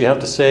admit this, you have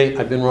to say,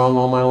 I've been wrong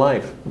all my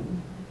life.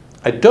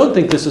 I don't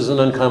think this is an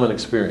uncommon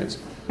experience.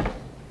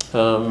 That's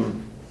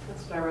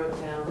what I wrote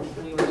down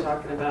when you were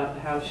talking about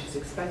how she's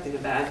expecting a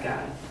bad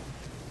guy,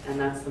 and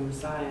that's the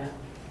Messiah.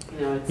 You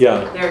know,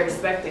 they're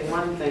expecting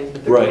one thing,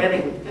 but they're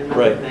getting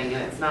another thing,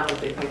 and it's not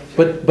what they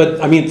pictured. But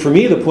I mean, for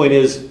me, the point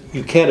is,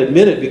 you can't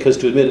admit it because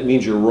to admit it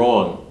means you're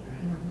wrong.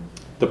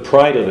 The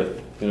pride of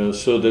it,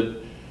 so that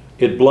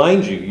it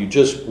blinds you. You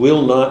just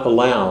will not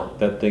allow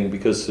that thing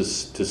because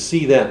to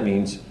see that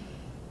means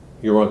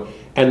you're wrong.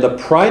 And the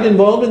pride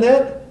involved in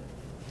that,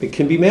 it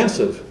can be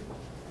massive,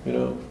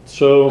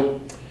 So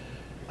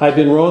I've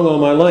been wrong all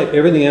my life.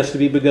 Everything has to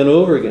be begun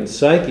over again.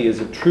 Psyche,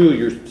 is it true?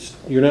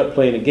 You're not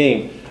playing a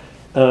game.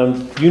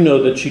 You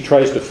know that she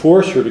tries to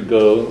force her to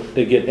go.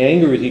 They get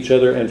angry with each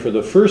other, and for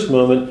the first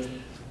moment,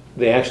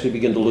 they actually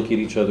begin to look at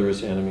each other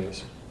as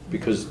enemies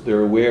because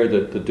they're aware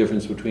that the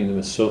difference between them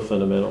is so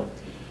fundamental.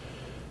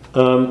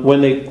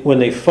 When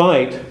they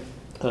fight,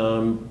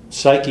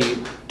 Psyche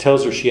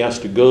tells her she has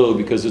to go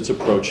because it's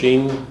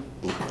approaching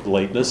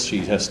lateness. She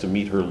has to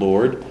meet her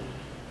Lord.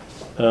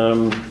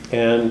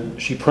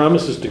 And she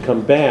promises to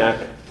come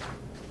back.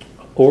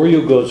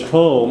 Oreo goes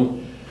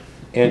home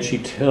and she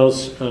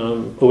tells...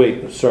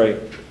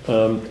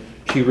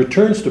 she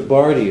returns to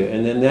Bardia,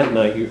 and then that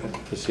night...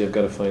 let's see, I've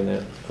got to find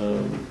that.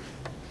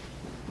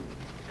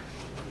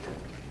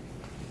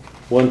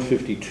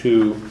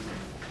 152...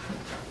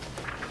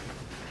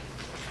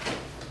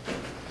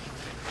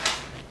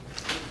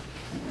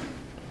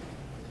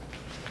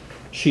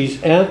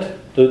 She's at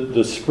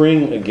the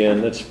spring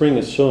again. That spring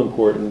is so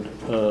important.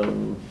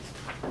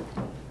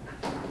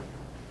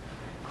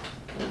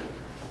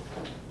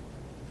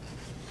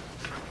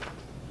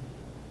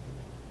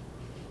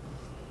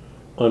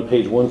 on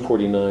page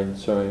 149,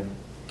 sorry.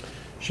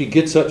 She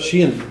gets up,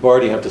 she and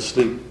Barty have to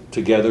sleep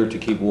together to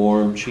keep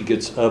warm. She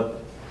gets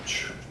up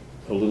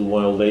a little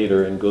while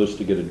later and goes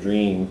to get a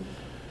dream.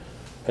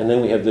 And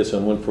then we have this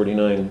on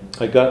 149.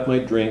 I got my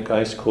drink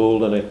ice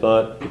cold and I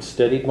thought, it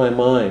steadied my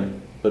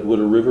mind, but would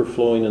a river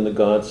flowing in the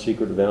God's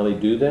secret valley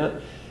do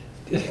that?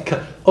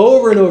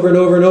 Over and over and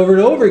over and over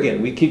and over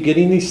again. We keep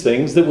getting these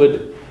things that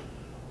would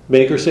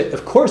make her say,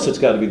 of course it's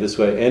got to be this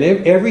way. And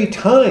every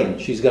time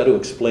she's got to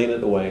explain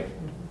it away.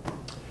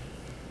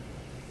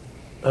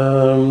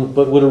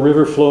 But would a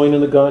river flowing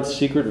in the God's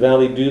secret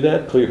valley do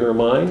that, clear her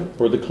mind,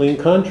 or the clean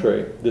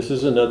contrary? This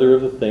is another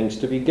of the things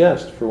to be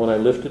guessed. For when I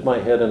lifted my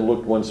head and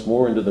looked once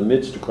more into the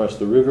midst across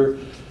the river,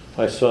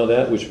 I saw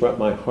that which brought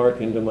my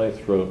heart into my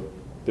throat.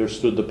 There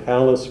stood the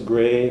palace,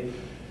 gray,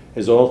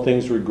 as all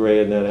things were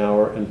gray in that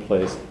hour and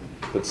place,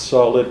 but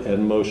solid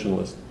and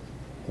motionless.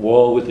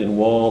 Wall within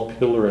wall,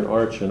 pillar and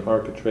arch and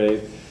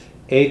architrave,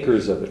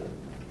 acres of it,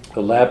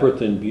 a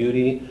labyrinth in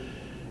beauty.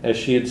 As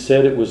she had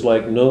said, it was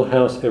like no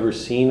house ever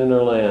seen in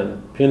our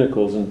land.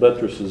 Pinnacles and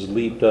buttresses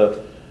leaped up.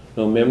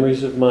 No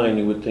memories of mine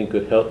you would think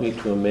could help me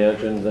to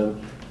imagine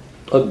them.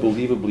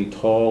 Unbelievably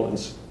tall and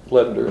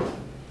splendor,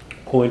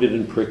 pointed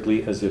and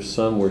prickly as if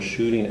some were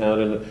shooting out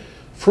in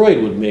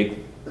Freud would make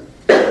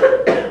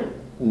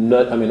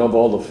of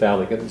all the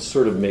phallic, it would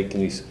sort of make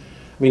these,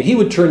 he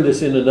would turn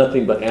this into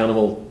nothing but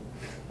animal,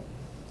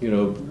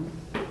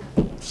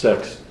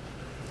 sex.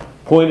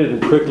 Pointed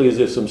and prickly as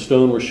if some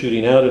stone were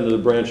shooting out into the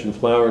branch and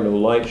flower. No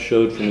light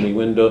showed from any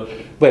window.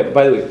 But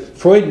by the way,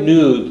 Freud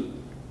knew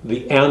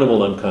the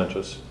animal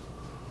unconscious.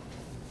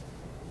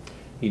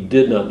 He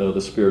did not know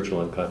the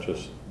spiritual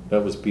unconscious.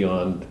 That was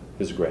beyond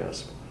his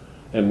grasp.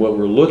 And what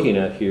we're looking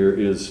at here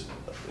is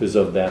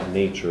of that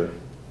nature.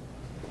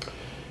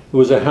 It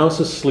was a house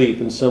asleep,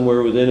 and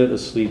somewhere within it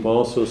asleep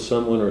also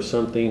someone or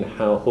something,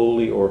 how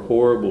holy or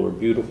horrible or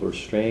beautiful or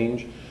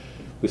strange,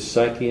 with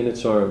Psyche in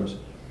its arms.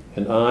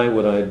 And I,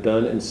 what I had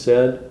done and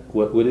said,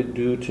 what would it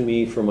do to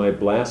me for my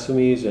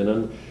blasphemies?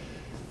 And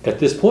at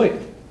this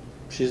point,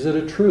 she's at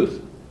a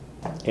truth.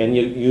 And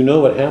you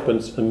know what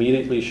happens.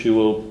 Immediately she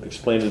will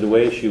explain it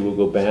away. She will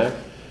go back.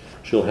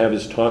 She'll have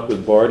his talk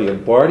with Barty.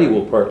 And Barty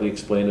will partly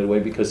explain it away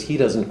because he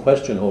doesn't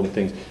question holy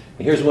things.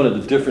 And here's one of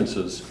the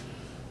differences.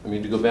 To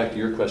go back to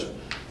your question.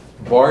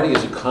 Barty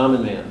is a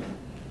common man.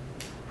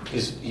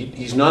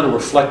 He's not a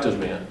reflective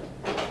man.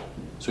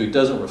 So he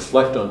doesn't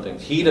reflect on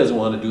things. He doesn't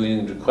want to do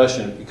anything to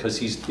question it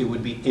because it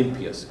would be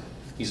impious.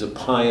 He's a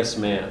pious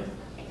man.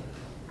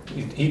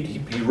 He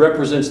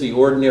represents the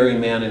ordinary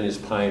man in his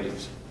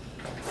pieties.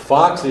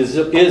 Fox is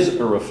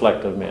a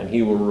reflective man.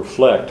 He will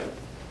reflect.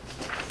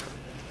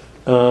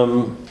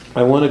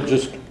 I want to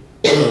just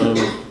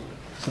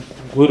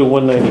go to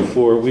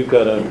 194.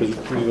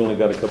 Because we've only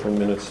got a couple of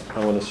minutes.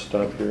 I want to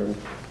stop here.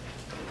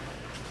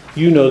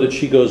 You know that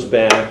she goes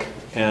back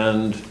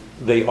and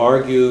they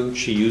argue.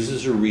 She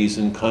uses her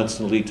reason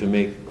constantly to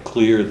make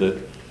clear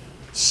that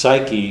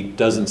Psyche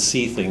doesn't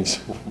see things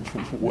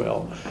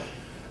well.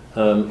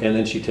 And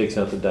then she takes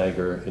out the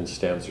dagger and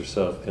stabs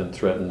herself and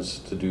threatens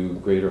to do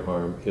greater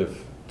harm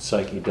if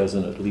Psyche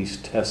doesn't at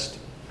least test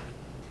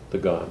the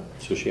god.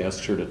 So she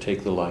asks her to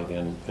take the light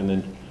in, and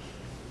then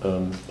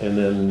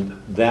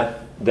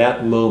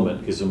that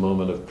moment is a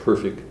moment of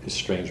perfect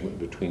estrangement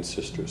between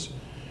sisters,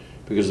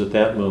 because at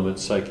that moment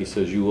Psyche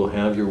says, "You will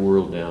have your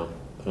world now,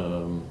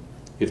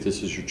 if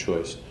this is your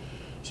choice."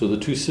 So the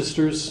two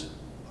sisters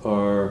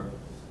are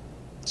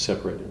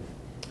separated.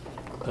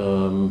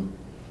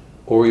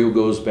 Oriel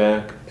goes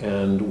back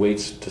and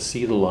waits to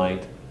see the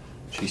light.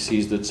 She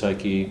sees that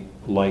Psyche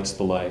lights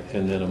the light,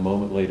 and then a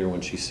moment later when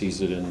she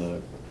sees it in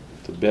the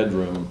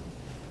bedroom,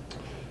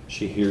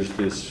 she hears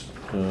this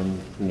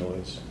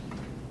noise.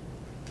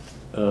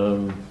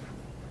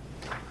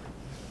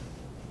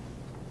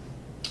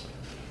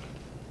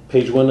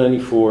 Page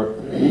 194.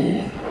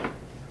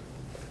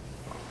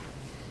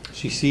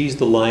 She sees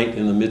the light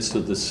in the midst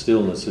of the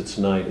stillness. It's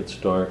night, it's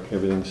dark,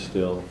 everything's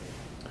still.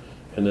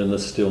 And then the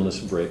stillness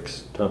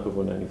breaks, top of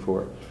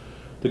 194.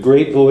 The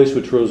great voice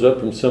which rose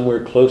up from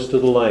somewhere close to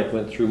the light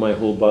went through my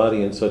whole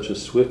body in such a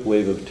swift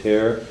wave of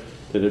terror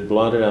that it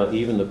blotted out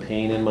even the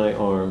pain in my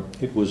arm.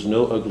 It was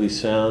no ugly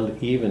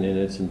sound, even in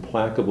its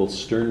implacable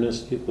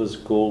sternness. It was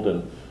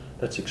golden.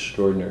 That's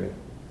extraordinary.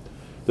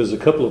 There's a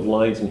couple of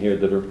lines in here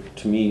that are,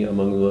 to me,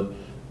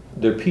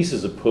 they're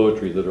pieces of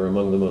poetry that are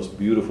among the most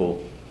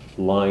beautiful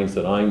lines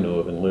that I know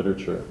of in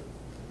literature.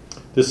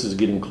 This is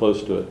getting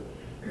close to it.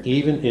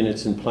 Even in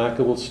its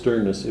implacable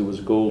sternness, it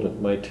was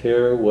golden. My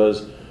terror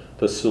was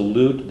the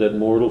salute that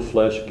mortal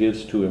flesh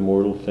gives to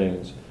immortal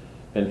things.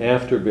 And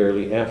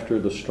barely after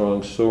the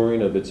strong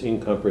soaring of its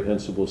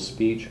incomprehensible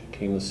speech,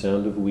 came the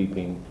sound of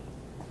weeping.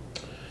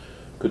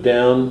 Go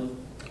down.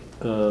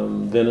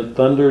 Then it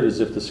thundered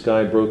as if the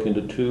sky broke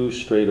into two,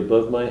 straight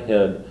above my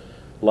head.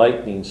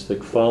 Lightnings,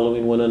 thick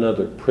following one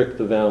another, pricked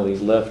the valley,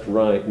 left,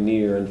 right,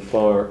 near and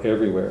far,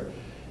 everywhere.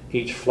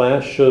 Each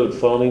flash showed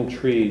falling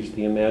trees.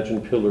 The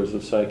imagined pillars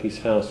of Psyche's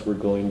house were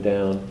going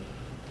down.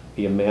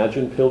 The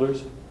imagined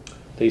pillars?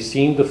 They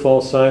seemed to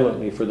fall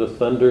silently, for the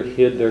thunder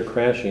hid their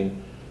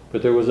crashing.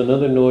 But there was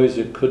another noise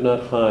it could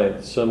not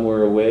hide.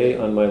 Somewhere away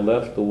on my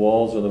left, the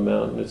walls of the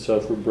mountain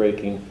itself were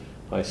breaking.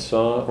 I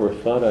saw, or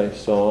thought I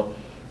saw,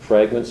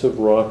 fragments of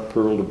rock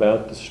hurled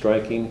about, the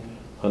striking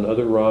on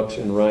other rocks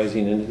and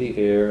rising into the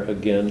air,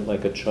 again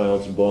like a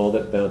child's ball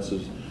that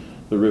bounces.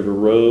 The river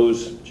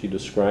rose, she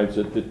describes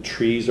it. The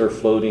trees are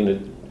floating.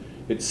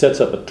 It sets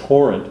up a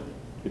torrent.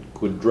 It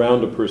would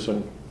drown a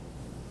person.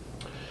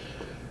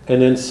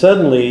 And then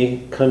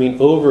suddenly, coming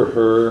over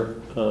her,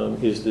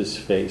 is this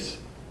face.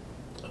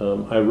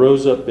 I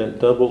rose up, bent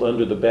double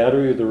under the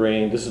battery of the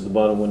rain, this is the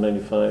bottom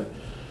 195,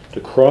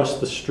 to cross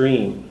the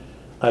stream.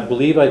 I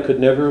believe I could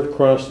never have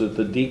crossed it,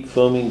 the deep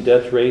foaming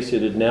death race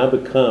it had now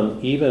become,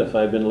 even if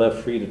I had been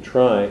left free to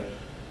try.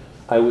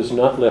 I was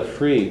not left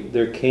free.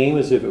 There came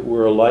as if it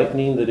were a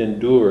lightning that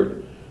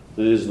endured.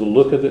 That is, the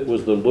look of it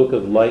was the look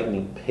of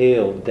lightning,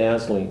 pale,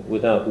 dazzling,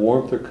 without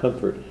warmth or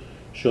comfort,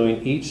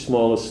 showing each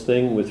smallest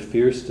thing with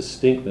fierce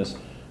distinctness,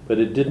 but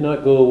it did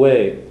not go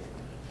away.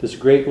 This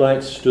great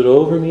light stood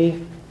over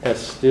me, as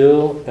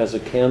still as a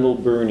candle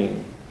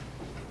burning.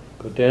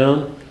 Go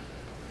down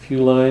a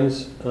few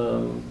lines.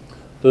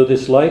 Though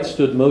this light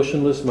stood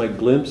motionless, my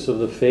glimpse of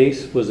the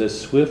face was as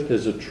swift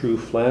as a true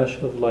flash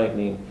of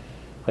lightning.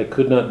 I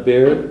could not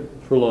bear it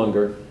for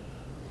longer.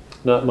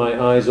 Not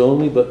my eyes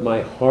only, but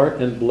my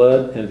heart and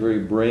blood and very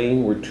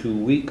brain were too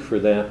weak for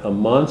that. A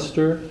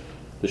monster,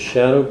 the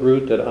shadow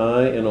brute that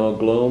I in all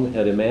gloom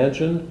had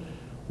imagined,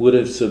 would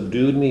have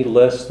subdued me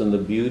less than the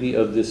beauty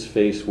of this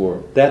face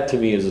wore. That to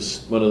me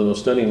is one of the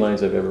most stunning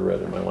lines I've ever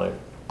read in my life.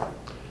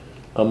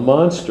 A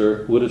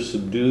monster would have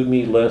subdued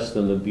me less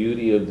than the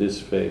beauty of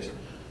this face.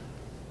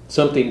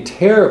 Something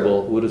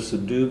terrible would have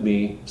subdued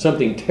me,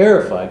 something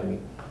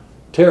terrifying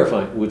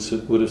would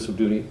have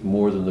subdued me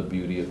more than the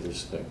beauty of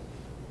this thing.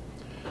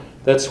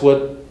 That's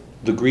what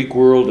the Greek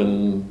world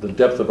and the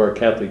depth of our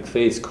Catholic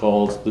faith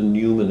calls the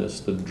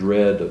numinous, the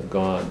dread of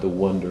God, the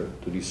wonder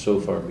that He's so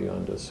far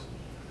beyond us.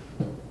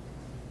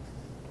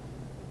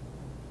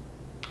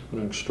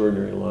 What an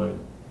extraordinary line.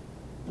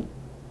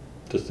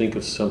 To think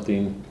of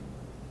something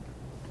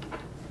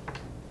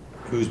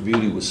whose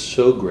beauty was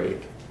so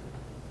great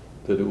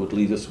that it would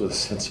leave us with a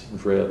sense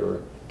of dread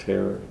or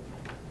terror.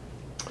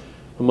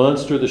 A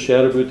monster, the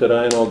shadow brute that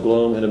I in all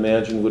gloom had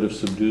imagined, would have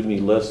subdued me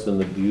less than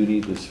the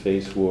beauty this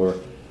face wore.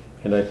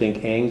 And I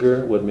think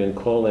anger, what men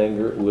call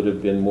anger, would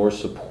have been more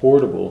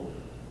supportable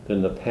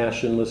than the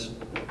passionless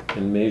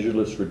and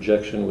measureless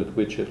rejection with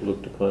which it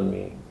looked upon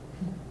me.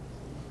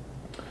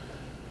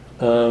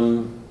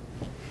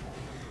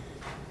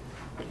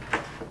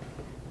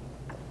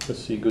 Let's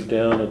see, go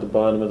down at the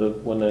bottom of the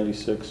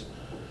 196.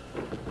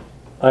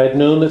 I had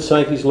known that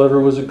Psyche's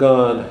lover was a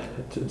god.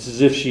 It's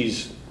as if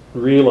she's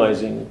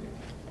realizing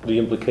the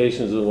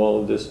implications of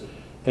all of this,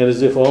 and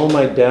as if all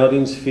my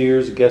doubtings,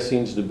 fears,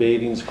 guessings,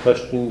 debatings,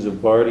 questions of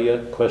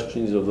Bardia,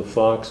 questions of the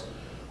fox,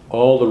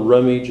 all the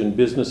rummage and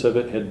business of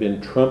it had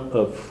been trump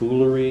of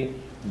foolery,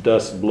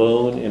 dust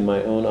blown in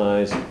my own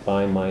eyes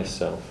by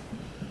myself.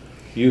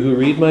 You who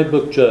read my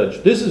book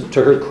judge. This is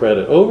to her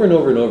credit. Over and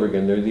over and over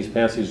again, there are these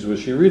passages where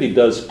she really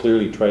does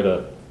clearly try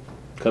to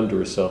come to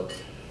herself.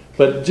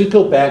 But just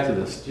go back to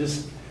this.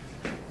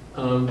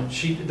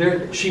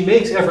 She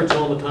makes efforts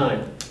all the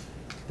time,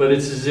 but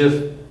it's as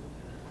if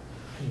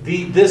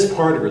this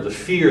part of her, the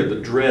fear, the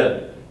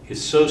dread,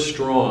 is so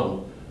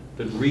strong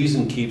that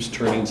reason keeps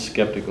turning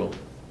skeptical.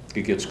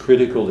 It gets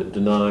critical, it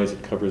denies,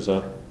 it covers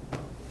up.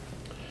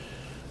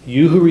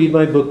 You who read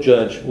my book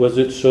judge, was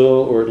it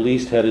so, or at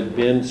least had it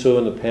been so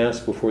in the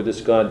past before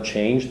this God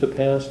changed the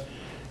past?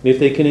 And if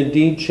they can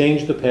indeed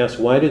change the past,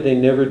 why did they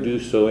never do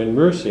so in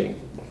mercy?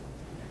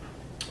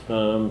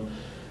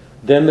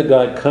 Then the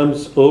God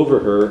comes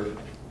over her,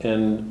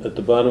 and at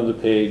the bottom of the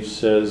page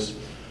says,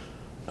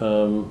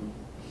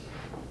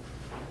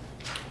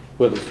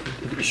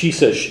 she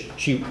says,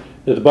 she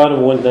at the bottom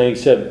of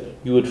 197,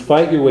 you would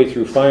fight your way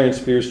through fire and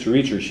spears to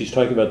reach her. She's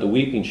talking about the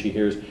weeping she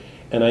hears.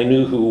 And I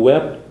knew who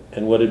wept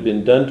and what had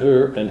been done to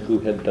her and who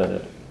had done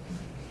it.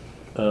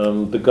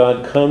 The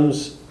God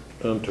comes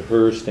to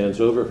her, stands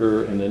over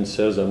her, and then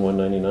says on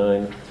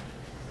 199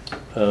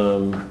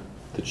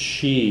 that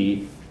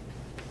she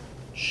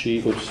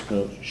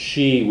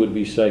would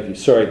be Psyche.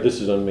 Sorry,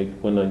 this is on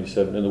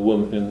 197, and the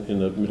woman in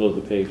the middle of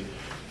the page.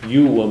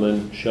 You,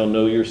 woman, shall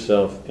know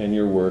yourself and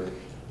your work.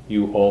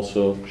 You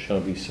also shall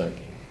be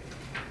Psyche.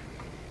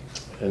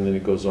 And then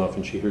it goes off,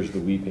 and she hears the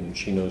weeping, and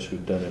she knows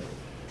who'd done it.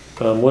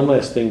 One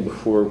last thing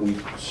before we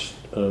finish.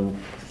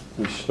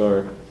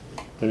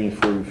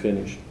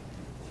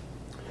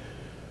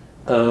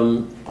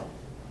 On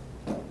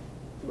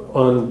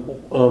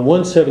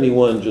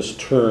 171, just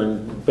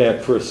turn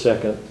back for a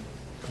second.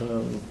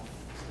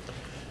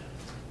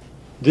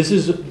 This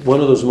is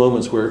one of those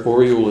moments where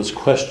Oriole is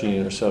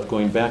questioning herself,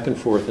 going back and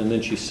forth, and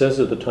then she says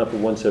at the top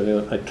of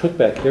 171, I took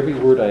back every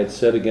word I had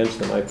said against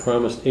them. I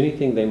promised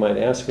anything they might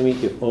ask of me,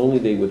 if only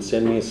they would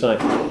send me a sign.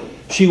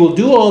 She will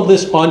do all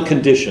this on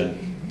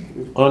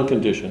condition. On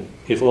condition.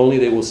 if only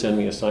they will send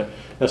me a sign.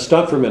 Now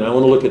stop for a minute. I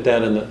want to look at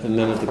that and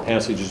then at the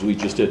passages we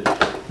just did.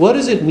 What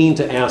does it mean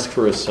to ask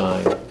for a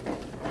sign?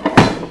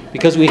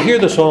 Because we hear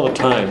this all the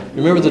time.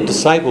 Remember the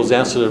disciples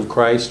asked it of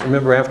Christ?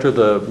 Remember after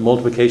the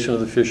multiplication of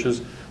the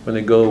fishes, when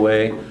they go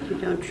away? You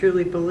don't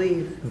truly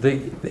believe.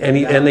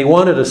 And they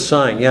wanted a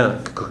sign,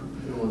 yeah.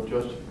 You want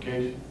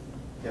justification?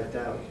 You have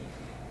doubt.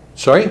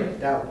 Sorry?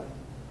 Doubt.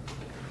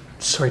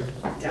 Sorry.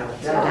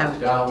 Doubt.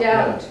 Doubt.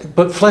 Doubt.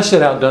 But flesh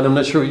that out, Dunn. I'm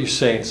not sure what you're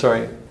saying.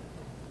 Sorry.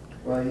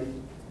 Well,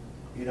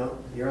 you don't,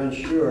 you're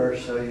unsure,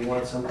 so you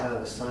want some kind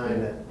of a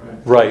sign that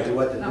Right. tells you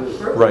what to do.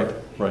 Proof.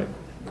 Right.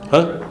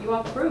 Huh? You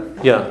want proof.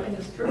 Yeah. And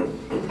it's true.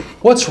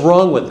 What's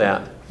wrong with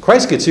that?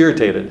 Christ gets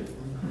irritated.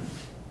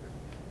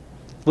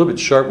 A little bit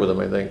sharp with him,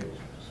 I think.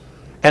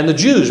 And the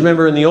Jews,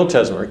 remember in the Old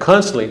Testament, are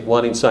constantly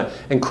wanting sign.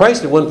 And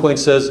Christ at one point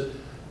says,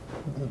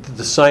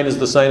 the sign is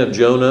the sign of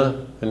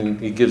Jonah, and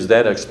he gives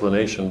that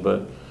explanation.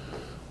 But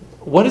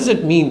what does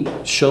it mean,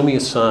 show me a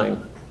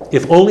sign?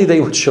 If only they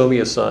would show me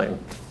a sign.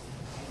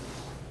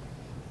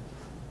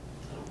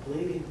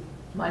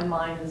 My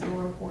mind is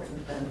more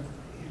important than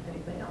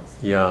anything else.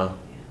 Yeah.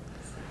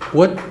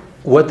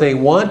 What they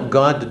want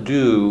God to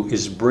do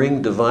is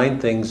bring divine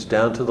things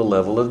down to the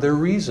level of their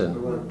We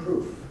reason. want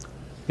proof.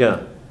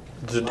 Yeah.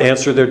 To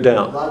answer their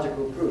doubt.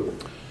 Logical proof.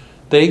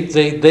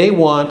 They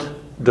want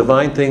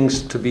divine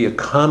things to be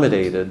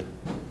accommodated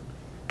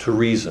to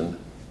reason.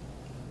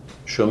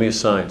 Show me a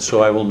sign,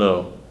 so I will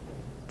know,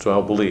 so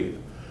I'll believe.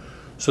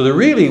 So they're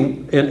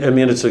really,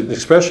 it's an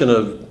expression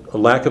of a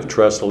lack of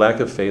trust, a lack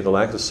of faith, a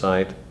lack of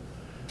sight.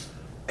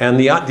 And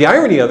the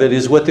irony of it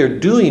is what they're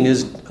doing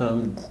is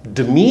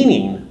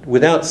demeaning,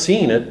 without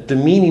seeing it,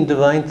 demeaning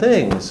divine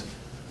things.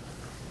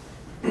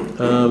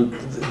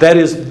 That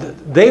is,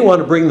 they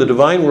want to bring the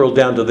divine world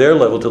down to their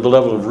level, to the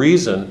level of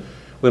reason,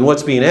 when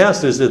what's being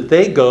asked is that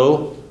they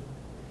go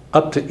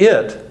up to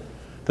it,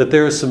 that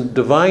there is some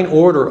divine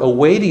order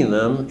awaiting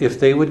them if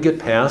they would get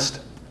past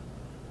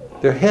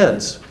their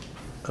heads.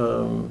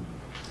 I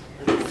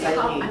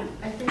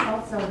think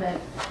also that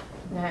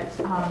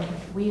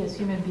we as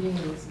human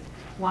beings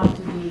want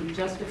to be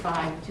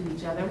justified to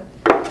each other.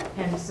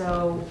 And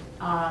so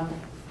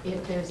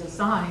if there's a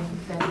sign,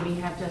 then we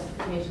have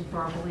justification for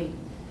our belief.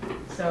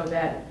 So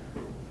that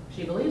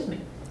she believes me.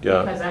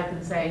 Yeah. Because I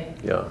can say,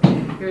 Yeah,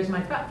 here's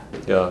my cup.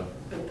 yeah.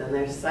 But then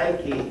there's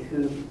Psyche,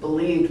 who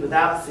believed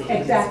without seeing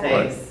Exactly.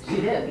 his face.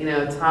 She did. You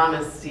know,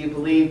 Thomas, do you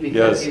believe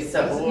because Yes. you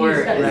saw the He's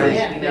Lord? got his Right?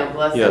 hand, You know, yeah.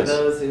 blessed Yes. are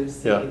those who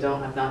see, Yeah.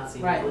 don't have not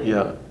seen, Right. believe.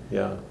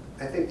 Yeah.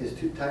 I think there's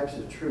two types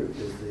of truth.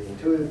 There's the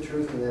intuitive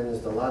truth and then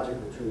there's the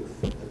logical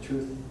truth. The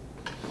truth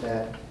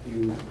that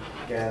you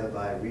gather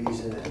by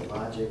reason and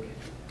logic.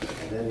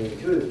 And then the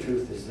intuitive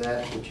truth is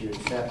that which you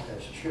accept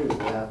as true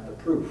without the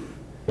proof.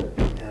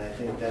 And I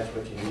think that's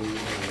what you need in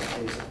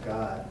the case of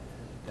God,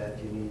 that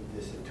you need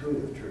this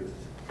intuitive truth.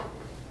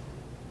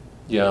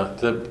 Yeah,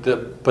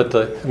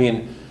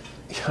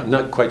 I'm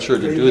not quite sure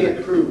So to you do can't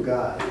that. prove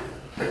God.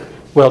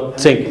 Well,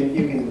 I mean,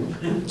 you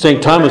can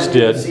St. Thomas you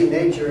did. see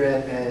nature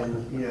and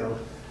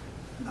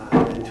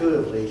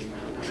intuitively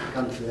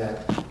come to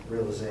that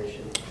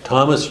realization.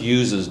 Thomas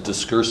uses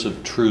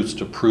discursive truths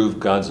to prove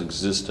God's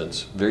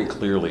existence very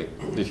clearly.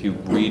 If you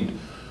read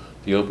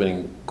the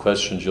opening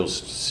questions, you'll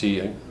see,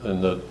 in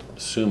the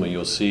Summa,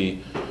 you'll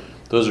see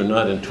those are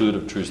not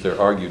intuitive truths, they're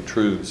argued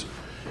truths.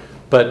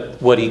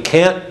 But what he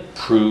can't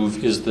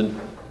prove is the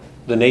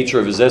nature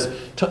of his essence.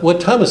 What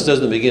Thomas does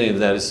in the beginning of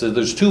that is that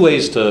there's two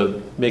ways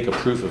to make a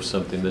proof of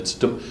something. That's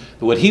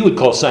what he would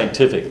call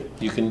scientific.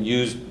 You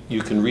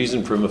can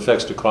reason from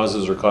effects to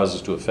causes or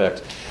causes to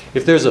effects.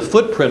 If there's a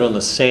footprint on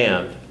the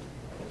sand,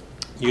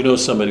 you know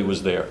somebody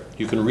was there.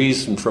 You can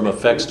reason from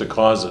effects to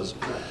causes.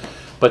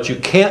 But you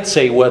can't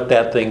say what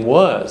that thing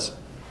was.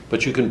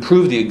 But you can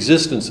prove the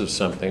existence of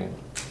something.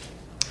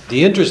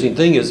 The interesting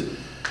thing is,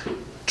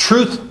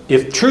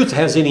 if truth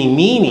has any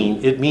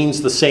meaning, it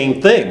means the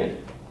same thing.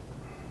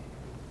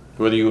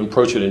 Whether you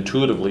approach it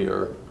intuitively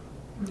or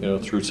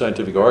through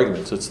scientific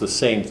arguments, it's the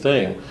same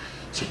thing.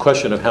 It's a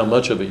question of how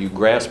much of it you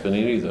grasp in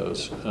any of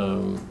those.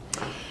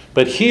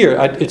 But here,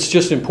 it's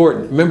just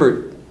important.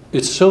 Remember,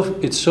 it's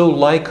so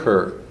like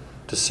her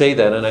to say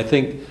that, and I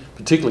think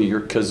particularly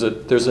because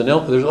there's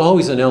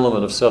always an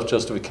element of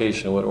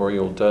self-justification in what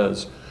Oriole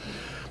does.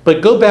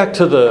 But go back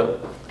to the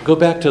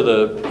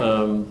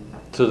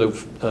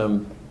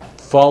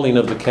falling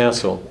of the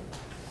castle,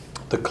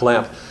 the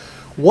collapse.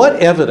 What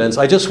evidence?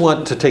 I just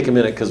want to take a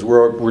minute because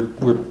we're a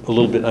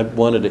little bit. I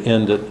wanted to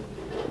end it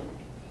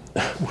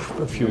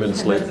a few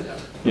minutes late.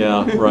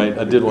 Yeah, right.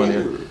 I did want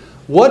to.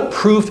 What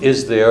proof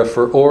is there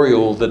for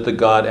Oriole that the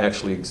God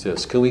actually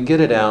exists? Can we get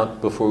it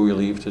out before we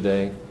leave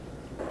today?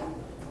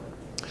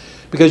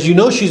 Because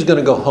she's going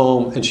to go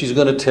home and she's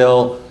going to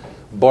tell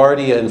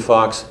Bardia and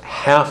Fox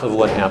half of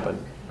what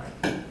happened.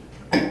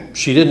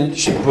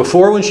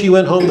 Before when she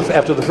went home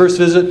after the first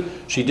visit,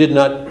 she did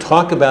not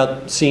talk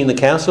about seeing the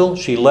castle.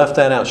 She left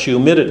that out. She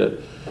omitted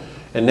it.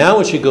 And now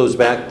when she goes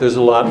back, there's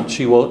a lot.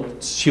 She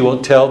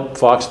won't tell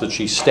Fox that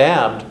she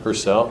stabbed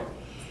herself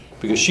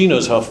because she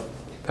knows how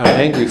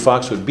angry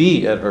Fox would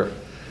be at her.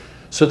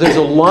 So there's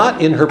a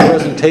lot in her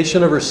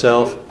presentation of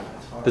herself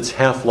that's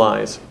half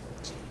lies.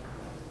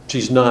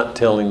 She's not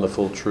telling the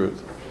full truth.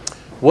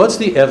 What's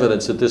the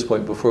evidence at this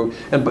point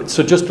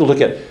so just to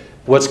look at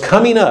what's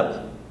coming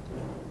up,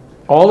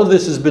 all of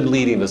this has been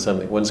leading to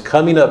something. What's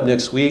coming up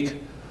next week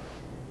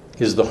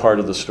is the heart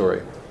of the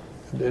story.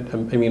 I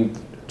mean,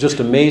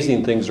 just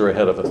amazing things are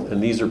ahead of us,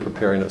 and these are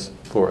preparing us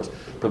for us.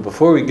 But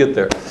before we get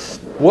there,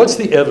 what's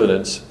the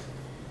evidence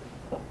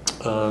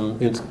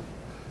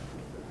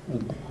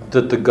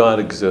that the God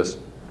exists?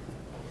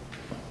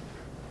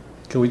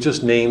 Can we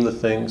just name the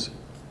things?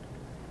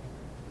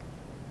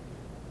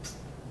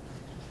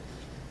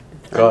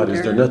 God,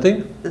 is there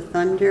nothing? The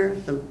thunder,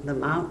 the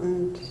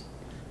mountains,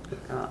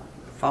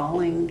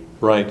 falling.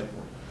 Right.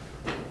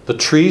 The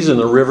trees in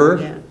the river.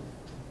 Yeah.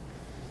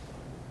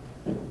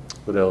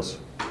 What else?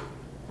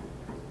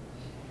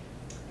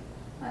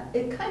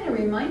 It kind of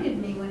reminded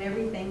me when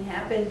everything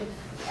happened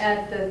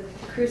at the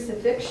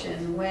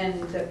crucifixion, when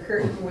the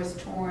curtain was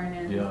torn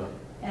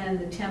and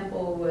the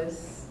temple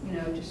was,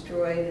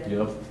 destroyed.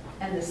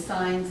 And the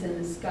signs in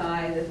the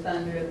sky, the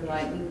thunder, the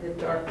lightning, the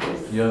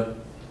darkness. Yeah.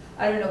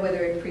 I don't know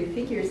whether it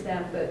prefigures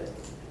that, but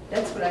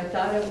that's what I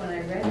thought of when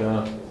I read it.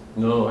 Yeah.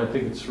 No, I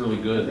think it's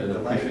really good, and the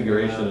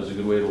prefiguration is a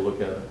good way to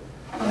look at it.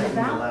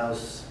 Lightning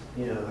allows,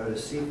 her to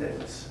see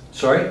things.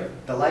 Sorry?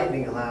 The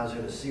lightning allows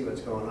her to see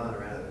what's going on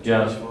around her.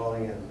 The trees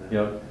falling and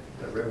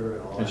the river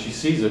and all that. And she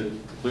sees it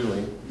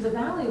clearly. The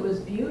valley was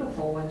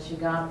beautiful when she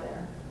got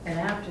there, and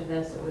after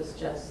this, it was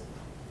just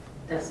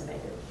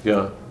decimated.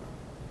 Yeah.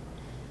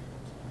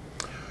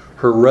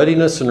 Her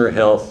ruddiness and her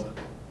health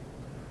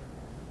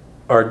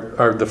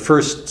are the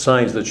first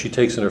signs that she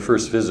takes in her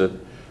first visit.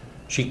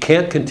 She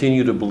can't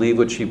continue to believe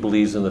what she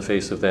believes in the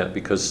face of that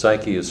because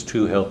Psyche is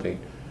too healthy.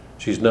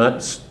 She's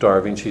not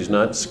starving, she's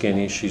not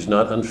skinny, she's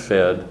not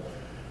unfed.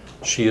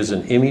 She is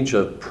an image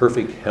of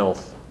perfect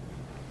health.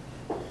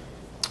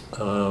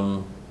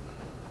 The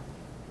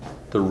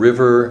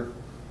river,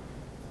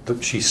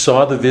 she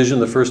saw the vision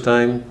the first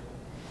time.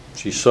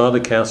 She saw the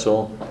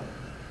castle.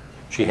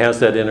 She has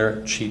that in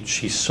her.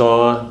 She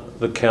saw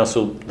the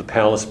castle, the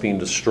palace being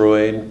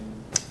destroyed.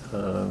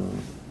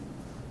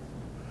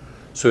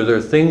 So there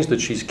are things that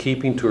she's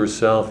keeping to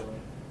herself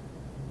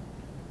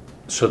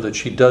so that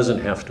she doesn't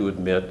have to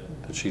admit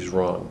that she's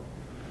wrong.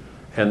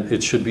 And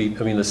it should be,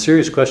 the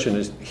serious question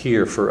is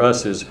here for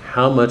us is,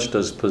 how much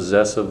does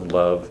possessive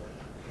love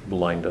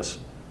blind us?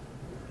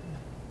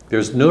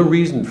 There's no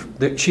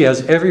reason, she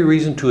has every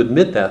reason to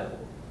admit that.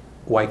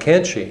 Why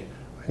can't she?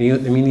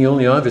 The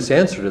only obvious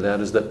answer to that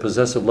is that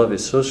possessive love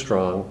is so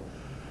strong,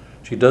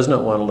 she does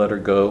not want to let her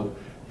go.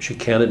 She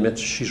can't admit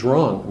she's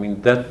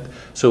wrong.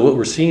 So what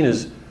we're seeing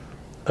is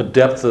a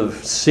depth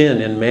of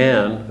sin in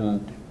man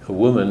and a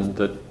woman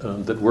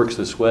that works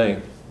this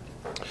way.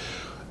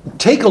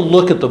 Take a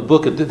look at the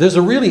book. There's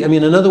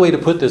another way to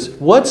put this.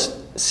 What's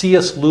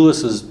C.S.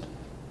 Lewis's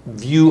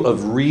view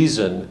of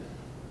reason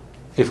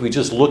if we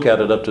just look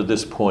at it up to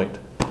this point?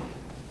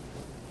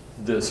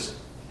 This.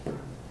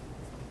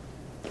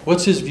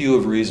 What's his view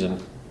of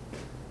reason?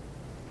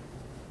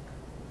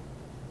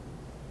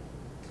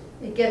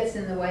 It gets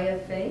in the way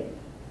of faith.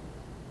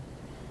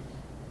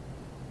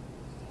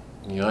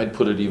 I'd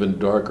put it even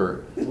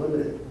darker. It's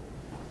limited.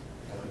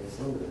 It's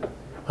limited.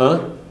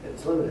 Huh?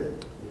 It's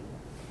limited.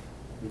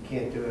 You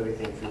can't do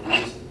everything for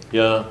reason.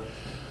 Yeah.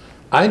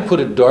 I'd put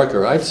it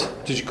darker.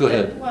 Did you go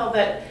ahead? Well,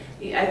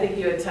 I think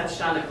you had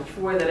touched on it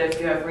before, that if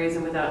you have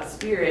reason without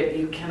spirit,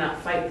 you cannot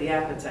fight the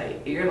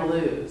appetite. You're going to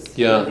lose.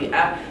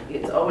 Yeah.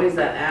 It's always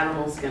that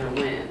animal's going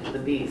to win. The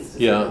beast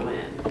is going to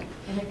win.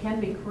 And it can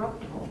be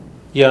corruptible.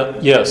 Yeah.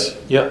 Yes.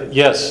 Yeah.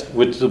 Yes.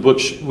 Which the book.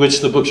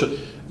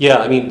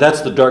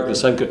 That's the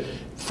darkness.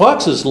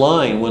 Fox's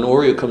line when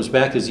Oreo comes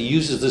back is he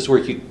uses this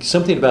word.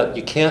 Something about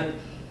you can't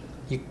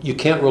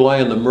rely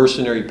on the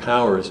mercenary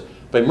powers.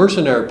 By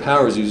mercenary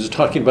powers, he was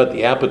talking about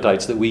the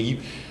appetites that we.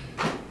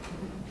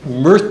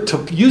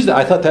 To use that,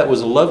 I thought that was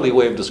a lovely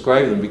way of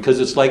describing them, because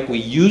it's like we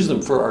use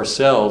them for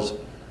ourselves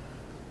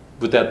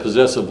with that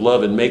possessive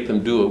love and make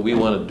them do what we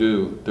want to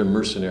do. They're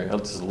mercenary.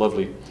 This is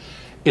lovely.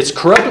 It's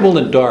corruptible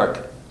and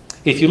dark.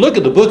 If you look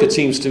at the book, it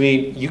seems to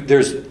me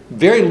there's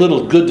very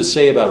little good to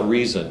say about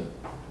reason,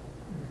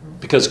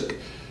 because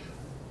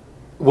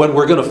what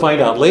we're going to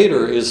find out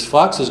later is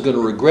Fox is going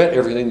to regret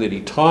everything that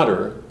he taught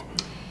her.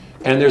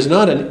 And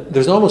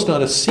there's almost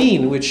not a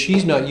scene in which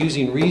she's not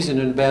using reason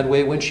in a bad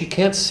way when she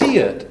can't see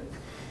it.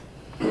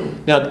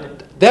 Now,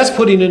 that's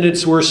putting it in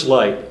its worst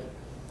light,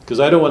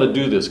 because I don't want to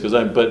do this,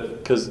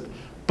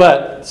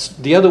 but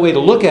the other way to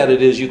look at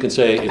it is you can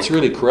say it's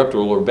really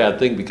corruptible or a bad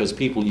thing because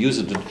people use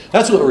it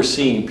that's what we're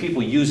seeing.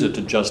 People use it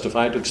to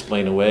justify, to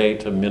explain away,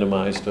 to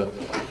minimize.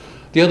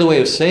 The other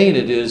way of saying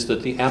it is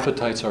that the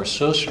appetites are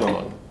so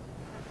strong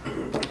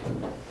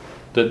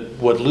that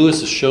what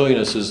Lewis is showing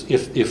us is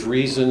if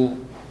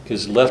reason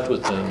is left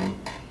with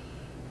them,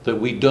 that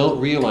we don't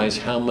realize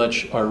how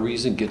much our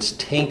reason gets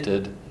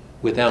tainted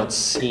without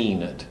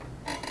seeing it.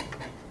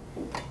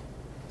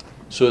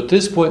 So at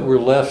this point we're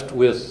left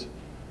with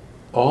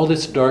all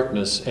this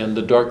darkness, and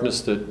the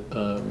darkness that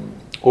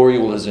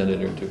Oriole has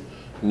entered into.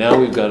 Now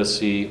we've got to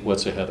see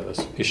what's ahead of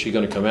us. Is she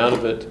going to come out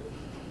of it?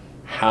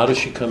 How does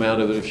she come out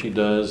of it if she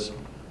does?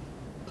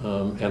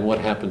 And what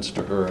happens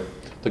to her?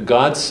 The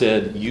God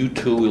said, you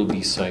too will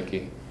be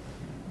Psyche.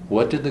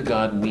 What did the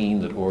God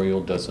mean that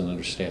Oriole doesn't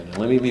understand? And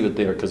let me leave it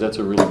there, because that's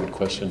a really good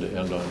question to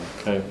end on,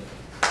 okay?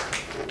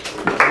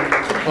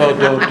 Oh,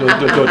 don't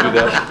do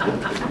that.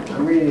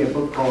 I'm reading a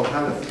book called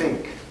How to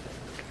Think.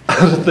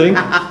 How to Think?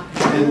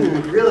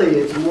 And really,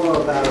 it's more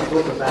about a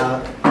book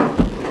about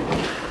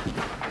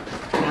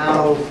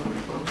how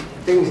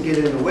things get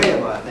in the way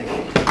of our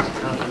thinking.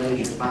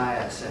 Confirmation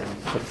bias and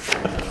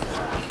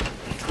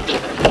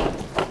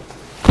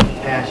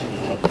passion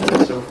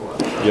and so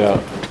forth. Yeah.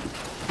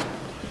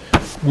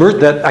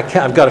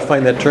 I've got to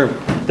find that term.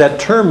 That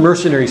term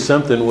mercenary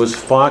something was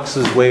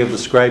Fox's way of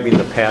describing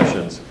the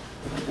passions.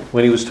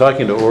 When he was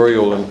talking to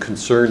Oriole and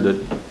concerned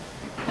that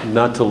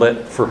not to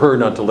let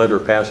her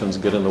passions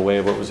get in the way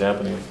of what was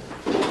happening.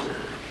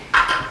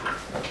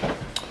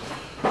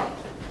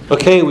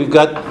 Okay, we've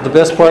got the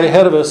best part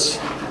ahead of us.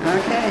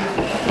 Okay.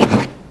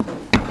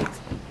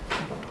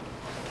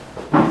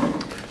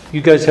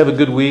 You guys have a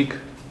good week.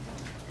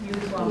 You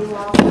as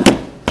well.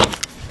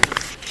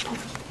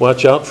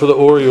 Watch out for the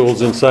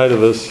Orioles inside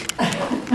of us.